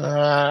mix it up.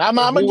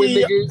 I'm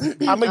waiting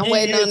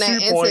on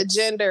that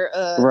intergender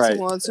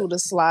 2-on-2 to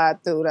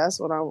slide through. That's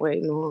what I'm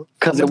waiting on.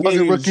 Because it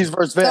wasn't rookies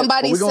versus vets.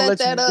 Somebody but we gonna set let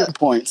that you up. get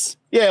points.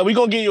 Yeah, we're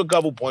gonna give you a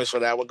couple points for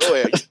that one. Go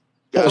ahead.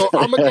 So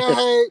I'm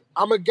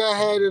gonna go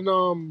ahead and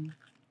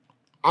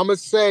I'm gonna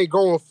say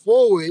going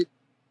forward,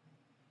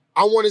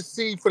 I want to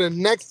see for the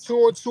next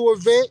 2-on-2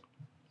 event,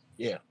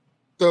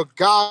 the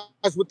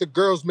guys with the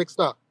girls mixed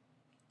up.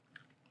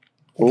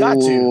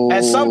 Got to.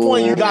 At some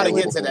point, you got to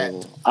get to that.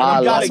 You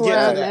got to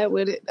get to that.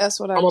 With it. That's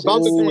what I'm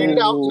about to tweet it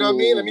out. You know what I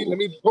mean? Let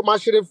me put my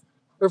shit in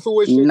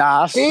fruition.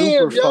 Nah, I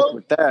super fuck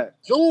with that.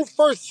 June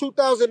 1st,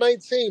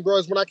 2019, bro,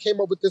 is when I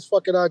came up with this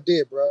fucking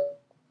idea, bro.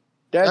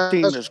 That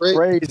team is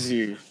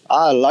crazy.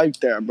 I like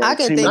that, bro. I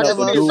can think of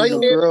a few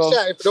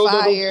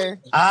fire.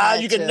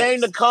 You can name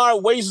the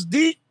card Waist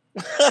Deep.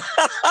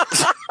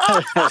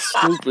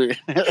 Stupid.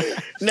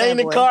 Name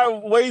the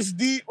card Waist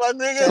Deep, my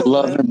nigga.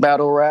 Love and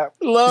battle rap.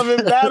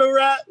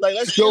 Like,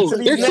 let's get to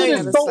these this shit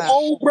names. is so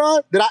old, bro,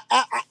 that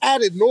I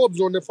added Norbs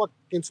on the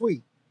fucking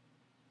tweet.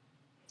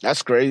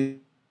 That's crazy.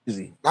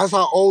 That's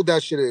how old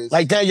that shit is.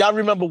 Like that, y'all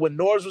remember when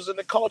Norbs was in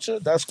the culture?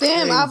 That's crazy.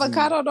 Damn,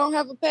 Avocado don't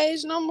have a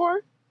page no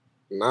more?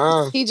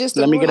 Nah. He just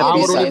let me get a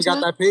piece. I don't even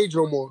got that page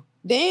no more.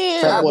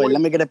 Damn. Fat boy,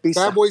 let me get a piece.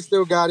 Fat boy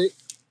still got it.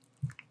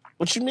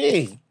 What you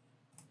mean?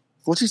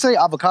 What you say?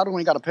 Avocado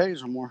ain't got a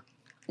page no more.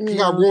 He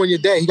got ruin your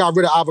day. He got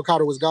rid of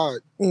Avocado as God.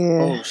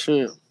 Yeah. Oh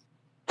shit.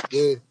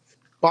 Yeah.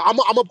 But I'm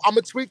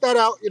gonna tweet that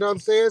out, you know what I'm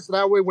saying? So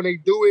that way when they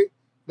do it,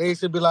 they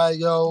should be like, yo,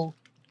 you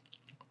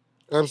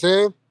know what I'm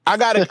saying? I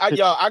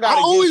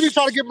always be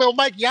trying to get my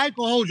Mikey. I ain't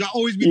gonna hold you. I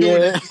always be doing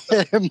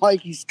that.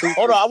 Mikey's stupid.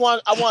 Hold on,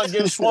 I want to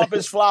give Swamp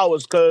his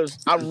flowers because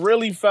I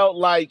really felt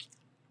like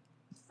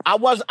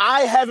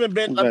I haven't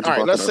been. All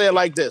right, let's say it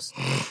like this.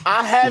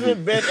 I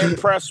haven't been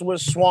impressed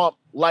with Swamp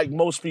like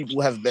most people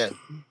have been.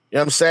 You know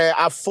what I'm saying?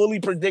 I fully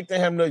predicted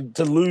him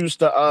to lose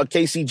to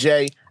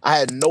KCJ. I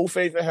had no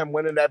faith in him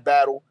winning that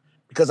battle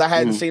because I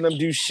hadn't seen him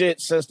do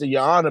shit since the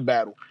Yana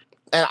battle.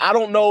 And I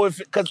don't know if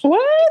because What?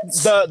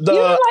 the You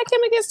didn't like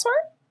him against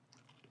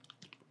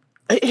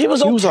Twerk? he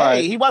was okay. He was all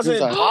right. He wasn't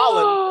He was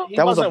wilding.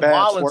 That was a bad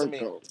wilding to twerk, me.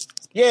 though.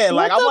 Yeah,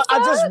 like I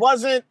just fuck?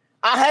 wasn't.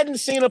 I hadn't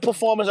seen a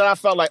performance that I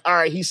felt like, all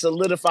right, he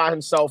solidified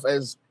himself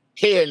as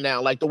here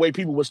now, like the way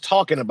people was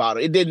talking about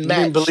it. It didn't match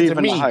Didn't believe to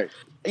in me. the hype.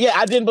 Yeah,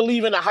 I didn't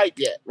believe in the hype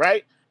yet,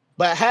 right?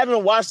 But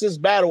having watched this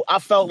battle, I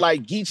felt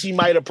like Geechee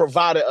might have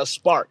provided a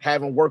spark,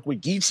 having worked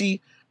with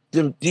Geechee,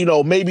 to,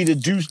 maybe to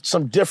do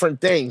some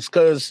different things.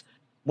 Because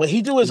when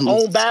he do his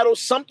own battle,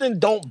 something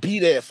don't be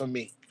there for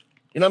me.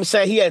 You know what I'm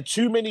saying? He had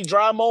too many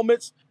dry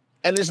moments.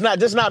 And this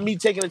is not me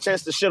taking a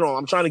chance to shit on him.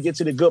 I'm trying to get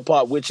to the good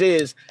part, which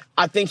is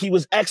I think he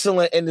was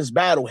excellent in this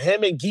battle.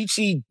 Him and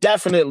Geechee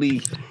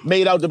definitely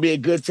made out to be a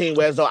good team.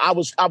 Whereas though I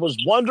was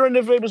wondering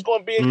if it was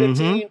going to be a good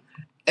team,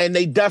 and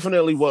they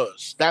definitely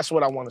was. That's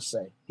what I want to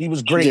say. He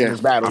was great in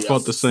this battle. I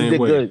felt the same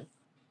way. Good.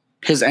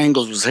 His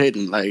angles was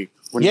hidden. Like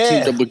when he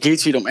teamed up with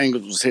Geechee, them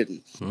angles was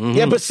hidden.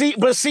 Yeah, but see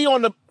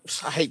on the.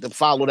 I hate to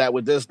follow that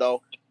with this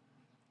though.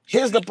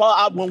 Here's the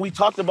part when we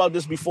talked about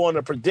this before in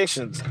the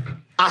predictions.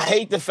 I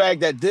hate the fact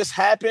that this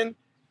happened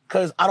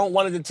because I don't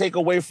want it to take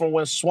away from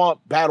when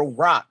Swamp battled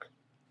Rock.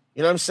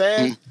 You know what I'm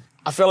saying?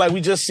 I feel like we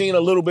just seen a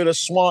little bit of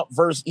Swamp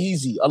versus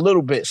Easy, a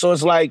little bit. So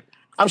it's like,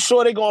 I'm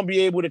sure they're going to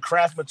be able to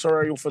craft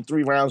material for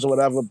 3 rounds or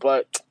whatever,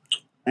 but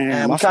we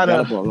kind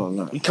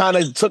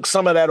of took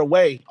some of that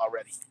away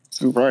already.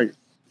 You're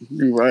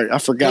right. I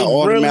forgot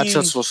all the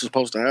matchups was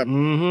supposed to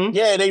happen.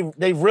 Yeah,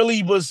 they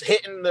really was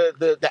hitting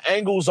the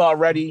angles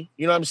already.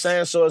 You know what I'm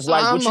saying? So it's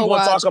like, what you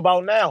want to talk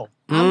about now?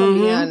 I'm gonna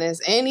be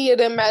honest. Any of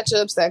the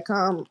matchups that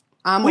come,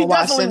 I'm gonna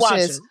watch them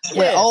shits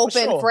with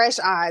open, fresh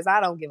eyes.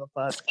 I don't give a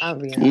fuck. I'm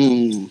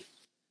being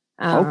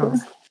honest.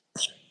 Okay.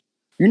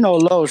 You know,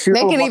 Lo, they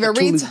can even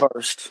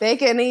They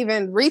can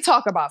even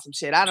re-talk about some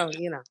shit. I don't.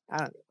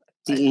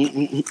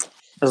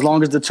 As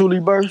long as the Thule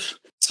burst.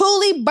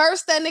 Thule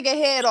burst that nigga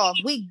head off.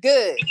 We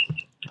good.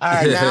 All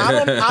right,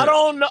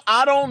 now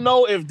I don't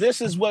know if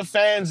this is what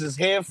fans is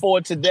here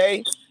for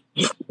today,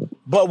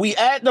 but we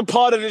at the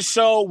part of the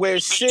show where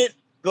shit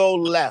go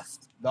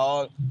left,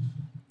 dog.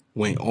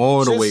 Went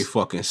all the way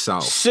fucking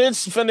south.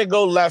 Shit's finna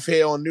go left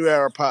here on New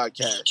Era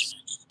Podcast.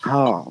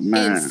 Oh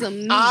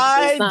man,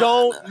 I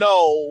don't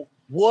know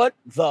what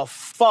the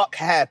fuck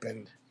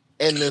happened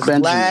in this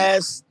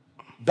last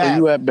battle. Where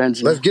you at,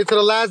 Benjamin? Let's get to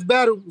the last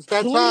battle. It's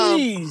that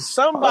time.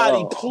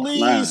 Somebody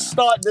please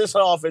start this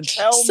off and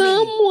tell me.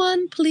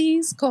 Someone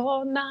please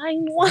call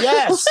 911.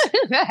 Yes.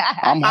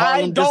 I'm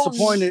Harlem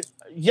disappointed.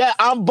 Yeah,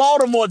 I'm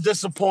Baltimore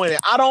disappointed.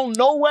 I don't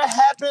know what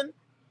happened.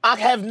 I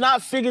have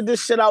not figured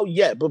this shit out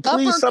yet, but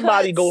please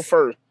somebody go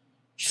first.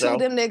 Show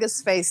them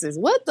niggas' faces.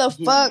 What the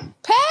fuck?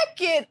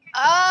 Pack it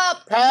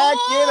up. Pack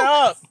it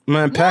up.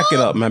 Man, pack it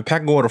up, man.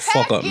 Pack it the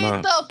fuck up,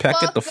 man.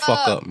 Pack it the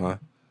fuck up, man.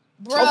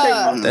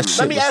 Bruh. Okay,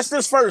 let me ask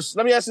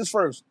this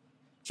first.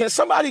 Can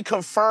somebody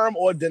confirm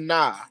or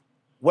deny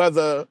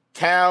whether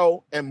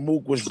Cal and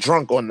Mook was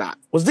drunk or not?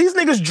 Was these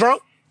niggas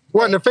drunk?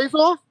 What, in the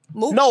face-off?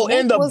 No,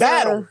 in the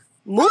battle.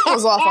 Mook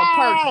was off a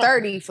perk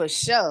 30 for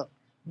sure.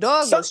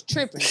 Dog was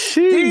tripping.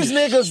 These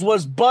niggas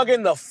was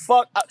bugging the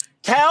fuck up.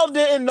 Cal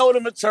didn't know the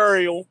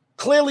material.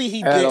 Clearly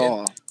he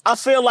didn't. I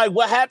feel like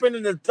what happened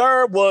in the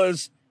third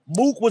was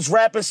Mook was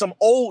rapping some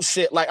old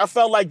shit. Like I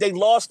felt like they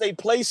lost their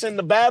place in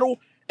the battle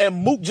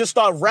and Mook just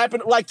started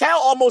rapping. Like Cal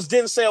almost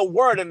didn't say a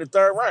word in the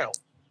third round.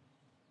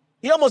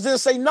 He almost didn't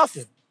say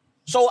nothing.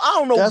 So I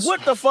don't know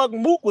what the fuck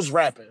Mook was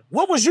rapping.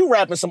 What was you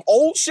rapping? Some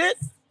old shit?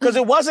 Because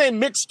it wasn't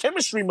mixed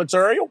chemistry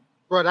material.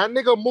 Bro, that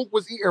nigga Mook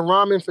was eating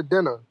ramen for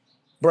dinner.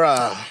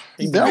 Bruh.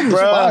 That was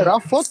fire. I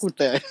fuck with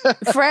that.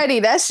 Freddie,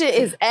 that shit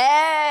is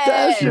ass.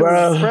 That shit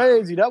was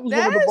crazy. That was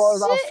one of the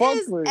bars I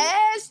fucked with.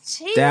 Ass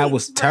cheap, that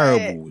was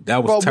terrible.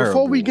 That was terrible.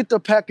 Before we get to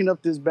packing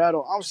up this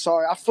battle, I'm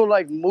sorry. I feel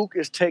like Mook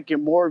is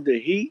taking more of the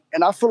heat,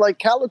 and I feel like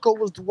Calico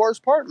was the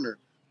worst partner.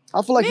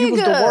 I feel like he was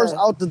the worst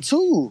out the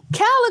two.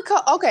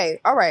 Calico,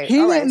 okay, all right. He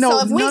didn't know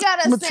so if we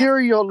gotta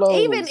material load.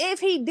 Even if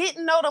he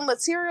didn't know the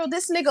material,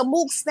 this nigga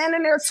Mook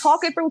standing there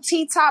talking through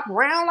T-top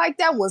round like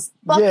that was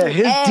fucking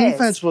his ass.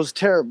 defense was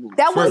terrible.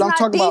 That was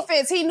not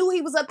defense. He knew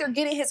he was up there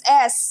getting his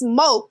ass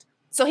smoked.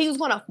 So he was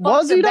gonna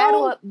fuck the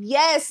battle up.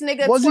 Yes,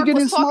 nigga. Was Twerk he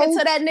was talking smoked?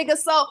 to that nigga.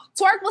 So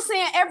Twerk was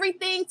saying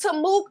everything to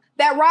Mook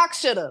that Rock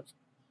should have.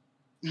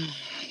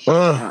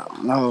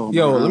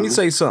 Yo, let me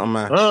say something,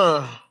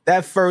 man.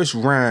 That first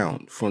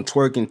round from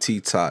Twerk and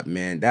T-Top,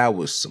 man, that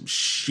was some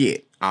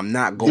shit. I'm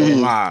not gonna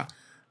lie.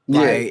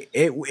 Like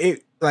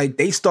it like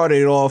they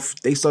started off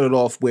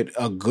with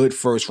a good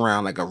first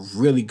round, like a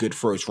really good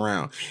first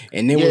round.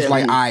 And it was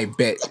like, I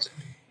bet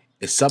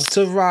it's up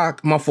to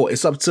Rock, my fault,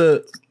 it's up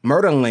to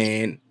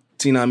Murderland,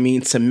 you know what I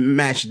mean, to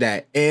match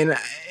that. And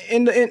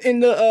in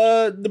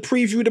the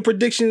preview, the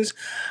predictions,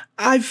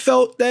 I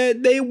felt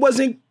that they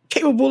wasn't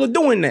capable of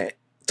doing that.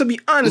 To be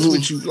honest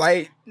with you,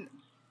 like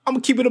I'm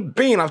gonna keep it a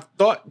bean. I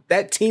thought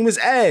that team was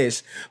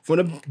ass from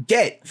the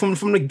gate.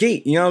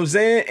 You know what I'm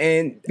saying?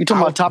 And you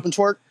talking about Top and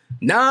Twerk?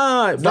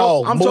 Nah, bro.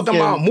 No, I'm Mook talking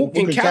about and- Mook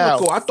and Mook and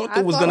Calico. Cal. I thought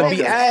there was gonna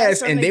be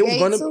ass, and they was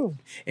gonna,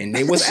 and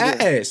they was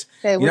ass.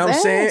 They You know what I'm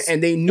was saying? ass.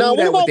 And they knew Now, what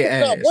that with about their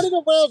ass. one of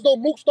the rounds though?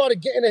 Mook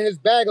started getting in his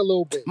bag a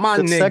little bit. My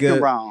The nigga.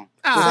 second round.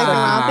 Second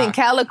round, I think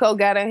Calico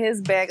got in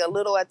his bag a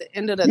little at the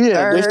end of the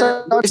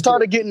third. They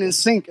started getting in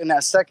sync in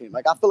that second.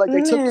 Like I feel like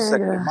they took the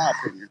second, in my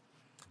opinion.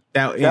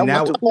 That That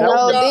was went to- No,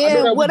 I know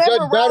then that we whatever judge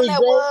round battles, that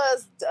bro.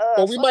 was,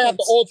 But we might have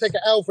to all take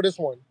an L for this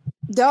one.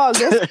 dog.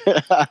 This,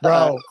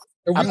 Bro,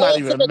 If we I'm all not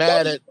even took a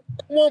mad W at.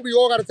 one, we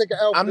all got to take an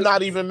L. For I'm this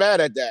not even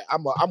mad at that.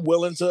 I'm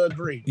willing to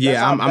agree. yeah,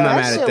 That's how I'm not bad- mad That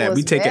at shit that. We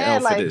was take an L bad,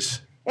 for like-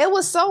 this. it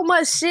was so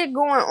much shit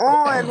going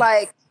on,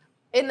 like.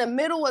 In the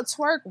middle of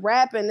twerk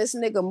rapping, this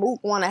nigga Mook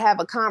want to have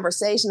a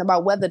conversation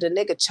about whether the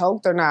nigga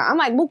choked or not. I'm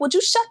like, Mook, would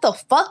you shut the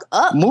fuck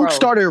up, Mook bro?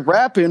 started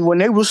rapping when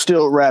they was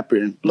still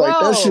rapping. Like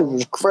Bro, that shit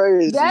was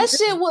crazy. That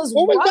shit was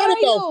What was that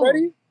about, wild.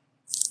 Freddie?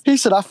 He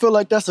said, "I feel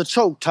like that's a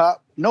choke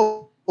top.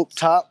 No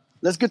top.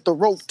 Let's get the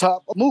rope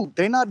top. Mook,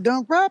 they not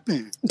done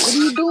rapping. What are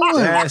you doing?"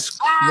 That's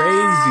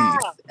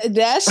crazy.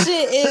 That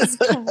shit is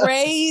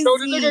crazy. So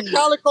the nigga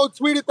Calico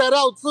tweeted that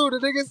out too. The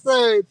nigga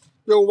said,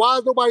 "Yo, why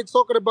is nobody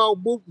talking about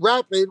Mook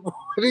rapping when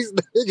these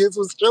niggas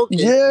was joking?"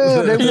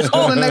 Yeah, they was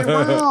calling that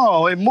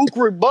round, and Mook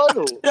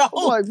rebutted. Yo.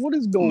 I'm like, what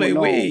is going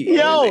on?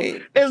 Yo,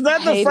 is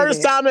that the Hated first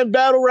it. time in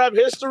battle rap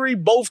history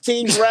both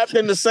teams rapped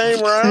in the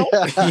same round?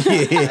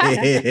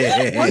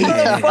 Yeah. What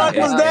the fuck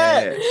was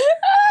that?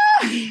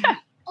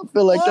 I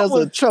feel like What that's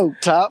was- a choke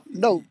top,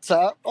 no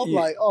top. I'm Yeah.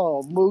 like,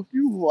 oh, Mook,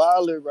 you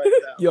wildin' right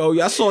now. Yo,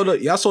 y'all saw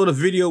the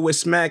video with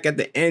Smack at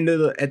the end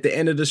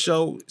of the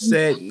show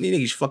said these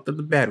niggas fucked up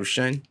the battle,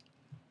 son.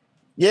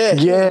 Yeah.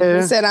 He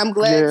Yeah, said, "I'm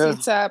glad Yeah.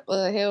 T-Top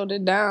held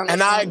it down." or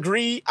And I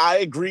something.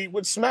 agree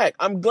with Smack.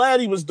 I'm glad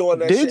he was doing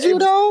that shit. did you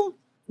though?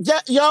 Yeah,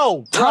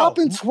 yo, Top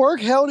bro, and Twerk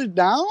held it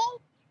down.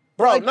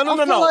 bro, Like, no.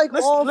 I feel like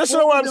all Listen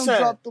to four what of I'm them saying.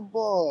 dropped the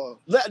ball.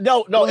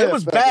 No, Go it ahead,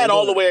 was Fat bad Boy,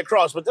 all go the ahead. way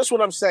across, but this is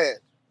what I'm saying.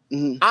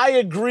 Mhm. I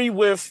agree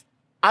with,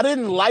 I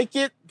didn't like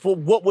it for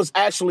what was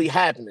actually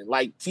happening.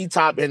 Like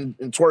T-Top and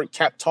Twerk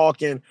kept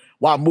talking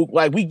while Mook,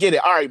 like, we get it.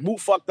 All right, Mook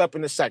fucked up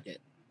in a second.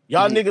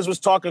 Y'all niggas was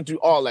talking through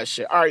all that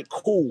shit. All right,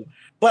 cool.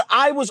 But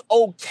I was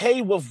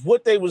okay with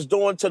what they was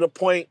doing to the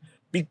point,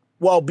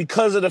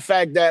 because of the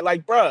fact that,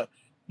 like, bruh,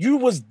 you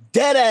was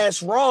dead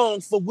ass wrong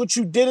for what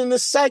you did in the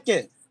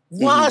second.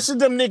 Why should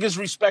them niggas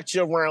respect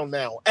you around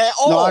now at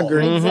all? No, I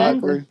agree. I Exactly.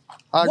 agree.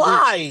 I agree.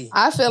 Why?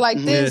 I feel like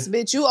this,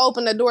 bitch. You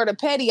open the door to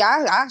petty.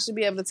 I should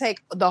be able to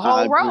take the whole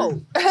agree.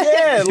 road.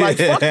 Yeah, like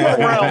fuck you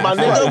around, my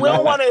nigga. We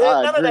don't want to hit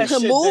I none of that To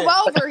shit. move then.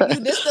 over, you.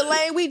 This the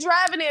lane we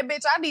driving in,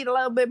 bitch. I need a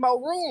little bit more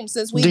room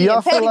since we Do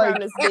y'all getting feel petty like-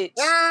 around this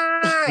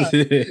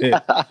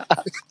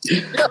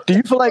bitch. Do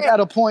you feel like at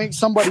a point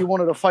somebody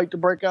wanted a fight to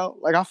break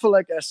out? Like I feel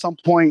like at some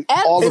point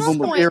At all of this them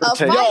were point, a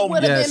irritated. fight Yo,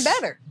 would have yes. been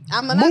better.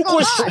 I'm not Mook gonna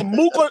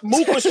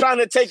lie. was trying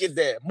to take it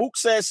there. Mook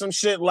said some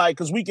shit like,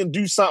 "Cause we can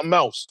do something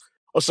else,"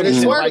 or some And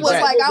shit Twerk like was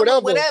that. like, "I want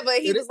Whatever. whatever."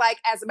 He It- was like,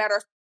 "As a matter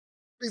of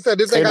He said,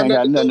 "This It ain't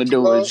got nothing to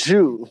do with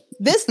you.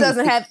 this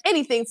doesn't have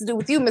anything to do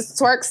with you, Mr.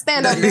 Twerk.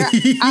 Stand up there.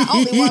 I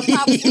only want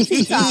problems with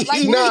T-Top."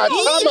 Like, Nah, time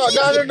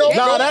out.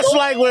 No. That's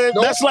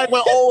like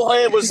when old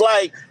head was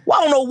like, "Well,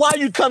 I don't know why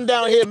you come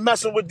down here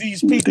messing with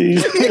these people."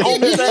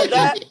 Homie said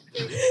that.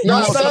 No,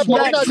 You Fat Boy,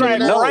 we not doing backtrack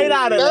that. right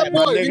out of Fat that,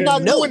 my Boy, we nigga.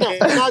 not doing that.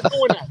 We not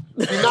doing that.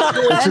 We not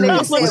doing that that.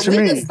 nigga What said, you "We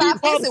mean? can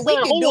stop this and we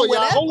can do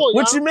whatever." Hold on,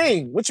 What y'all. you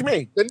mean? What you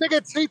mean? The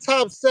nigga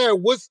T-Top said,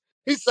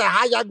 he said,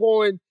 how y'all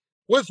going,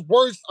 what's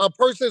worse, a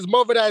person's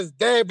mother that's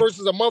dead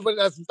versus a mother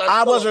that's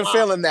I still wasn't alive?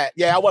 feeling that.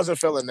 Yeah, I wasn't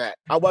feeling that.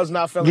 I was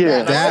not feeling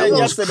Yeah, that. And I That said was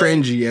yesterday-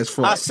 cringy as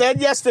fuck. I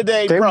said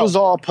yesterday, They bro. was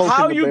all poking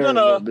how the you bear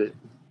gonna- a little bit.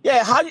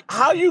 Yeah,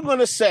 how you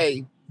gonna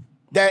say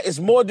that it's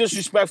more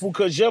disrespectful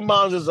because your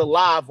mom's is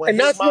alive when And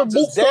his that's when mom's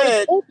Mook is started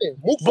dead? talking.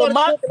 Mook But started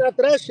talking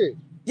after that shit.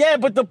 Yeah,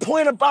 but the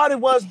point about it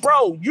was,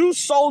 bro, you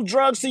sold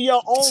drugs to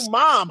your own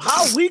mom.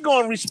 How we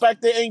gonna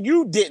respect it and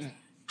you didn't?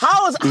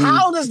 How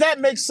does that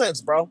make sense,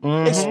 bro?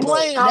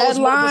 Explain how That it's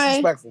more line-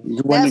 disrespectful.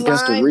 You went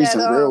against the line reason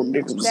that, real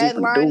niggas was that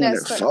even line doing that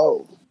it Sur-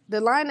 for. The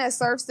line that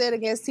Surf said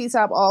against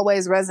T-Top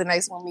always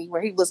resonates with me,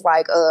 where he was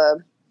like,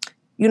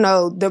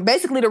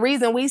 basically the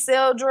reason we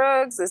sell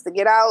drugs is to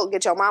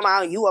get your mama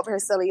out, and you over here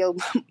selling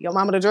your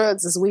mama the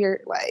drugs is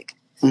weird. Like,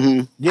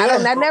 I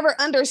never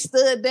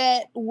understood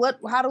that. All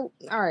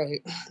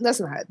right, that's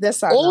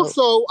not.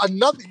 Also, I'm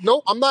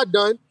not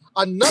done.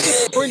 Another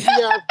cringy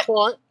ass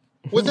part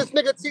was this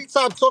nigga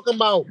T-Top talking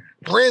about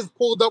Grizz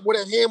pulled up with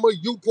a hammer,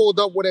 you pulled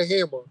up with a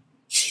hammer.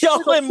 Yo,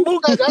 and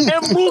Mook tried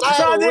to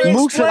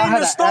Mook said I explain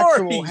had the an actual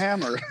story.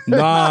 hammer.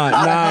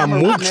 Nah,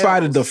 Mook nails.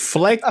 tried to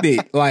deflect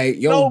it. Like,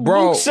 yo, No,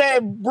 bro. Mook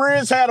said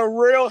Briz had a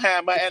real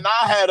hammer and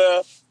I had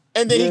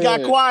and then he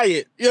got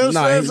quiet. You know what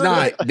I'm saying?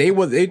 Nah, they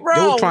were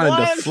trying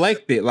what? to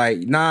deflect it. Like,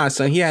 nah,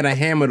 son, he had a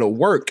hammer to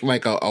work,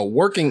 like a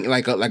working,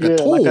 like a Yeah,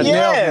 tool. like a nail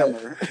Yeah.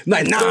 hammer.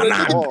 Like,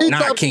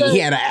 nah, King. He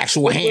had an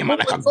actual hammer,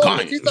 like a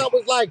gun. T-Top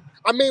was like,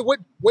 I mean, what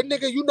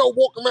nigga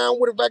walk around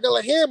with a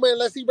regular hammer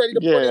unless he ready to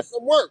put in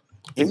some work?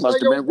 He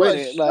must have been with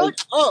it. Like,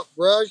 shut up,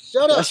 bro.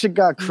 Shut up. that shit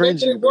got You're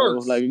making cringy, it bro.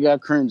 worse. Like, it got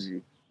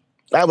cringy.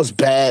 That was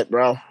bad,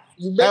 bro.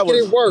 You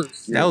making it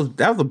worse.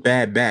 That was a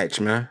bad batch,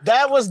 man.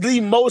 That was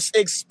the most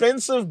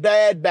expensive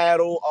bad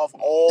battle of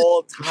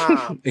all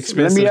time.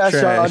 Let me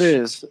ask y'all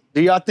this.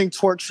 Do y'all think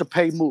Twerk should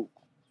pay Mook?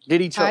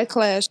 Did he choke? High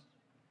class.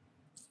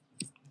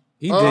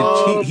 He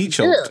did. He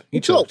choked. Yeah, he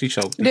choked. He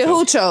choked. Did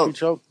who choke? He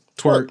choked.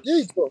 Twerk.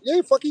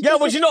 Yeah, fucking. Yeah,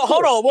 but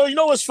hold on. Well, you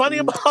know what's funny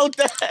about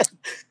that?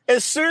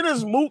 As soon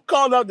as Mook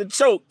called out the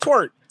choke,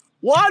 Twerk,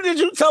 why did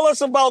you tell us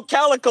about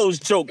Calico's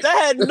choke? That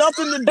had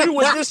nothing to do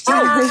with this choke.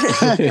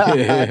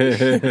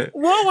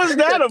 What was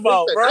that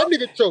about, bro? That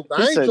nigga choked.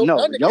 I ain't choked.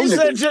 No, He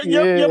said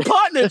your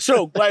partner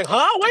choked. Like,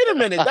 huh? Wait a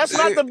minute. That's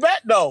not the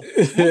bet, though.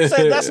 Mook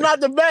said that's not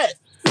the bet.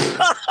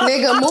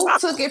 Nigga, Mook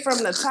took it from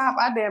the top.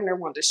 I damn near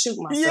wanted to shoot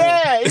myself.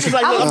 Yeah, he was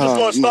like, I'm just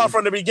going to start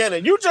from the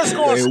beginning. You just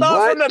going to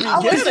start from the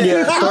beginning.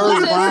 Yeah,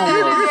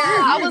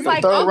 I was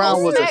like, third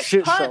round was a Smack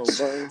shit punch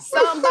show, bro.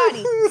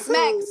 somebody.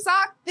 Smack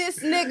sock this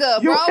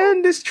nigga, bro. Yo,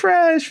 end this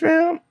trash,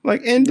 fam.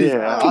 Like, end it.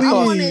 Yeah,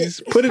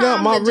 Please. Put it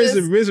out my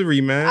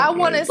misery, man. I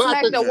wanted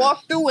Smack to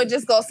walk through and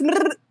just go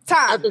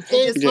time. At the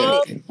same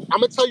time,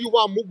 I'm gonna tell you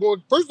why Mook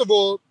going. First of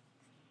all,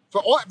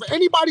 for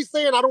anybody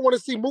saying I don't want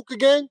to see Mook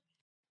again,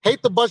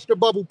 hate to bust your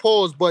bubble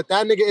pause, but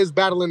that nigga is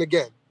battling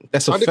again.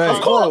 That's a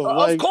fact.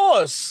 Of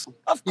course.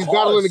 He's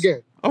battling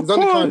again. He's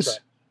under contract.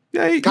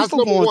 Yeah, he's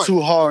going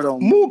too hard on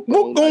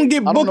Mook gonna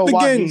get booked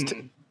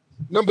again.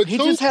 Number two, he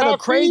just had a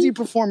crazy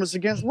performance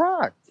against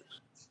Rock.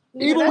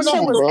 Even that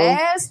shit was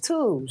ass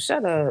too.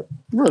 Shut up.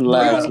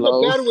 Relax,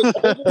 Lo.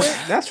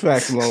 That's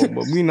facts, Lo,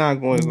 but we not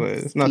going to.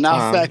 It's not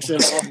time. Facts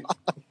at all.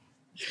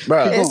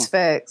 Bro. It's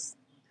facts.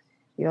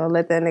 You don't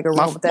let that nigga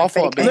run with that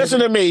fake.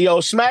 Listen to me,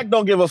 yo. Smack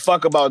don't give a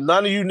fuck about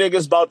none of you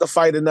niggas about to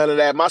fight and none of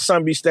that. My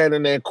son be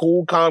standing there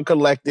cool, calm,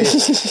 collected.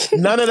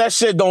 None of that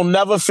shit don't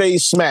never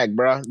phase Smack,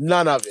 bro.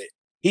 None of it.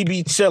 He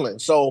be chilling.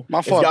 So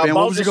my fault, if y'all Ben.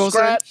 What was you gonna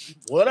scrap, say?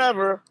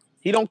 whatever.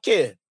 He don't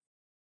care.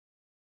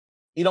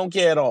 He don't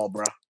care at all,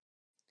 bro.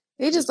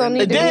 He just don't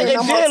need to hear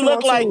no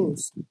more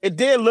It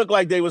did look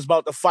like they was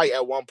about to fight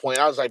at one point.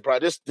 I was like, bro,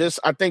 this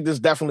I think this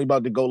definitely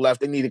about to go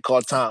left. They need to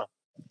call time.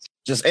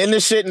 Just end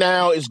this shit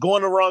now. It's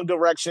going the wrong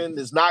direction.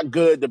 It's not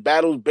good. The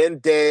battle's been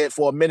dead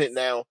for a minute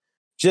now.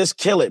 Just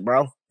kill it,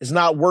 bro. It's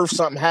not worth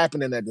something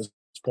happening at this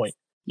point.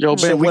 Yo,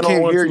 Ben, we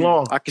can't hear you.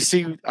 Long. I can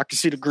see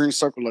the green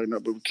circle lighting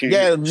up, but we can't.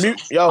 Yeah,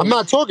 mute. Yo, I'm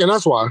not talking.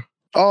 That's why.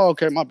 Oh,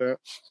 okay, my bad.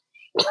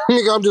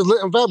 Nigga, I'm just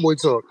letting Fat Boy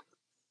talk.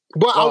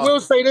 But I will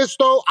say this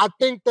though. I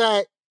think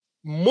that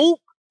Mook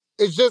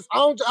is just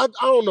I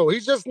don't know.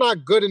 He's just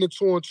not good in the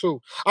 2-on-2.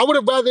 I would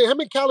have rather him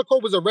and Calico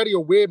was already a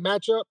weird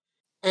matchup.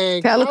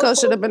 And Calico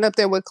should have been up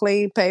there with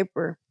clean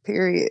paper.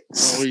 Period.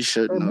 Oh, he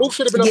shouldn't. Mook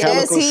should have been up there.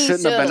 Calico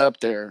shouldn't have been up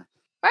there.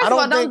 First of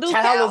all, don't do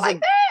Cal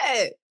like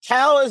that.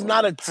 Cal is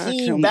not a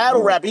team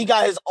battle rap. He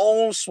got his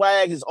own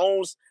swag, his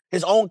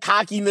own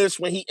cockiness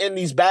when he in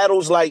these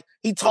battles. Like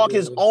he talk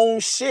his own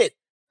shit.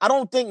 I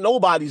don't think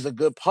nobody's a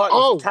good partner.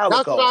 Oh, for Calico.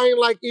 that's what I ain't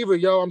like either,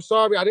 yo. I'm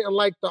sorry, I didn't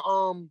like the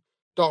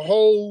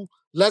whole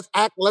let's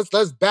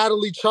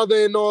battle each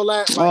other and all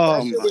that. Like,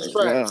 that shit was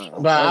trash.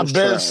 But I've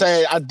been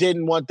saying I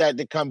didn't want that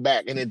to come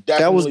back, and it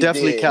definitely that was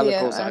definitely did.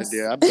 Calico's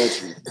idea. I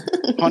bet you,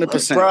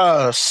 100%.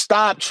 Bruh,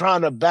 stop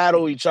trying to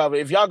battle each other.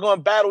 If y'all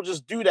gonna battle,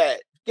 just do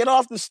that. Get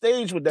off the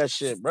stage with that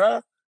shit,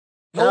 bruh.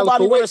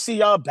 Nobody want to see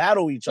y'all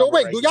battle each other.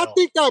 Wait, right do y'all now.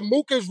 think that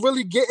Mook is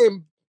really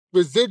getting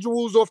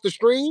residuals off the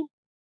stream,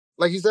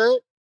 like he said?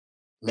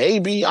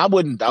 Maybe. I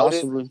wouldn't doubt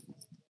it.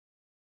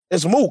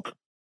 It's Mook.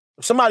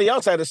 If somebody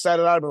else had said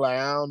it, I'd be like,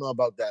 I don't know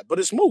about that. But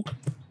it's Mook.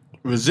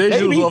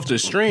 Residuals off the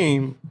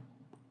stream.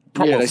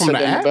 Yeah, they from said the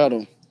that in app? the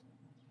battle.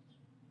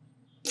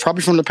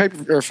 Probably from the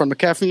paper or from the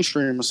caffeine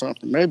stream or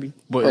something, maybe.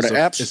 But or the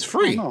apps. It's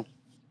free.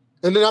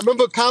 And then I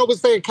remember Kyle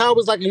was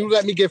like, you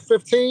let me get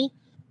 15.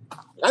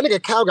 That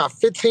nigga Kyle got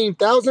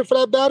 15,000 for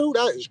that battle.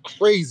 That is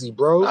crazy,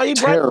 bro.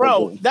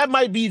 Bro, that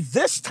might be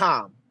this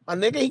time. My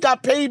nigga, he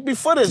got paid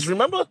before this,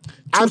 remember?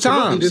 2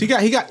 times. He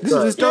got this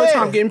is his third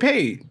time getting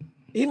paid.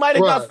 He might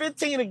have got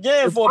 15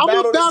 again for a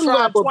battle. I'm a battle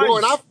rapper, twice. bro,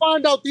 and I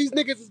find out these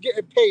niggas is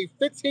getting paid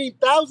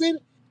 15,000,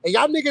 and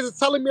y'all niggas is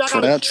telling me I for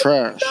gotta that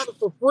trash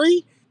for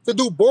free to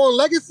do Born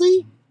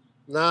Legacy.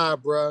 Nah,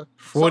 bro.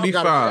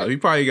 45. He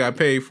probably got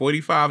paid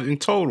 45 in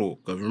total.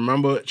 Cause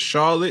remember,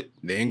 Charlotte,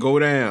 they didn't go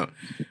down.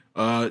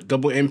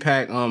 Double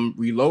Impact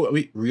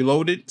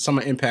reloaded.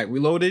 Summer Impact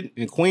Reloaded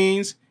in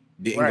Queens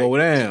didn't go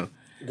down.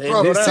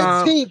 Bro, this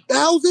time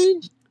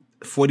 15,000?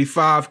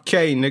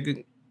 45K,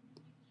 nigga.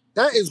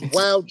 That is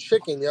wild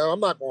chicken, yo. I'm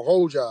not gonna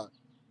hold y'all.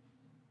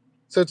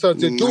 So to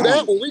do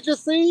that, what we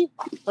just seen,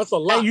 that's a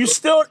lot. And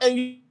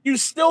you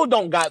still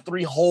don't got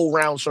 3 whole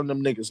rounds from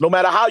them niggas. No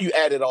matter how you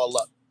add it all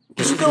up,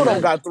 you still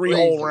don't got 3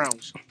 whole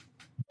rounds.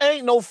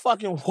 Ain't no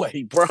fucking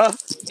way,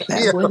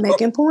 bruh. We're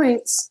making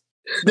points.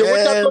 Then what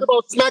y'all thought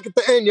about Smack at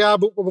the end, y'all?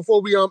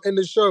 Before we end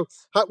the show,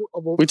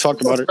 we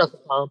talked about it.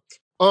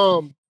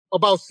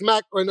 About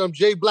Smack and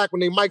Jay Black when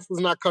their mics was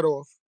not cut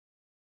off.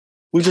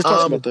 We just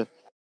talked about that.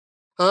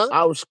 Huh?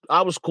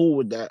 I was cool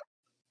with that.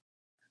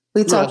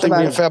 We talked I think about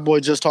me and Fat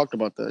Boy just talked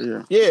about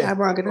that. Yeah. I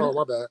brought it up. Oh,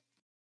 my bad.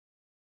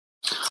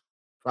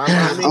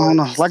 I don't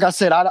know. Like I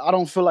said, I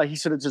don't feel like he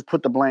should have just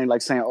put the blame,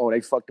 like saying, "Oh,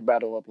 they fucked the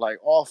battle up." Like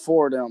all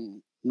four of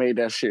them made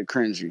that shit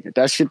cringy.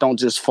 That shit don't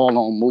just fall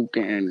on Mook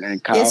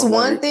and Kyle. It's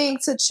one thing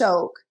to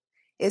choke.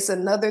 It's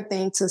another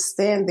thing to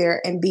stand there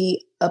and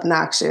be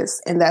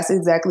obnoxious. And that's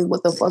exactly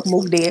what the fuck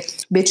Mook did.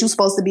 Bitch, you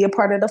supposed to be a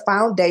part of the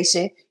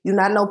foundation. You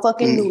not no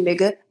fucking new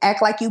nigga.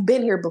 Act like you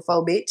been here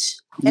before, bitch.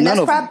 And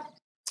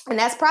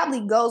that's probably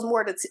goes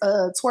more to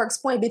Twerk's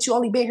point, bitch, you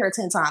only been here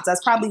 10 times.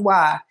 That's probably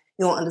why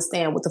you don't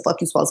understand what the fuck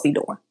you supposed to be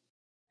doing.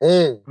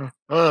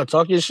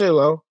 Talk your shit,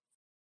 Lo.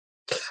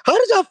 How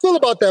did y'all feel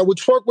about that with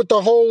Twerk with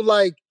the whole,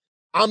 like,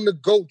 I'm the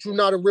GOAT, you're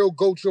not a real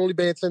GOAT, you only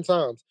been here 10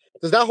 times?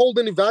 Does that hold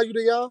any value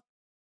to y'all?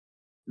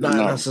 Not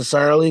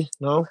necessarily,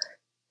 no.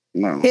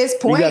 No. His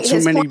point.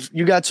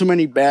 You got too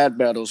many bad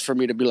battles for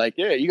me to be like,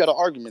 yeah, you got an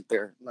argument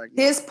there. Like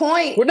his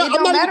point. It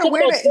don't matter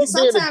where.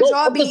 Sometimes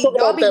y'all be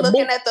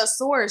looking at the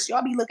source.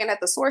 Y'all be looking at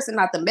the source and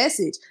not the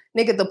message,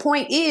 nigga. The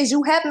point is,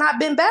 you have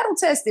not been battle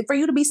tested for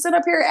you to be sitting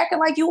up here acting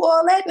like you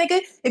all that, nigga.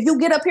 If you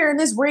get up here in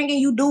this ring and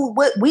you do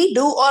what we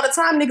do all the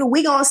time, nigga,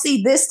 we gonna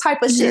see this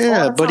type of shit.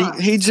 Yeah, but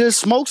he just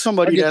smoked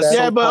somebody that's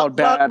so-called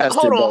bad.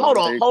 Hold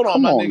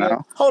on, my nigga.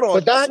 Now. Hold on.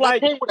 But that's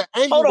like came with an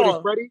angle with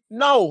it, Freddie.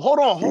 No, hold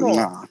on.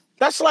 Nah.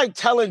 That's like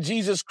telling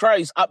Jesus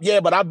Christ,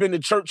 but I've been to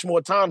church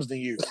more times than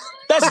you.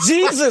 That's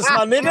Jesus,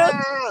 my nigga.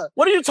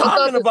 What are you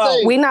talking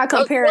about? We not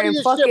comparing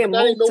fucking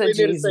Mook to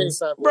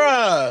Jesus.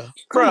 Bruh.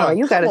 Come on,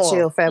 you gotta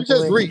chill, fat boy. You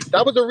just reached.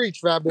 That was a reach,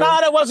 fat boy.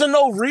 Nah, that wasn't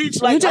no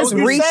reach. Like, you just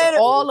reached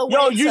all the way.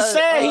 Yo, you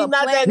said he's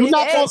not that. You're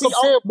not going to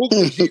compare Mook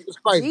to Jesus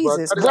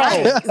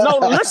Christ, bro.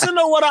 No, listen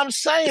to what I'm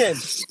saying.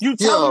 You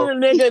telling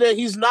the nigga that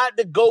he's not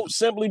the GOAT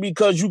simply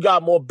because you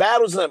got more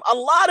battles than him. A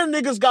lot of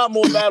niggas got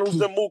more battles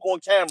than Mook on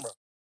camera.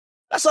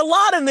 That's a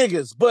lot of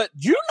niggas, but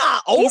you're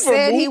not over. He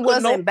said he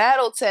wasn't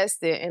battle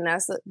tested, and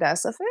that's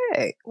a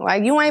fact.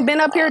 Like, you ain't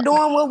been up here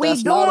doing what we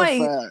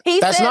doing.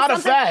 That's not a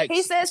fact.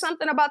 He said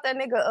something about that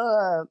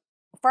nigga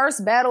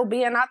first battle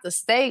being out the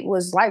state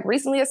was like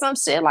recently or some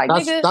shit. Like,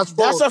 nigga,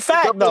 that's a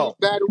fact though.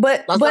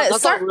 But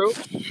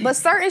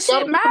certain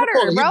shit matter,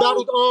 bro. He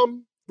battled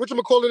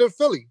whatchamacallit in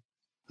Philly.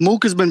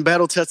 Mook has been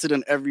battle tested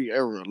in every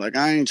era. Like,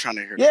 I ain't trying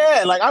to hear that.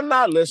 Yeah, like, I'm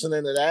not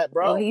listening to that,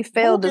 bro. Well, he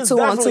failed the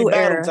 2-on-2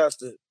 era.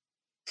 Tested.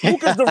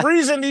 Mook is the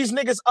reason these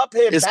niggas up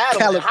here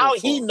battling. How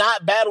he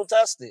not battle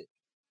tested?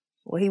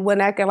 Well, he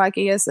wasn't acting like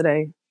it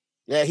yesterday.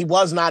 Yeah, he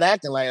was not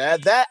acting like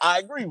that. That I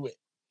agree with.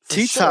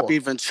 T-Top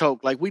even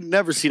choked. Like, we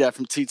never see that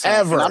from T-Top.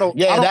 Ever. I don't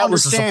that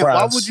was a surprise.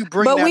 Why would you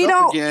bring that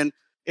up again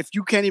if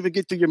you can't even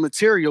get through your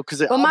material?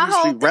 Because it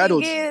obviously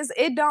rattles you. My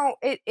whole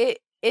thing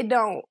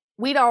is,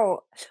 we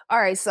don't. All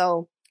right,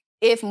 so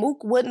if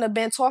Mook wouldn't have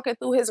been talking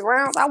through his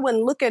rounds, I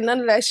wouldn't look at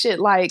none of that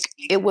shit like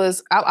it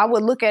was. I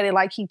would look at it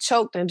like he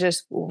choked and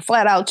just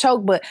flat out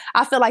choked. But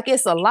I feel like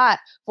it's a lot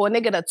for a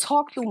nigga to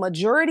talk through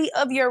majority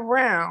of your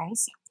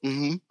rounds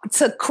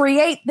to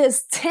create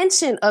this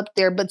tension up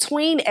there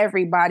between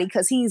everybody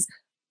because he's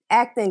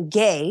acting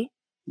gay.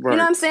 Right. You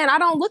know what I'm saying? I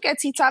don't look at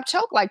T-Top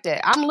choke like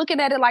that. I'm looking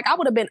at it like I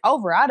would have been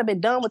over. I'd have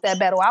been done with that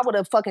battle. I would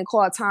have fucking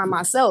called time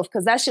myself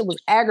because that shit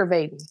was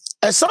aggravating.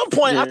 At some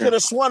point, I could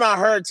have sworn I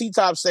heard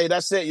T-Top say,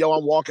 "That's it, yo,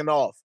 I'm walking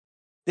off."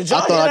 Did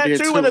y'all hear that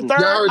too in the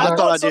third? I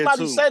thought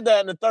somebody said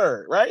that in the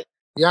third, right?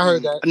 Yeah, I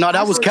heard that. No,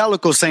 that was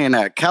Calico saying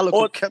that.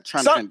 Calico kept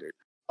trying to end it.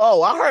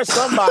 Oh, I heard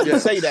somebody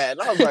say that.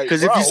 And I was like,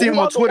 because if you see him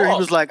on Twitter, he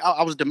was like,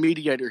 I was the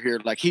mediator here.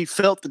 Like, he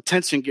felt the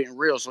tension getting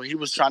real. So he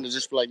was trying to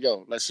just be like,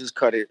 yo, let's just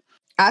cut it.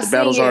 The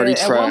battle's already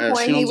trash. At one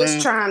point, he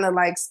was trying to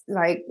like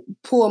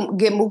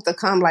get Mook to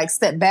come like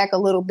step back a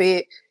little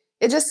bit.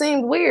 It just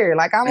seemed weird.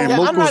 Like, I don't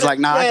know. Mook was like,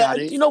 nah, I got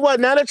it. You know what?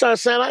 Now that y'all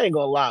saying, I ain't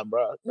gonna lie,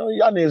 bro. You know,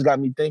 y'all niggas got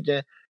me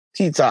thinking,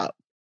 T-Top,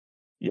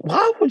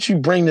 why would you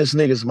bring this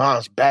nigga's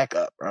mom's back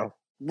up, bro?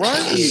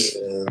 Right.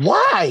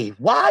 Why?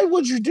 Why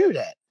would you do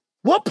that?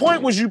 What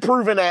point was you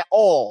proving at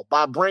all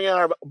by bringing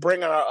her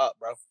up,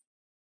 bro?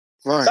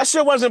 Right. That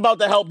shit wasn't about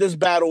to help this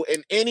battle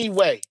in any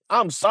way.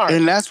 I'm sorry.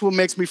 And that's what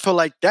makes me feel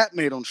like that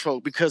made him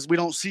choke because we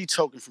don't see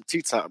choking from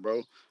T-Top,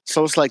 bro.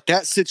 So it's like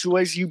that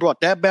situation, you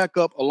brought that back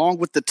up along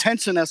with the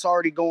tension that's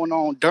already going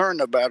on during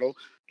the battle.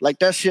 Like,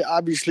 that shit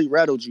obviously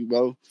rattled you,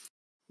 bro.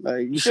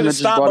 Like, you should have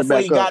just brought it back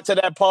up. Before he got to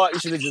that part, you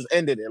should have just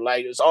ended it.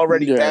 Like, it's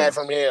already bad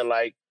from here.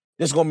 Like,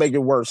 it's gonna make it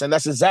worse. And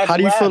that's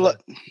exactly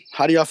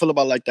how do y'all feel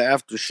about like the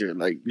after shit?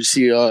 Like, you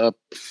see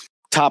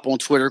Top on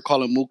Twitter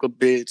calling Mook a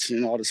bitch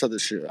and all this other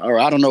shit. Or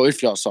I don't know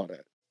if y'all saw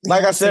that.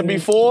 Like I said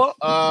before,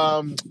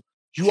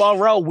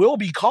 URL will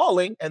be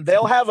calling and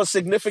they'll have a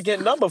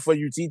significant number for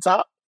you,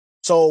 T-Top.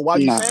 So while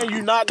you're saying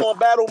you're not gonna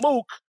battle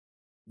Mook,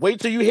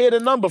 wait till you hear the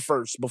number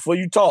first before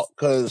you talk.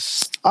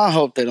 Cause I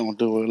hope they don't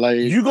do it. Like,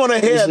 you're gonna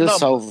hear a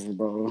number. Over,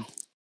 bro.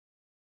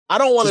 I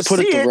don't want to see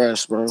put it to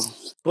rest, bro.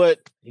 But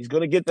he's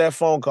gonna get that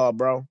phone call,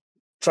 bro.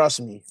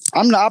 Trust me.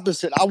 I'm the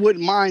opposite. I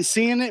wouldn't mind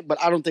seeing it, but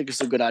I don't think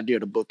it's a good idea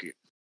to book it.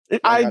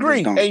 I agree.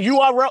 And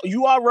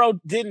URL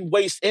didn't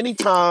waste any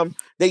time.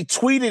 They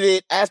tweeted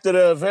it after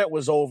the event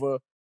was over.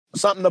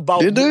 Something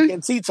about Mook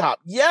and T-Top.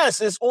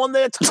 Yes, it's on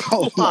their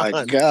timeline. Oh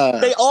my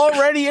God. They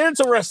already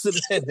interested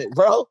in it,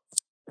 bro.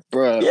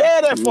 Bro,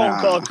 Yeah, that phone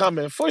call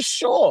coming for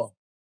sure.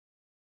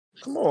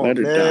 Come on, let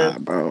it man. die,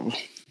 bro.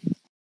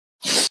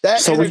 That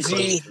So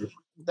energy.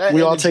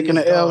 We all taking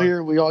the L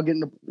here. We all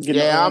getting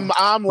the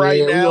I'm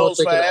writing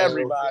L's for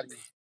everybody.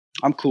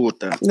 I'm cool with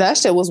that. That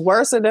shit was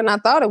worse than I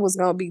thought it was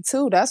gonna be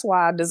too. That's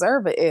why I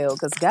deserve an L.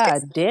 Cause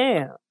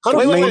goddamn. The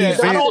main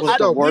event was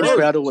the worst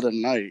battle of the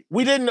night.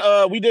 We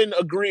didn't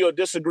agree or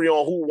disagree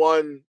on who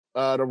won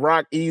the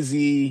Rock,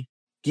 Easy,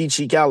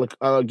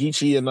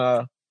 Geechee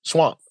and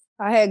Swamp.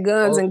 I had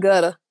Guns and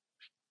Gutter.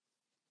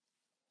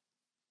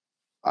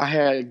 I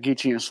had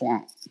Geechee and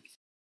Swamp.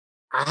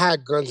 I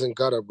had Guns and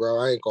Gutter, bro.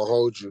 I ain't gonna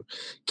hold you.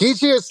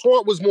 Geechee and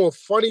Swamp was more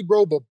funny,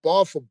 bro, but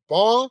bar for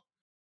bar.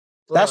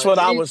 That's what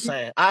I was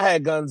saying. I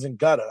had Guns and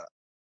Gutter.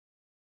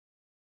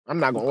 I'm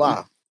not gonna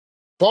lie.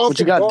 What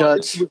you got,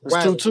 Dutch? It's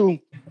 2-2.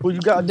 Who you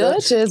got,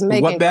 Dutch? Dutch is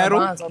making what battle?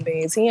 bonds on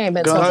beans. He ain't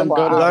been talking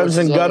about Guns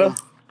and Gutter.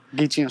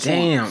 Geechee and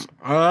Swamp.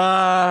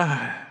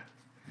 Damn.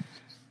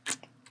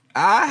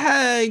 I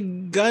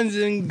had Guns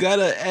and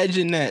Gutter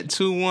edging that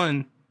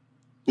 2-1.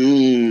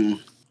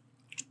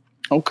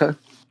 Okay.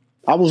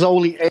 I was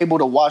only able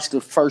to watch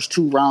the first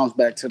 2 rounds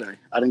back today.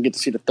 I didn't get to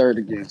see the third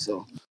again,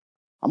 so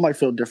I might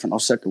feel different on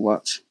second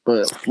watch.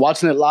 But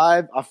watching it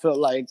live, I felt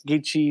like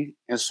Geechee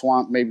and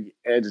Swamp maybe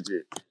edged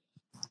it.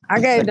 I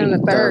gave them the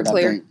third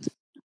clear.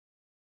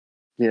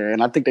 Yeah,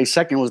 and I think their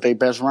second was their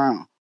best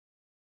round.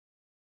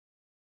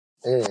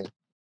 Yeah,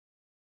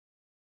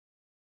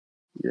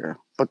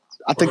 but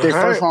I think their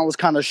first round was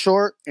kind of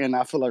short, and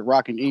I feel like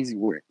Rock and Easy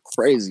went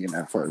crazy in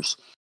that first.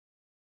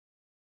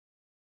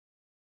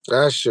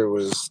 That shit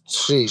was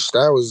sheesh.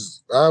 That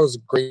was a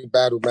great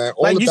battle, man.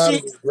 All the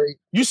battles was great.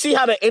 You see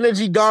how the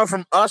energy gone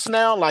from us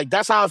now? Like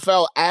that's how I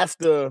felt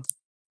after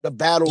the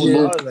battle.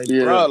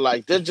 Bro,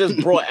 like this just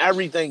brought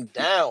everything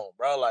down,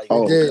 bro. Like I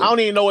don't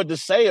even know what to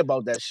say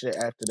about that shit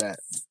after that.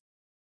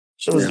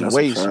 Shit was a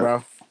waste,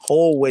 bro.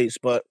 Whole waste,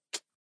 but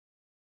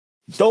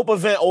dope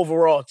event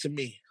overall to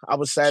me. I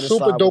was satisfied.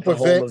 Super dope with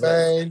the event, whole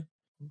event, man.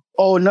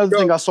 Oh, another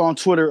thing I saw on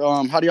Twitter,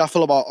 how do y'all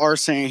feel about R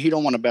saying he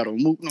don't want to battle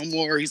Mook no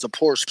more? He's a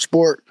poor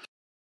sport.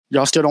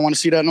 Y'all still don't want to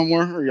see that no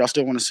more? Or y'all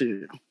still want to see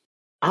it?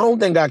 I don't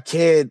think I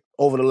cared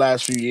over the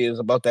last few years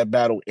about that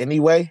battle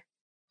anyway.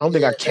 I don't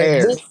think I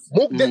cared.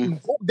 Mook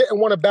didn't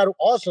want to battle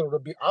Arsenal, to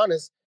be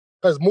honest,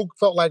 because Mook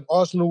felt like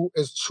Arsenal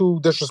is too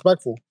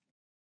disrespectful.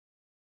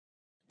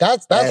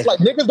 That's like,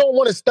 niggas don't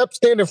want to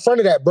stand in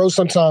front of that, bro,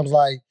 sometimes.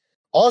 Like,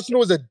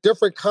 Arsenal is a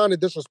different kind of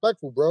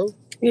disrespectful, bro.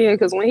 Yeah,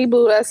 because when he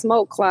blew that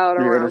smoke cloud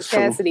around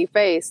Cassidy's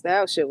face,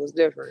 that shit was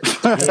different.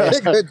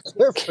 Different.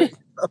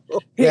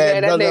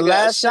 The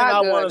last thing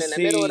I want to see in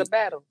the middle of the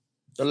battle.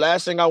 The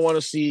last thing I want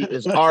to see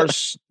is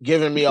Ars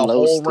giving me a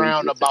whole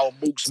round about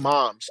Mook's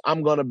moms.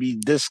 I'm gonna be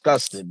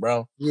disgusted,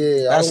 bro.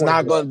 Yeah, that's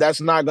not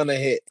gonna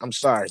hit. I'm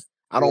sorry.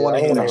 I don't want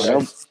to hear that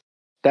shit.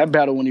 That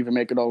battle wouldn't even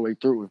make it all the way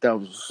through if that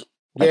was.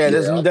 Yeah,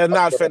 they're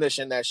not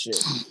finishing that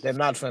shit. They're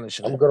not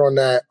finishing. I'm good on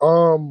that.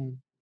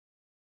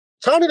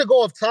 Trying to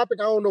go off topic.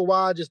 I don't know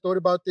why. I just thought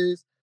about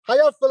this. How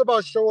y'all feel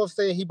about Show Off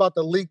saying he about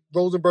to leak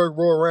Rosenberg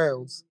Raw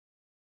rounds?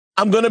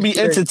 I'm gonna be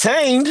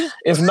entertained,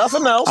 if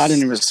nothing else. I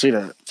didn't even see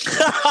that.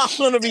 I'm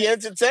gonna be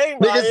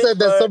entertained. Nigga said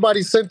that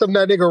somebody sent him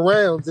that nigga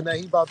rounds and that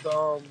he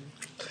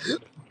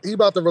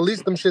about to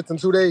release them shits in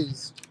 2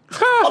 days.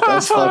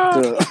 That's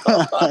fucked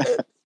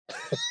up.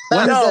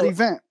 When is that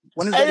event?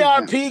 When is that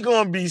ARP event?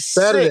 gonna be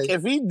Saturday. sick.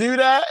 If he do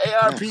that,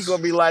 ARP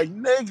gonna be like,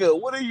 nigga,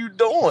 what are you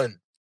doing?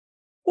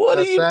 What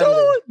are you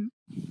doing?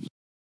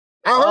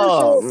 I heard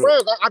Show Off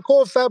rounds. I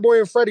called Fat Boy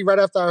and Freddie right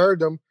after I heard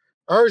them.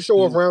 I heard Show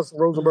Off rounds from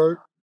Rosenberg.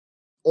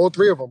 All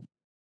 3 of them.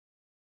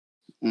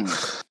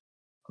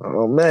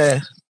 Oh,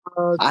 man.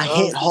 I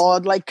hit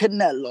hard like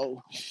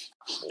Canelo.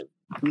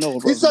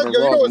 He said, you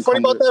know what's funny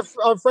about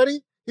that,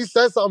 Freddie? He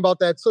said something about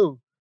that, too.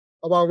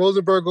 About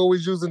Rosenberg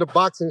always using the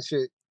boxing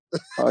shit.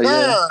 Oh,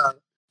 yeah.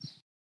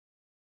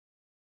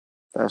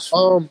 That's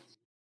funny.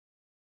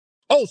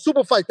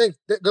 Super fight. Thanks.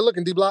 Good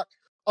looking, D-Block.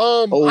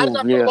 How did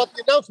I feel about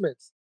the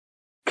announcements?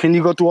 Can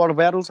you go through all the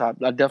battles? I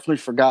definitely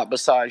forgot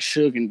besides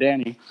Suge and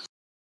Danny.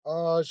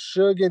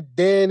 Suge and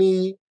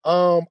Danny.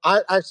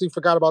 I actually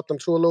forgot about them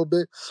too a little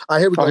bit.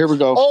 Here we go. Here we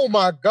go. Oh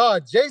my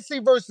God.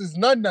 JC versus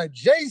Nun Nun.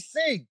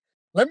 JC.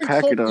 Let me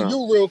talk to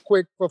you real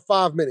quick for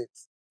 5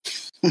 minutes.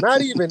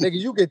 Not even, nigga.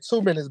 You get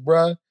 2 minutes,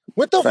 bruh.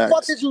 What the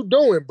fuck is you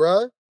doing,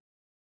 bruh?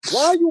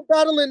 Why are you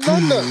battling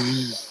Nun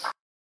Nun?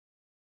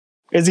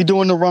 Is he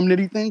doing the rum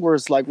nitty thing where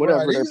it's like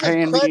whatever they're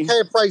paying me?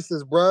 Crackhead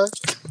prices, bruh.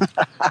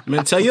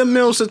 Man, tell your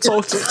Mills to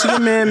talk to your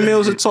man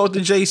Mills to talk to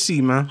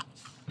JC, man.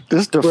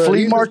 This the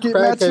flea market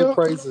matchup.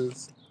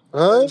 Prices.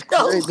 Huh?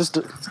 This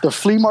the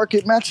flea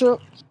market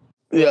matchup.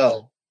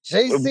 Yo,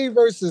 JC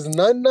versus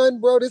Nun Nun,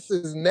 bro. This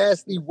is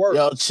nasty work.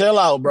 Yo, chill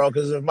out, bro.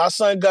 Because if my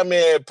son come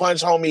in and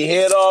punch homie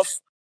head off,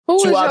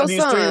 who 2 out of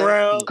these 3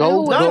 rounds,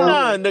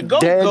 Nun, the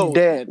goat,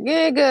 dead.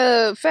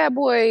 Yeah, Fat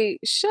Boy,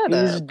 shut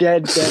up. He's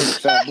dead,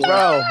 Fat Boy.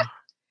 Bro.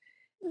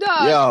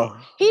 Dog, yo,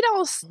 he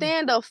don't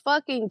stand a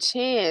fucking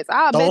chance.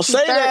 Don't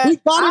say that. He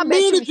got a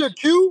manager,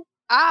 Q.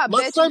 I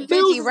bet you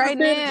 50 right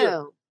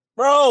now.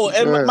 Bro,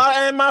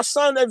 and my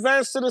son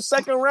advanced to the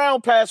second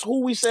round past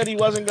who we said he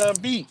wasn't gonna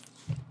beat.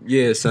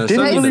 Yeah, son.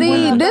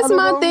 JC, this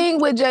my thing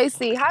with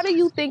JC. How do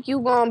you think you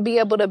gonna be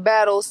able to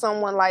battle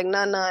someone like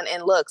Nun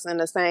and Lux in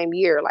the same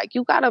year? Like,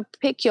 you gotta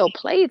pick your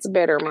plates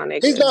better, my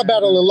nigga. He's not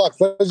battling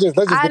Lux. Let's just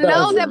I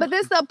know that, but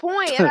this the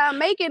point. And I'm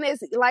making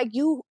is like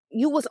you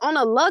was on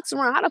a Lux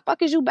run. How the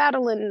fuck is you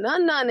battling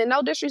Nun? And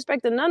no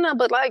disrespect to Nun,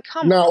 but like,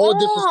 come on. All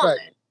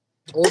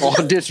disrespect.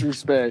 All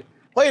disrespect.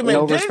 Wait a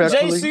minute, didn't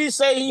JC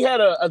say he had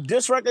a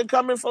diss record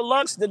coming for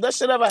Lux? Did that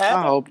shit ever happen?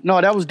 I hope.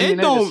 No, that was DNA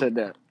that said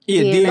that.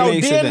 Yeah,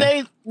 DNA said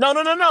that. No.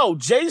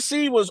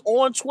 JC was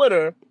on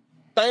Twitter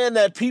saying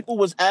that people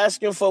was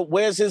asking for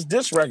where's his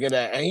diss record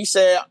at. And he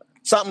said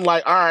something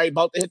like, all right,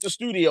 about to hit the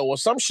studio or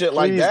some shit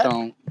like that.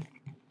 Don't.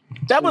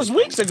 That was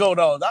weeks ago,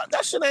 though.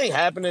 That shit ain't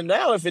happening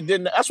now if it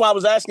didn't. That's why I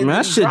was asking. Man,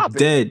 that shit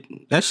dead.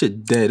 That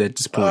shit dead at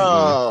this point.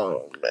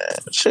 Oh, man.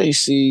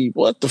 JC,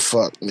 what the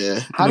fuck,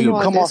 man? How do you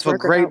come off a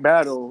great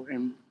battle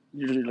and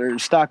your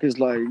stock is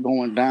like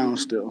going down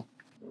still?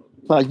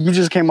 Like, you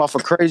just came off a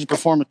crazy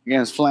performance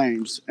against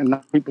Flames, and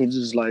now people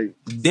just like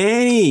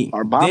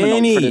are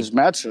bombing them for this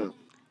matchup.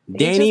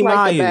 Danny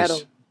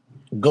Myers.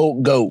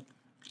 Go.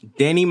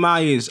 Danny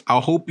Myers, I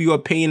hope you are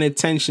paying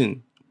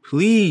attention.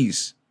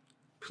 Please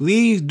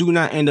do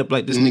not end up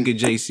like this nigga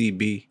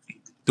JCB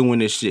doing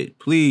this shit.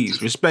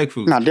 Please,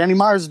 respectfully. Now, Danny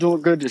Myers is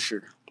doing good this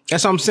year.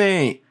 That's what I'm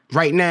saying.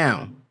 Right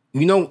now.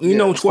 You know,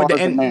 toward the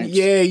end.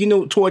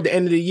 Toward the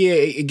end of the year,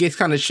 it gets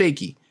kind of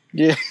shaky.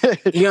 Yeah.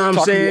 You know what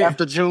I'm saying?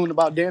 After June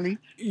about Danny?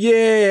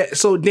 Yeah.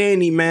 So,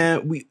 Danny,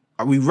 man, we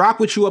rock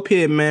with you up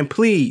here, man.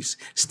 Please,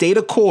 stay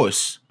the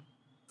course.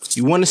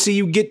 You want to see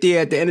you get there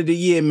at the end of the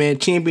year, man.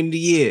 Champion of the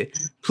year.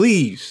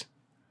 Please.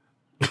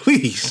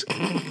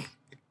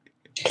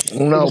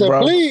 No,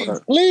 bro.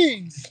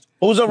 Please.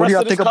 Who's the rest What do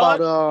y'all of this think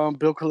card? about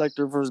Bill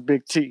Collector versus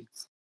Big T?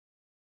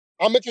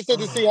 I'm interested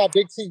to see how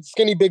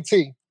skinny Big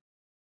T.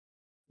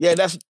 Yeah,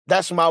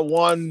 that's my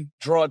one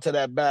draw to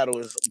that battle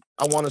is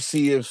I want to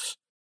see if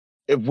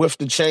with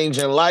the change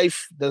in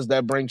life, does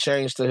that bring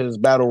change to his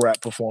battle rap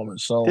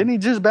performance? So didn't he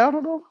just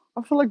battle though?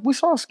 I feel like we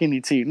saw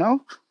Skinny T,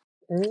 no?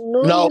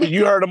 No,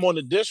 you heard him on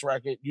the diss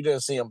record. You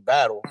didn't see him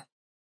battle.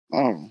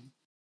 Oh.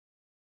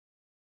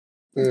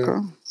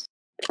 Yeah.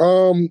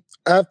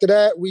 After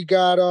that, we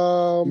got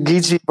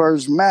Geechee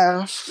versus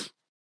Math.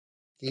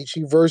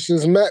 Geechee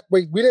versus Matt.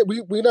 Wait,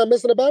 we not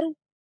missing a battle?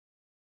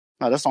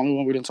 No, that's the only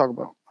one we didn't talk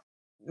about.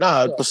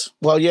 Nah,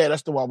 well, yeah,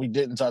 that's the one we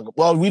didn't talk about.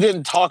 Well, we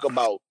didn't talk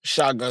about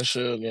Shotgun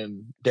Suge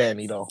and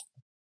Danny, though.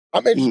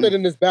 I'm interested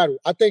in this battle.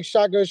 I think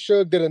Shotgun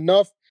Suge did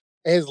enough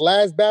in his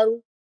last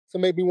battle to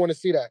make me want to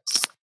see that.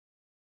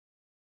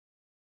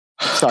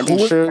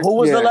 Who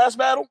was the last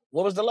battle?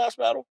 What was the last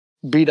battle?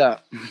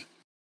 B-Dot.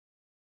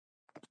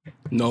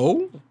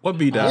 No? What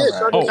B-Dot?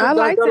 Yeah, I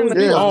liked him.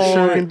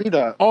 Suge and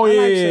B-Dot. Oh,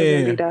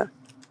 yeah.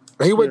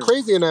 He went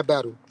crazy in that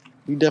battle.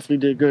 He definitely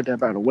did good that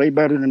battle. Way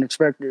better than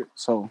expected.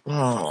 So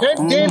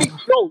Danny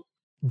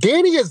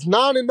is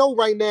 9-0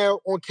 right now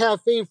on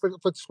caffeine for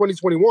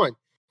 2021.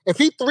 If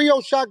he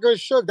 3-0 Shotgun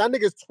Suge, that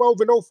nigga's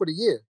 12-0 for the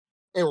year.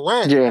 And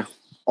ran. Yeah.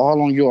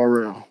 All on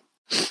URL.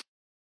 Because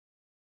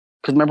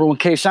remember when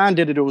K-Shine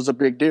did it, it was a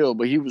big deal,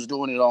 but he was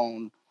doing it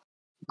on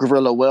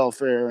guerrilla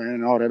welfare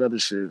and all that other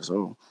shit.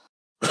 So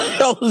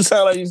Don't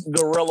sound like he's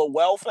guerrilla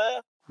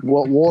welfare.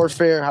 What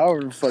warfare,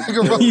 however the fuck.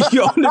 Yo,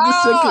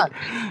 nigga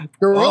said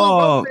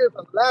guerrilla welfare is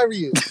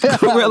hilarious.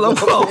 Guerrilla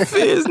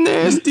warfare is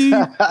nasty.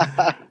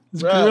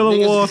 Guerrilla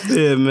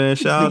warfare, man.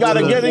 Shout out to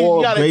you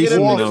gotta get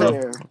him.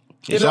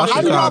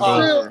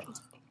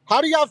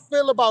 How do y'all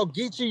feel about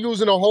Geechee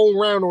using a whole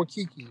round on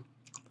Kiki?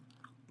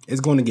 It's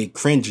going to get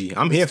cringy.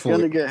 I'm here for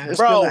it. It's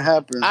going to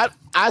happen.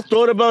 I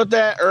thought about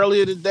that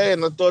earlier today,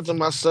 and I thought to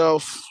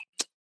myself,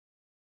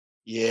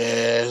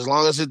 yeah, as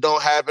long as it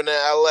don't happen in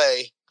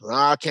LA,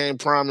 I can't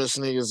promise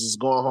niggas it's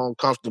going home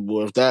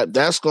comfortable. If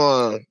that's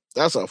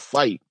a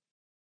fight.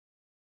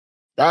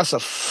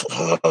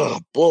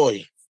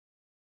 Boy.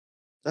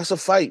 That's a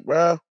fight,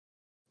 bro.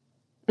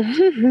 I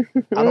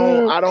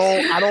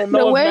don't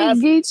know the way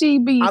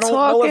Geechee be I don't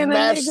talking. know if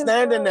Math's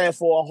standing there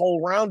for a whole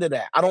round of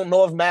that. I don't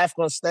know if Math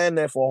gonna stand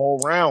there for a whole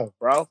round,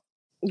 bro.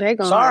 They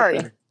gonna Sorry.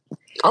 happen.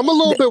 I'm a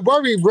little bit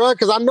worried, bro,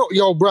 because I know,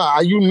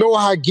 you know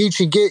how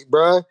Geechee get,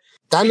 bro.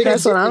 That nigga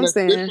That's what I'm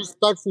saying.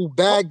 Disrespectful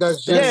bag.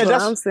 That's what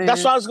I'm saying.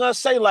 That's what I was gonna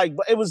say. Like,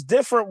 but it was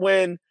different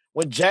when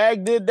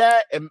Jag did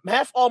that, and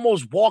Math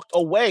almost walked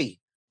away.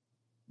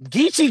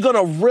 Geechee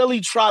gonna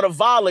really try to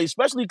violate,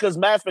 especially because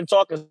Math been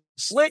talking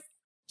slick.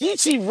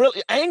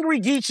 Angry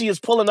Geechee is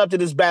pulling up to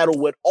this battle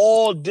with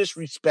all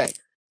disrespect.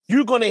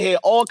 You're gonna hear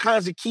all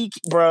kinds of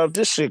bro.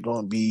 This shit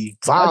gonna be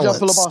violence. How y'all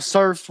feel about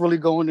Surf really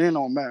going in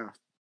on Math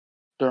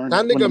during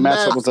that when the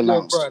matchup was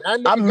announced? Bro,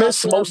 I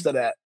missed most of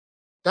that.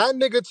 That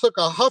nigga took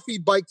a Huffy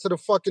bike to the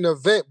fucking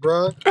event,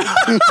 bro.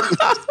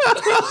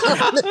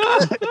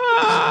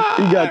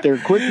 He got there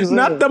quick as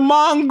not the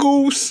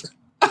mongoose.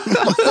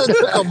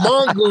 A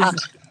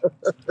mongoose.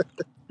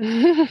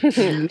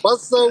 My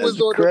son was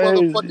on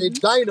the motherfucking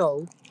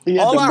dyno.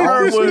 All I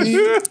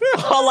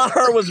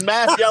heard was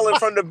Math yelling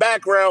from the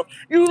background.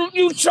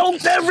 You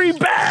choked every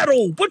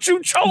battle, but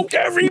you choke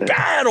every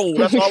battle.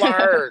 That's all I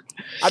heard.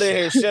 I didn't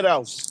hear shit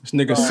else. This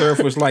nigga Surf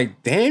was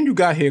like, "Damn, you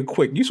got here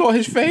quick. You saw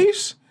his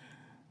face."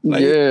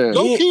 Like,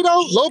 low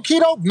key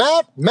though,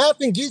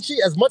 Math and Geechee,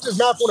 as much as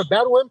Math want to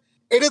battle him,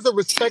 it is a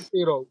respect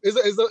there though.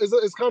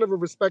 It's kind of a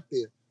respect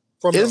there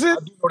from him. I do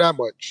know that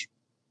much.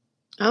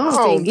 I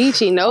don't think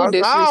Geechee no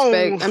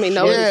disrespect. I mean,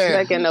 no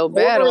respect and no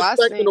battle. All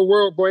respect in the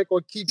world, boy, ain't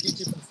gonna keep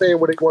Geechee from saying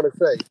what they want to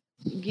say.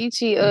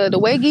 Geechee, the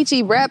way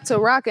Geechee rapped to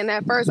Rock in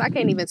that first, I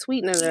can't even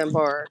tweet none of them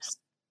bars.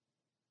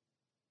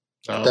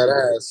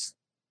 That ass.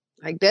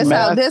 Like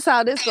that's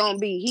how this gonna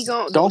be. He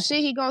gonna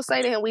he gonna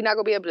say to him, we not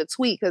gonna be able to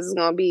tweet because it's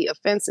gonna be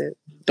offensive.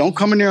 Don't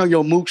come in there on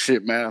your mook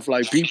shit, man.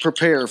 Like, be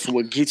prepared for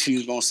what Geechee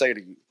is gonna say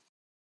to you,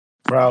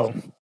 bro.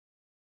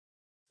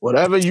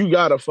 Whatever you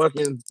gotta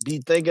fucking be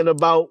thinking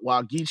about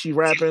while Geechee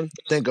rapping,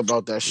 think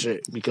about that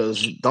shit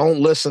because don't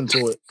listen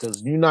to it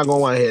because you're not gonna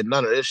want to hear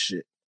none of this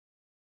shit.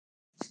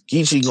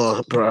 Geechee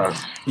gonna, bro.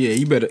 Yeah,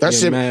 you better. That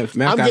shit. Man,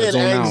 I'm getting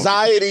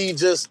anxiety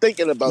just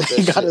thinking about that.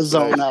 He got to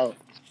zone out.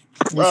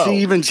 Bro. You see,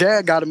 even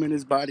Jad got him in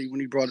his body when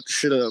he brought the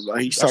shit up.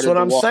 Like, he started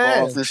to walk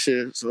off and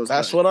shit. So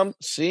that's what I'm.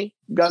 See,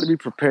 you got to be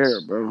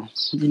prepared, bro.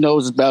 He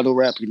knows it's battle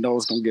rap. He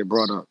knows it's gonna get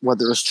brought up,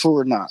 whether it's true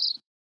or not.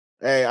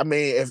 Hey, I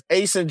mean, if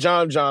Ace and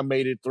John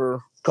made it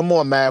through, come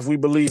on, Mav, we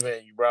believe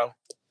in you, bro.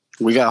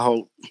 We got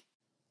hope.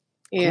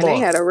 Yeah, they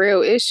had a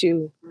real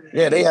issue.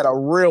 Yeah, they had a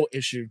real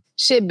issue.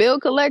 Shit, Bill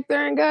Collector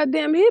and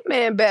goddamn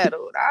Hitman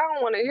battled. I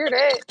don't want to hear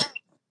that.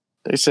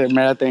 They said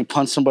Mav ain't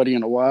punched somebody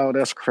in a while.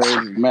 That's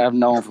crazy. Mav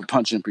known for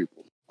punching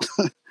people.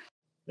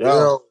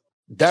 Yo,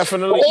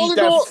 definitely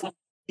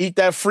eat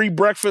that free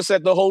breakfast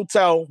at the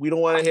hotel. We don't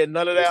want to hear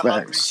none of that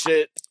hungry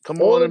shit.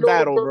 Come on and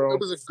battle, bro. It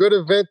was a good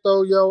event,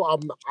 though, yo.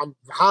 I'm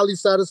highly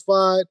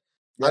satisfied.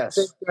 Yes.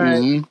 I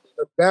think that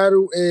the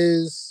battle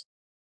is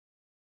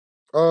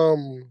a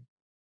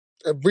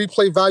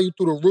replay value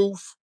through the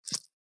roof,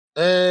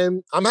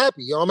 and I'm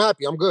happy, yo. I'm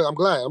happy. I'm good. I'm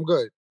glad. I'm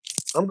good.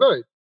 I'm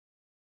good.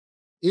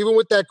 Even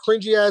with that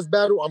cringy ass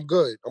battle, I'm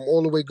good. I'm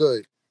all the way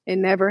good. It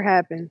never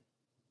happened.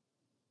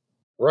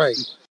 Right.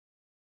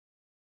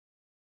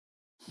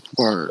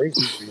 Word.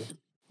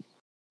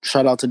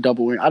 Shout out to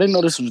Double Impact. I didn't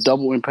know this was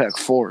Double Impact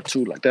 4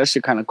 too. Like, that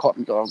shit kind of caught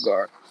me off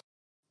guard.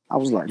 I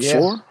was like,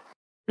 4?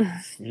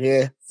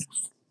 Yeah.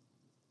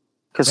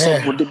 Because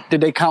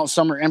did they count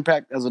Summer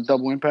Impact as a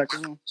Double Impact?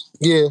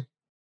 Yeah.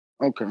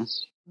 Okay.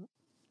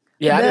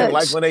 Yeah, I didn't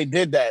like when they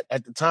did that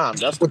at the time.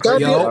 That's what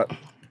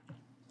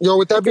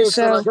with that being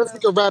said, I guess we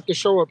can wrap the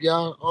show up,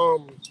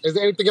 y'all. Is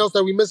there anything else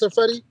that we missing,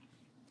 Freddie?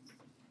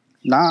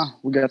 Nah,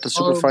 we got the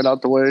super fight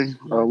out the way.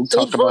 We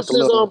talked about the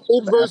little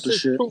Oops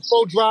versus True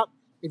Foe drop.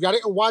 If y'all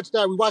didn't watch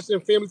that, we watched it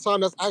in Family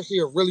Time. That's actually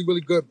a really, really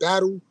good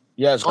battle.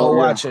 Yes, go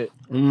watch it.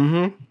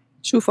 Mm-hmm.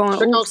 True Foe.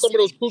 Check out some of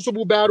those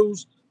Crucible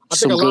battles.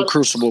 Some good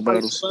Crucible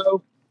battles.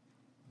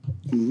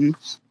 Mm-hmm.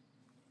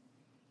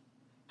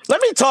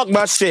 Let me talk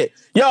my shit.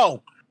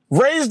 Yo,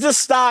 Raise the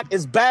Stock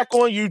is back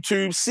on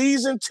YouTube,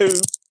 season 2.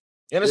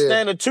 You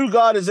understand? The Two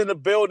God is in the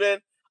building.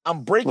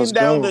 I'm breaking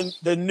down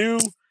the new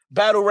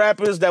battle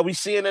rappers that we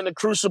seeing in the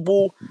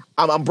Crucible.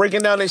 I'm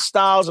breaking down their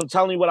styles. I'm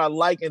telling you what I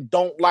like and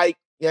don't like.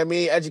 You know what I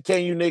mean?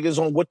 Educating you niggas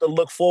on what to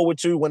look forward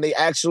to when they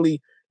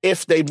actually,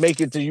 if they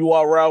make it to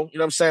URL, you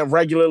know what I'm saying,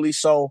 regularly.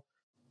 So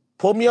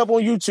pull me up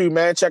on YouTube,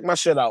 man. Check my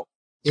shit out.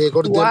 Yeah,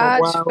 go to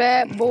Watch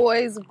Fat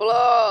Boy's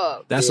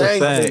vlog. That's a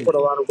fact. Put a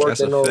lot of work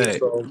That's a fact.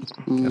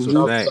 That's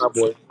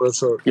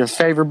a fact. Your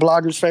favorite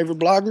blogger's favorite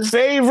blogger?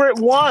 Favorite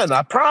one,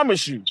 I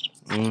promise you.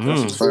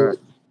 Mm-hmm.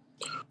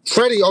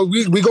 Freddie,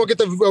 we gonna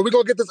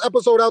get this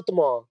episode out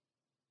tomorrow.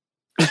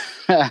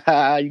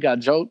 You got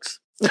jokes?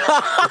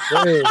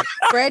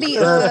 Freddie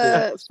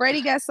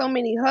got so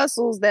many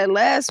hustles that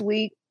last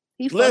week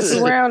he fucked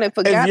around and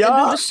forgot to do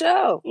the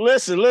show.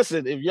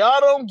 Listen. If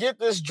y'all don't get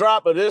this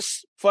drop of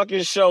this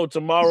fucking show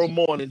tomorrow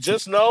morning,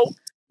 just know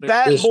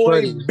Fat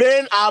Boy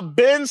I've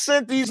been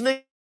sent these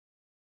niggas.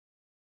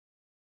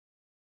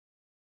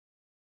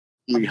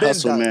 We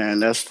hustle,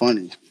 man. That's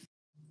funny. You know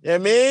what I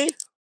mean?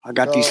 I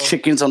got these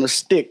chickens on a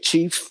stick,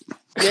 Chief.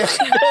 Yeah.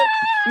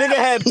 Nigga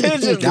had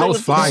pigeons. That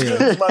was fire.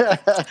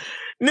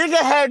 Nigga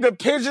had the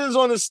pigeons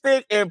on the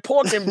stick and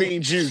pork and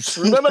bean juice.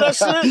 Remember that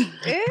shit?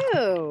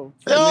 Ew.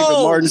 That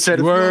nigga Martin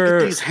said, if you don't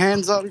get these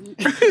hands out of you.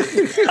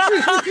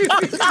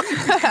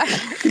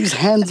 These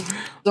hands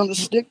on the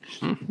stick.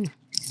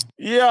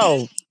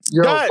 Yo,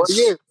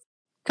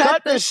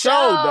 cut the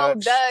show,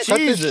 Dutch. Cut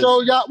the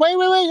show, y'all. Wait,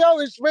 yo.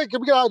 Can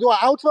we do our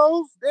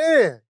outros?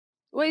 Yeah.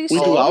 Wait, you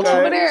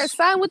over there?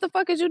 Sign, what the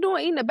fuck is you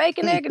doing? Eating a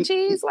bacon, egg, and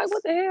cheese? Like,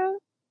 what the hell?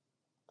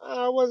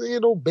 I wasn't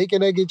eating no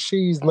bacon, egg, and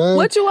cheese, man.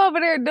 What you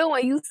over there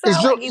doing? You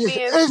sound like you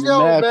being...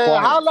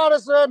 man. Holla at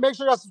us, man. Make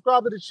sure y'all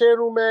subscribe to the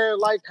channel, man.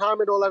 Like,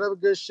 comment, all that other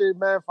good shit,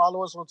 man.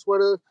 Follow us on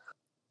Twitter.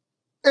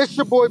 It's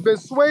your boy, Ben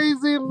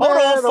Swayze, man. Hold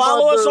on.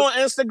 Follow us on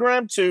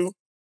Instagram, too.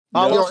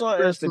 Follow us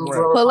on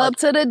Instagram. Pull up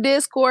to the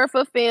Discord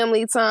for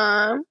family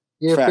time.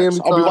 Yeah, family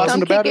time. Are we watching Come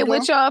the kick battle it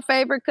with y'all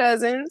favorite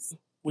cousins.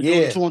 We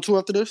doing 2-on-2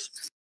 after this?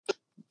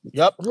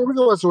 Yep. Yeah, we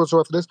go to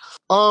after this.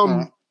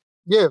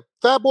 Yeah,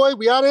 Fat Boy,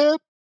 we out of here.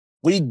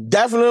 We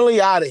definitely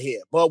out of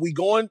here, but we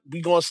gonna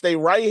stay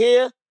right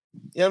here. You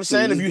know what I'm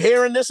saying? If you're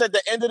hearing this at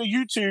the end of the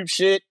YouTube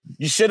shit,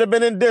 you should have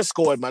been in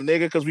Discord, my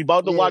nigga, because we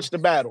about to watch the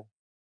battle.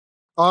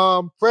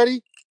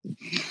 Freddie.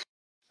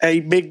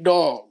 Hey, big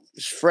dog.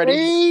 It's Freddie.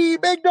 Hey,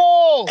 big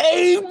dog.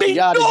 Hey, big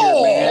dog.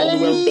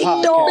 Hey, big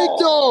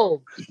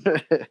dog.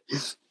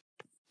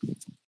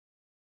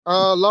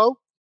 Low.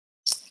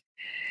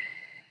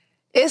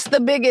 It's the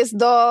biggest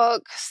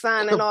dog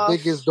signing The off.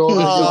 biggest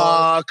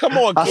dog. Come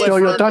on, I stole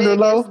your thunder,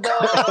 Low. Throw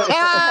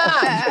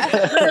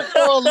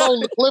a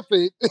Low to clip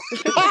it.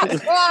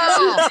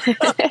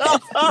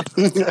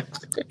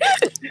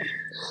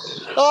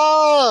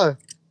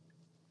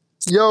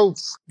 Yo,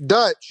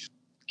 Dutch.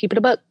 Keep it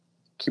a buck.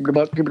 Keep it a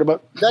buck. Keep it a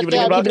buck. Keep it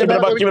a buck. Keep it a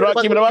buck. Keep it a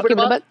buck. Keep it a buck. Keep it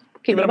a buck.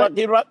 Keep it a buck.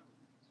 Keep it a buck.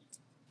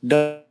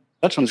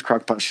 Dutch on his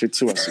crockpot shit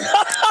too. I see.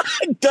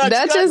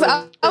 Dutch is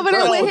over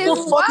there with his What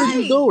the fuck are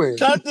you doing?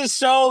 Cut the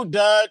show,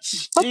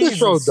 Dutch. Cut the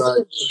show,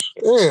 Dutch.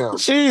 Damn.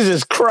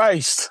 Jesus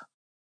Christ.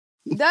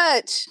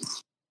 Dutch.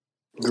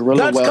 Gorilla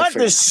Dutch, welfare. cut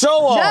the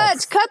show off.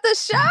 Dutch, cut the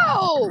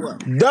show.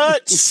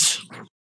 Dutch.